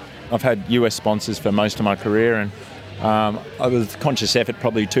 I've had US sponsors for most of my career, and I was a conscious effort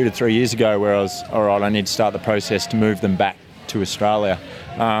probably 2 to 3 years ago where I was, all right, I need to start the process to move them back to Australia.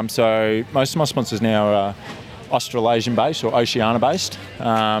 So most of my sponsors now are Australasian based or Oceania based.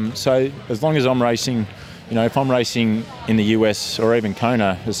 So as long as I'm racing, you know, if I'm racing in the US or even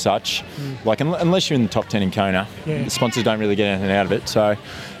Kona as such, like unless you're in the top 10 in Kona, the sponsors don't really get anything out of it. So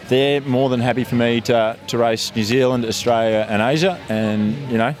they're more than happy for me to race New Zealand, Australia and Asia. And,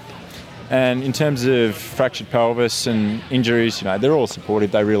 you know, and in terms of fractured pelvis and injuries, you know, they're all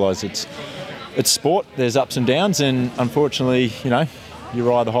supportive. They realise it's sport. There's ups and downs, and unfortunately, you know, you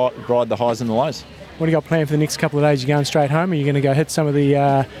ride the highs and the lows. What do you got planned for the next couple of days? You going straight home? Are you going to go hit some of the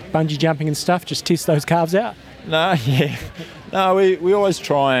bungee jumping and stuff? Just test those calves out? No, we always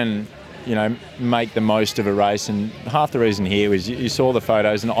try and, you know, make the most of a race. And half the reason here was you saw the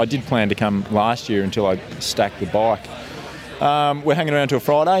photos, and I did plan to come last year until I stacked the bike. We're hanging around till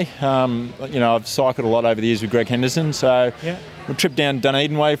Friday. You know, I've cycled a lot over the years with Greg Henderson, so we'll trip down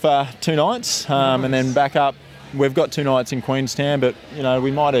Dunedin Way for 2 nights, and then back up. We've got 2 nights in Queenstown, but, you know,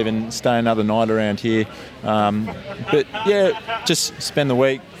 we might even stay another night around here. But yeah, just spend the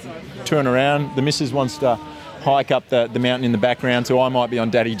week touring around. The missus wants to hike up the mountain in the background, so I might be on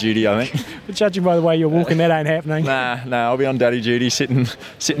daddy duty, I think. But judging by the way you're walking, that ain't happening. Nah, I'll be on daddy duty,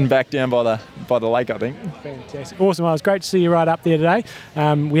 sitting back down by the lake, I think. Fantastic, awesome. Well, it was great to see you right up there today.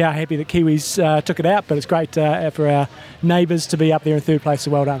 We are happy that Kiwis took it out, but it's great for our neighbours to be up there in 3rd place.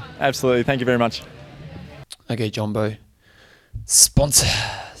 So well done. Absolutely, thank you very much. Okay, Jumbo.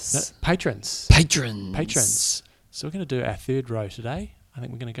 Sponsors. Patrons. So we're going to do our 3rd row today. I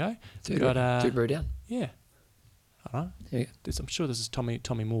think we're going to go. Third row down. Yeah. I don't know. Yeah. I'm sure this is Tommy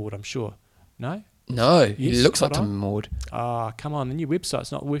Maud, I'm sure. No? No, Yes, he looks like hold on. Tommy Maud. Come on, the new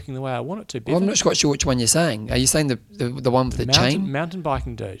website's not working the way I want it to. Well, I'm not quite sure which one you're saying. Are you saying the one with the chain? Mountain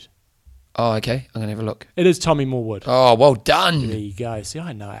biking dude. Oh, okay. I'm going to have a look. It is Tommy Morwood. Oh, well done. There you go. See,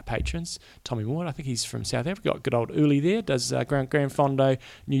 I know our patrons. Tommy Morwood, I think he's from South Africa. Got good old Uli there. Does Grand Fondo,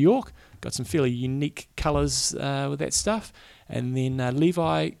 New York. Got some fairly unique colours with that stuff. And then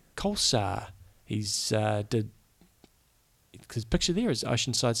Levi Kolsar. He's did... His picture there is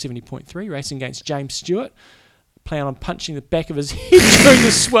Oceanside 70.3, racing against James Stewart. Plan on punching the back of his head during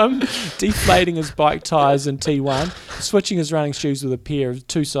the swim, deflating his bike tyres in T1, switching his running shoes with a pair of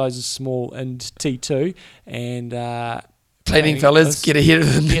 2 sizes small in T2, and Planning, Planning, fellas, let's get ahead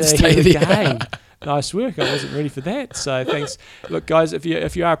of them and Get stay ahead of the there. game. Nice work. I wasn't ready for that. So thanks. Look, guys, if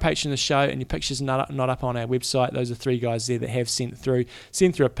you are a patron of the show and your picture's not up on our website, those are 3 guys there that have sent through.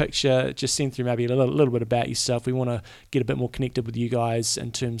 Send through a picture. Just send through maybe a little bit about yourself. We want to get a bit more connected with you guys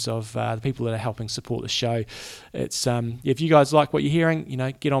in terms of the people that are helping support the show. It's if you guys like what you're hearing,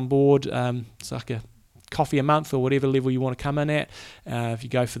 get on board. It's like a coffee a month or whatever level you want to come in at. If you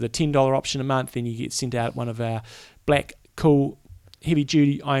go for the $10 option a month, then you get sent out one of our black, cool,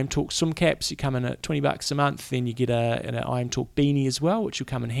 heavy-duty I Am Talk swim caps. You come in at $20 a month, then you get an I Am Talk beanie as well, which will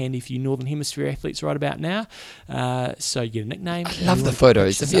come in handy for you Northern Hemisphere athletes right about now. So you get a nickname. I love the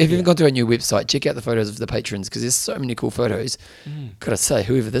photos. If you haven't gone to our new website, check out the photos of the patrons because there's so many cool photos. Gotta say,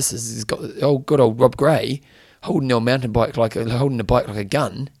 whoever this is has got good old Rob Gray holding a mountain bike holding a bike like a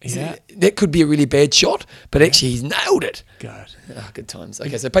gun. Yeah. That could be a really bad shot, but actually he's nailed it. Good. Good times.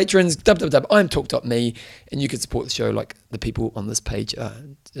 Okay, so patrons, www.imtalk.me, and you can support the show like the people on this page.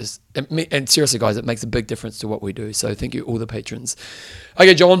 And seriously, guys, it makes a big difference to what we do. So thank you, all the patrons.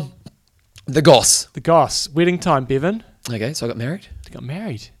 Okay, John, the goss. The goss. Wedding time, Bevan. Okay, so I got married. Got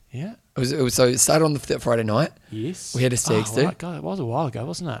married. Yeah. It started on the Friday night. Yes. We had a stag's do. Right, God, it was a while ago,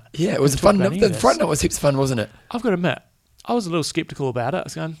 wasn't it? Yeah, it was fun. The Friday night was heaps of fun, wasn't it? I've got to admit, I was a little sceptical about it. I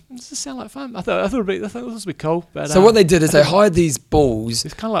was going, does this sound like fun? I thought this would be cool. But, so what they did is they hired these balls.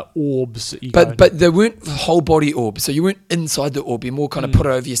 It's kind of like orbs that you but they weren't whole body orbs. So you weren't inside the orb. You more kind of put it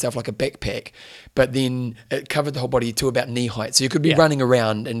over yourself like a backpack. But then it covered the whole body to about knee height. So you could be running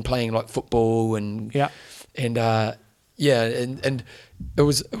around and playing like football and it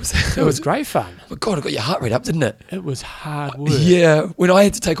was great fun. But God, it got your heart rate up, didn't it? It was hard work. Yeah, when I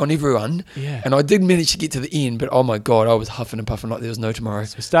had to take on everyone, Yeah. and I did manage to get to the end, but oh my God, I was huffing and puffing like there was no tomorrow.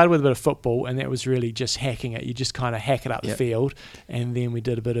 So we started with a bit of football, and that was really just hacking it. You just kind of hack it up the field, and then we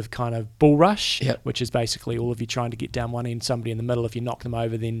did a bit of kind of bull rush, which is basically all of you trying to get down one end, somebody in the middle. If you knock them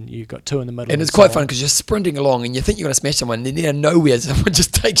over, then you've got 2 in the middle. And it's quite fun because you're sprinting along, and you think you're going to smash someone, and then out of nowhere, someone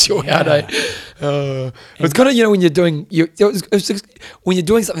just takes you out. It's kind of when you're doing when you're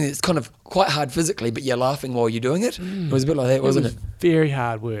doing something that's kind of quite hard physically, but you're laughing while you're doing it. It was a bit like that, wasn't it? Very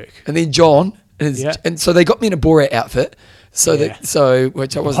hard work. And then John, and so they got me in a Borat outfit.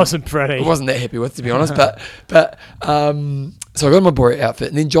 Which I wasn't pretty. I wasn't that happy with, to be honest. So I got my Borat outfit,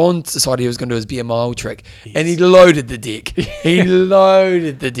 and then John decided he was going to do his beer mile trick, and he loaded the deck.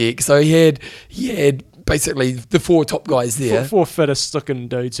 So he had basically the 4 top guys there. 4 fittest looking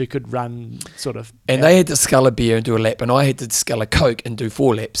dudes who could run sort of. And they had to scull a beer and do a lap, and I had to scull a Coke and do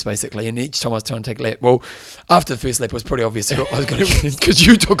 4 laps basically. And each time I was trying to take a lap, well, after the first lap, it was pretty obvious I was going to win because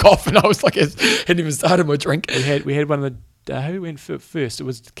you took off, and I was like, I hadn't even started my drink. We had one of the. Who went first? It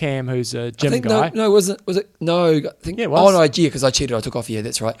was Cam, who's a gym guy. Was it? No, I think. Yeah, it was. Oh no, because I cheated. I took off. Yeah,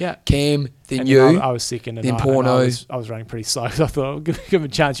 that's right. Yeah. Cam, then and you. Then I was second, and then Porno. I was running pretty slow. So I thought, I'll give him a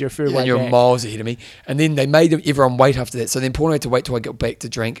chance. You're a fair way and you're back. miles ahead of me. And then they made everyone wait after that. So then Porno had to wait till I got back to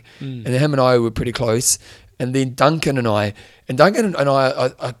drink. And then him and I were pretty close. And then Duncan and I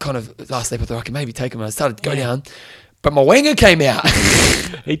kind of last lap I thought I could maybe take him. And I started to go down. But my wanger came out.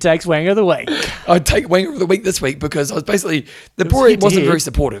 He takes wanger of the week. I'd take wanger of the week this week because I was basically the boy wasn't very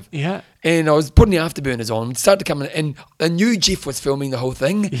supportive. Yeah. And I was putting the afterburners on, started to come in, and I knew Jeff was filming the whole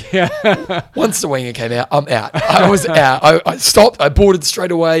thing. Yeah. Once the wanger came out, I'm out. I was out. I stopped, I boarded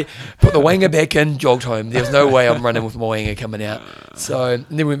straight away, put the wanger back in, jogged home. There was no way I'm running with my wanger coming out. So and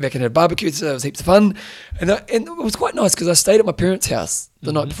then we went back and had a barbecue, so it was heaps of fun. And it was quite nice because I stayed at my parents' house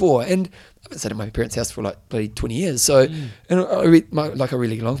the night before, and I haven't stayed at my parents' house for like bloody 20 years. So, and I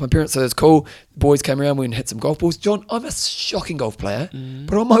really get along with my parents, so it's cool. The boys came around, we went and hit some golf balls. John, I'm a shocking golf player,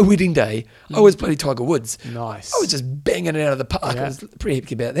 but on my wedding day, I was bloody Tiger Woods. Nice. I was just banging it out of the park. I was pretty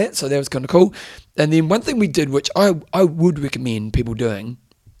happy about that, so that was kind of cool. And then one thing we did, which I would recommend people doing,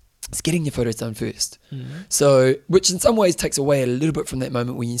 is getting your photos done first. So, which in some ways takes away a little bit from that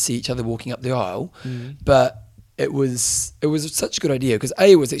moment when you see each other walking up the aisle, but it was such a good idea because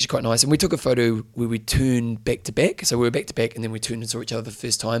it was actually quite nice, and we took a photo where we turned back to back, so we were back to back, and then we turned and saw each other the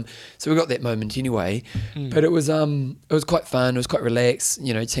first time, so we got that moment anyway. But it was quite fun, it was quite relaxed,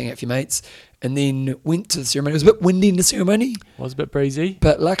 just hang out with your mates, and then went to the ceremony. It was a bit windy in the ceremony. It was a bit breezy,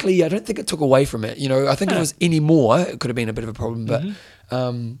 but luckily I don't think it took away from it. I think if it was any more, it could have been a bit of a problem. But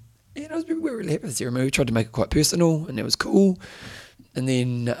we were really happy with the ceremony. We tried to make it quite personal, and it was cool. And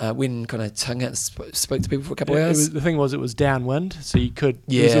then when kind of hung out and spoke to people for a couple of hours. The thing was, it was downwind, so you could.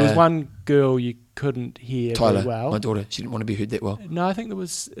 Yeah. There was one girl you couldn't hear Tyler, very well. my daughter, she didn't want to be heard that well. No, I think there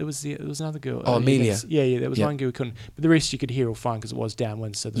was another girl. Oh, Amelia. Yeah, there was one girl who couldn't, but the rest you could hear all fine because it was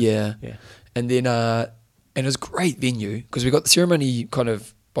downwind. So yeah. And then and it was a great venue because we got the ceremony kind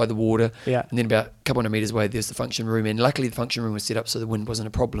of by the water. Yeah. And then about a couple hundred meters away, there's the function room. And luckily the function room was set up so the wind wasn't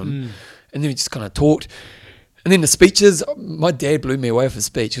a problem. And then we just kind of talked. And then the speeches, my dad blew me away with his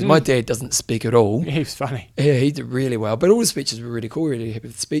speech because my dad doesn't speak at all. He was funny. Yeah, he did really well. But all the speeches were really cool, really happy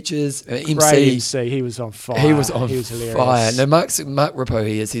with the speeches. Great MC, MC, he was on fire. he was on hilarious. fire. No, Mark Ripo,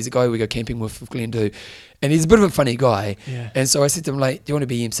 he's a guy we go camping with Glendhu. And he's a bit of a funny guy. Yeah. And so I said to him, like, do you want to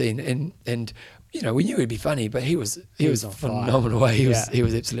be MC? And you know, we knew he'd be funny, but he was on fire. phenomenal. He was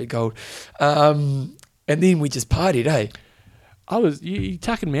absolute gold. And then we just partied, eh? You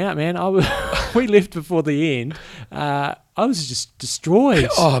tucking me out, man. We left before the end. I was just destroyed.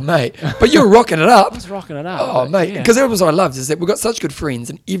 Oh, mate. But you were rocking it up. I was rocking it up. Oh, mate. Because that was what I loved, is that we've got such good friends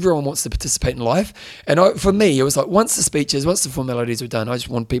and everyone wants to participate in life. And for me, it was like once the formalities were done, I just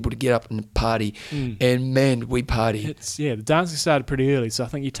want people to get up and party. And man, we party. The dancing started pretty early, so I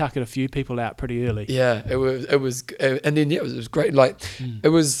think you tucked a few people out pretty early. Yeah, it was, and then it was great. Like it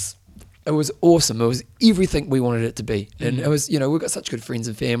was awesome. It was everything we wanted it to be. And it was, we've got such good friends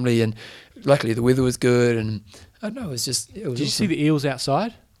and family, and luckily the weather was good, and I don't know, it was Did you awesome. see the eels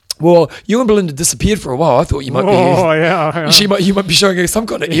outside? Well, you and Belinda disappeared for a while. I thought you might be. Oh yeah. You might be showing us some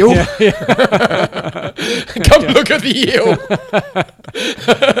kind of eel. Come look at the eel.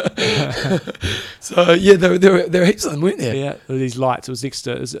 So yeah, there were heaps of them, weren't there? Yeah, there were these lights. It was next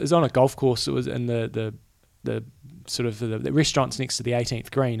to. It was on a golf course. It was in the sort of the restaurant's next to the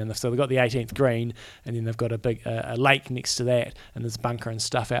 18th green, and so they've got the 18th green, and then they've got a big a lake next to that, and there's a bunker and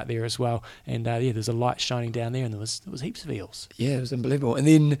stuff out there as well. And there's a light shining down there, and there was heaps of eels. Yeah, it was unbelievable. And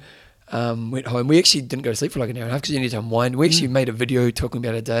then went home. We actually didn't go to sleep for like an hour and a half because you need to unwind. We actually made a video talking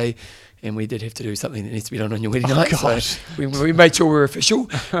about our day, and we did have to do something that needs to be done on your wedding night. Gosh. So we made sure we were official.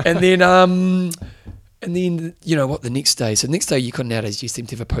 And then you know what, the next day. So the next day, you nowadays you seem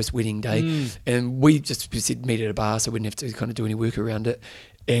to have a post-wedding day, and we said meet at a bar, so we didn't have to kind of do any work around it.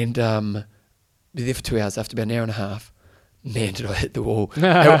 And be there for 2 hours. After about an hour and a half, man, did I hit the wall.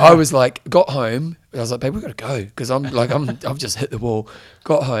 I was like, got home. I was like, babe, we've got to go because I've just hit the wall.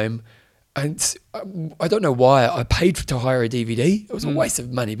 Got home. And I don't know why I paid to hire a DVD. It was a waste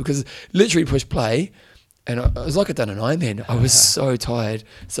of money because literally push play, and it was like I'd done an Ironman. I was so tired.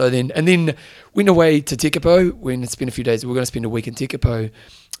 So then went away to Tekapo. We spent a few days. We were going to spend a week in Tekapo,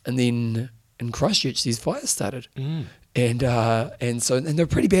 and then in Christchurch these fires started, and they're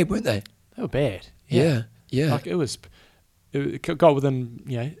pretty bad, weren't they? They were bad. Yeah. Like it got within,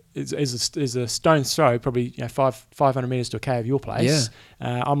 is a stone's throw, probably 500 metres to a K of your place.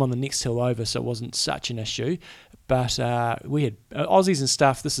 Yeah. I'm on the next hill over, so it wasn't such an issue. But we had Aussies and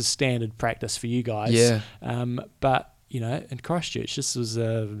stuff. This is standard practice for you guys. Yeah. But in Christchurch, this was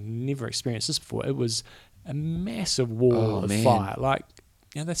never experienced this before. It was a massive wall of fire. Like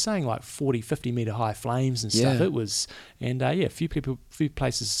they're saying like 40, 50 metre high flames and stuff. Yeah. It was, and a few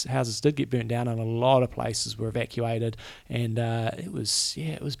places, houses did get burnt down, and a lot of places were evacuated. And it was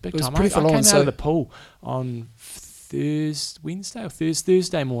big time. Pretty I came out so of the pool on Thursday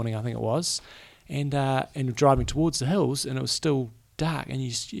morning, I think it was, and driving towards the hills, and it was still dark, and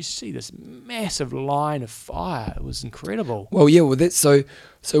you see this massive line of fire. It was incredible. Well, that's so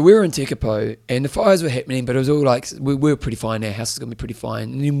we were in Tekapo, and the fires were happening, but it was all like we were pretty fine. Our house was going to be pretty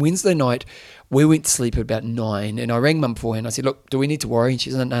fine. And then Wednesday night, we went to sleep at about 9, and I rang Mum beforehand. I said, "Look, do we need to worry?" And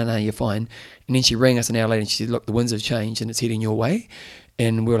she said, "No, you're fine." And then she rang us an hour later, and she said, "Look, the winds have changed, and it's heading your way."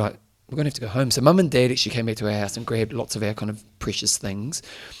 And we were like, "We're going to have to go home." So Mum and Dad actually came back to our house and grabbed lots of our kind of precious things.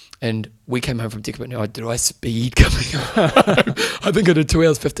 And we came home from Tekapo. Now, did I speed coming home? I think I did 2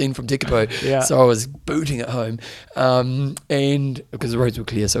 hours 15 from Tekapo. Yeah. So I was booting at home, and because the roads were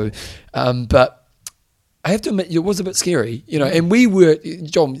clear. So, but I have to admit, it was a bit scary, And we were,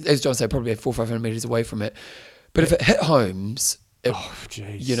 as John said, probably 400 or 500 meters away from it. But if it hit homes,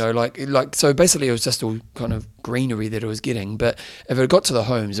 so basically it was just all kind of greenery that it was getting. But if it got to the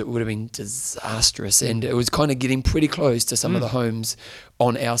homes, it would have been disastrous. And it was kind of getting pretty close to some of the homes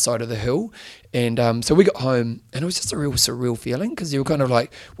on our side of the hill. And so we got home, and it was just a real surreal feeling because you were kind of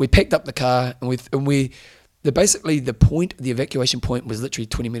like, we packed up the car, and the evacuation point was literally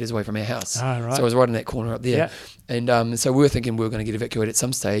 20 meters away from our house. Oh, right. So I was right in that corner up there. Yeah. And so we were thinking we were going to get evacuated at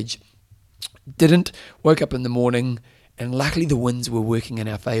some stage. Didn't. Woke up in the morning, and luckily the winds were working in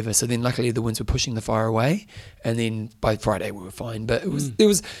our favour. So then luckily the winds were pushing the fire away, and then by Friday we were fine. But it was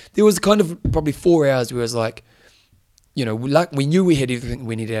there was kind of probably 4 hours where it was like, we knew we had everything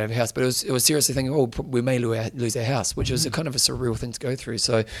we needed out of our house, but it was seriously thinking, we may lose our house, which was a kind of a surreal thing to go through.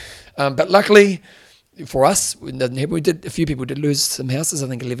 So, but luckily for us, it doesn't happen. A few people did lose some houses. I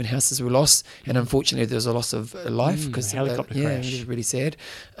think 11 houses were lost, and unfortunately there was a loss of life because helicopter crash. it was really sad.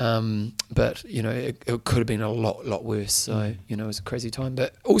 But it could have been a lot worse. So it was a crazy time.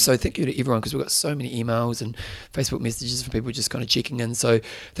 But also thank you to everyone, because we've got so many emails and Facebook messages from people just kind of checking in. So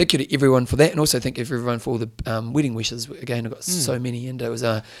thank you to everyone for that, and also thank you to everyone for all the wedding wishes. Again, I got so many, and it was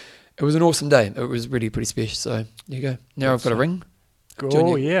an awesome day. It was really pretty special. So there you go. Now I've got a ring.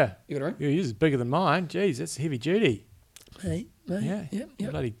 Oh, yeah. You got a ring? Yours is bigger than mine. Jeez, that's heavy duty. Hey, mate. Yeah.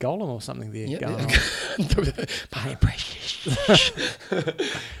 Bloody golem or something there going on. My precious.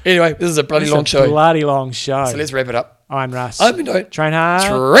 Anyway, this is a bloody long show. Bloody long show. So let's wrap it up. I'm Russ. I'm Indo. Train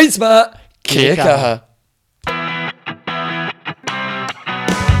hard. Train smart. Kia kaha.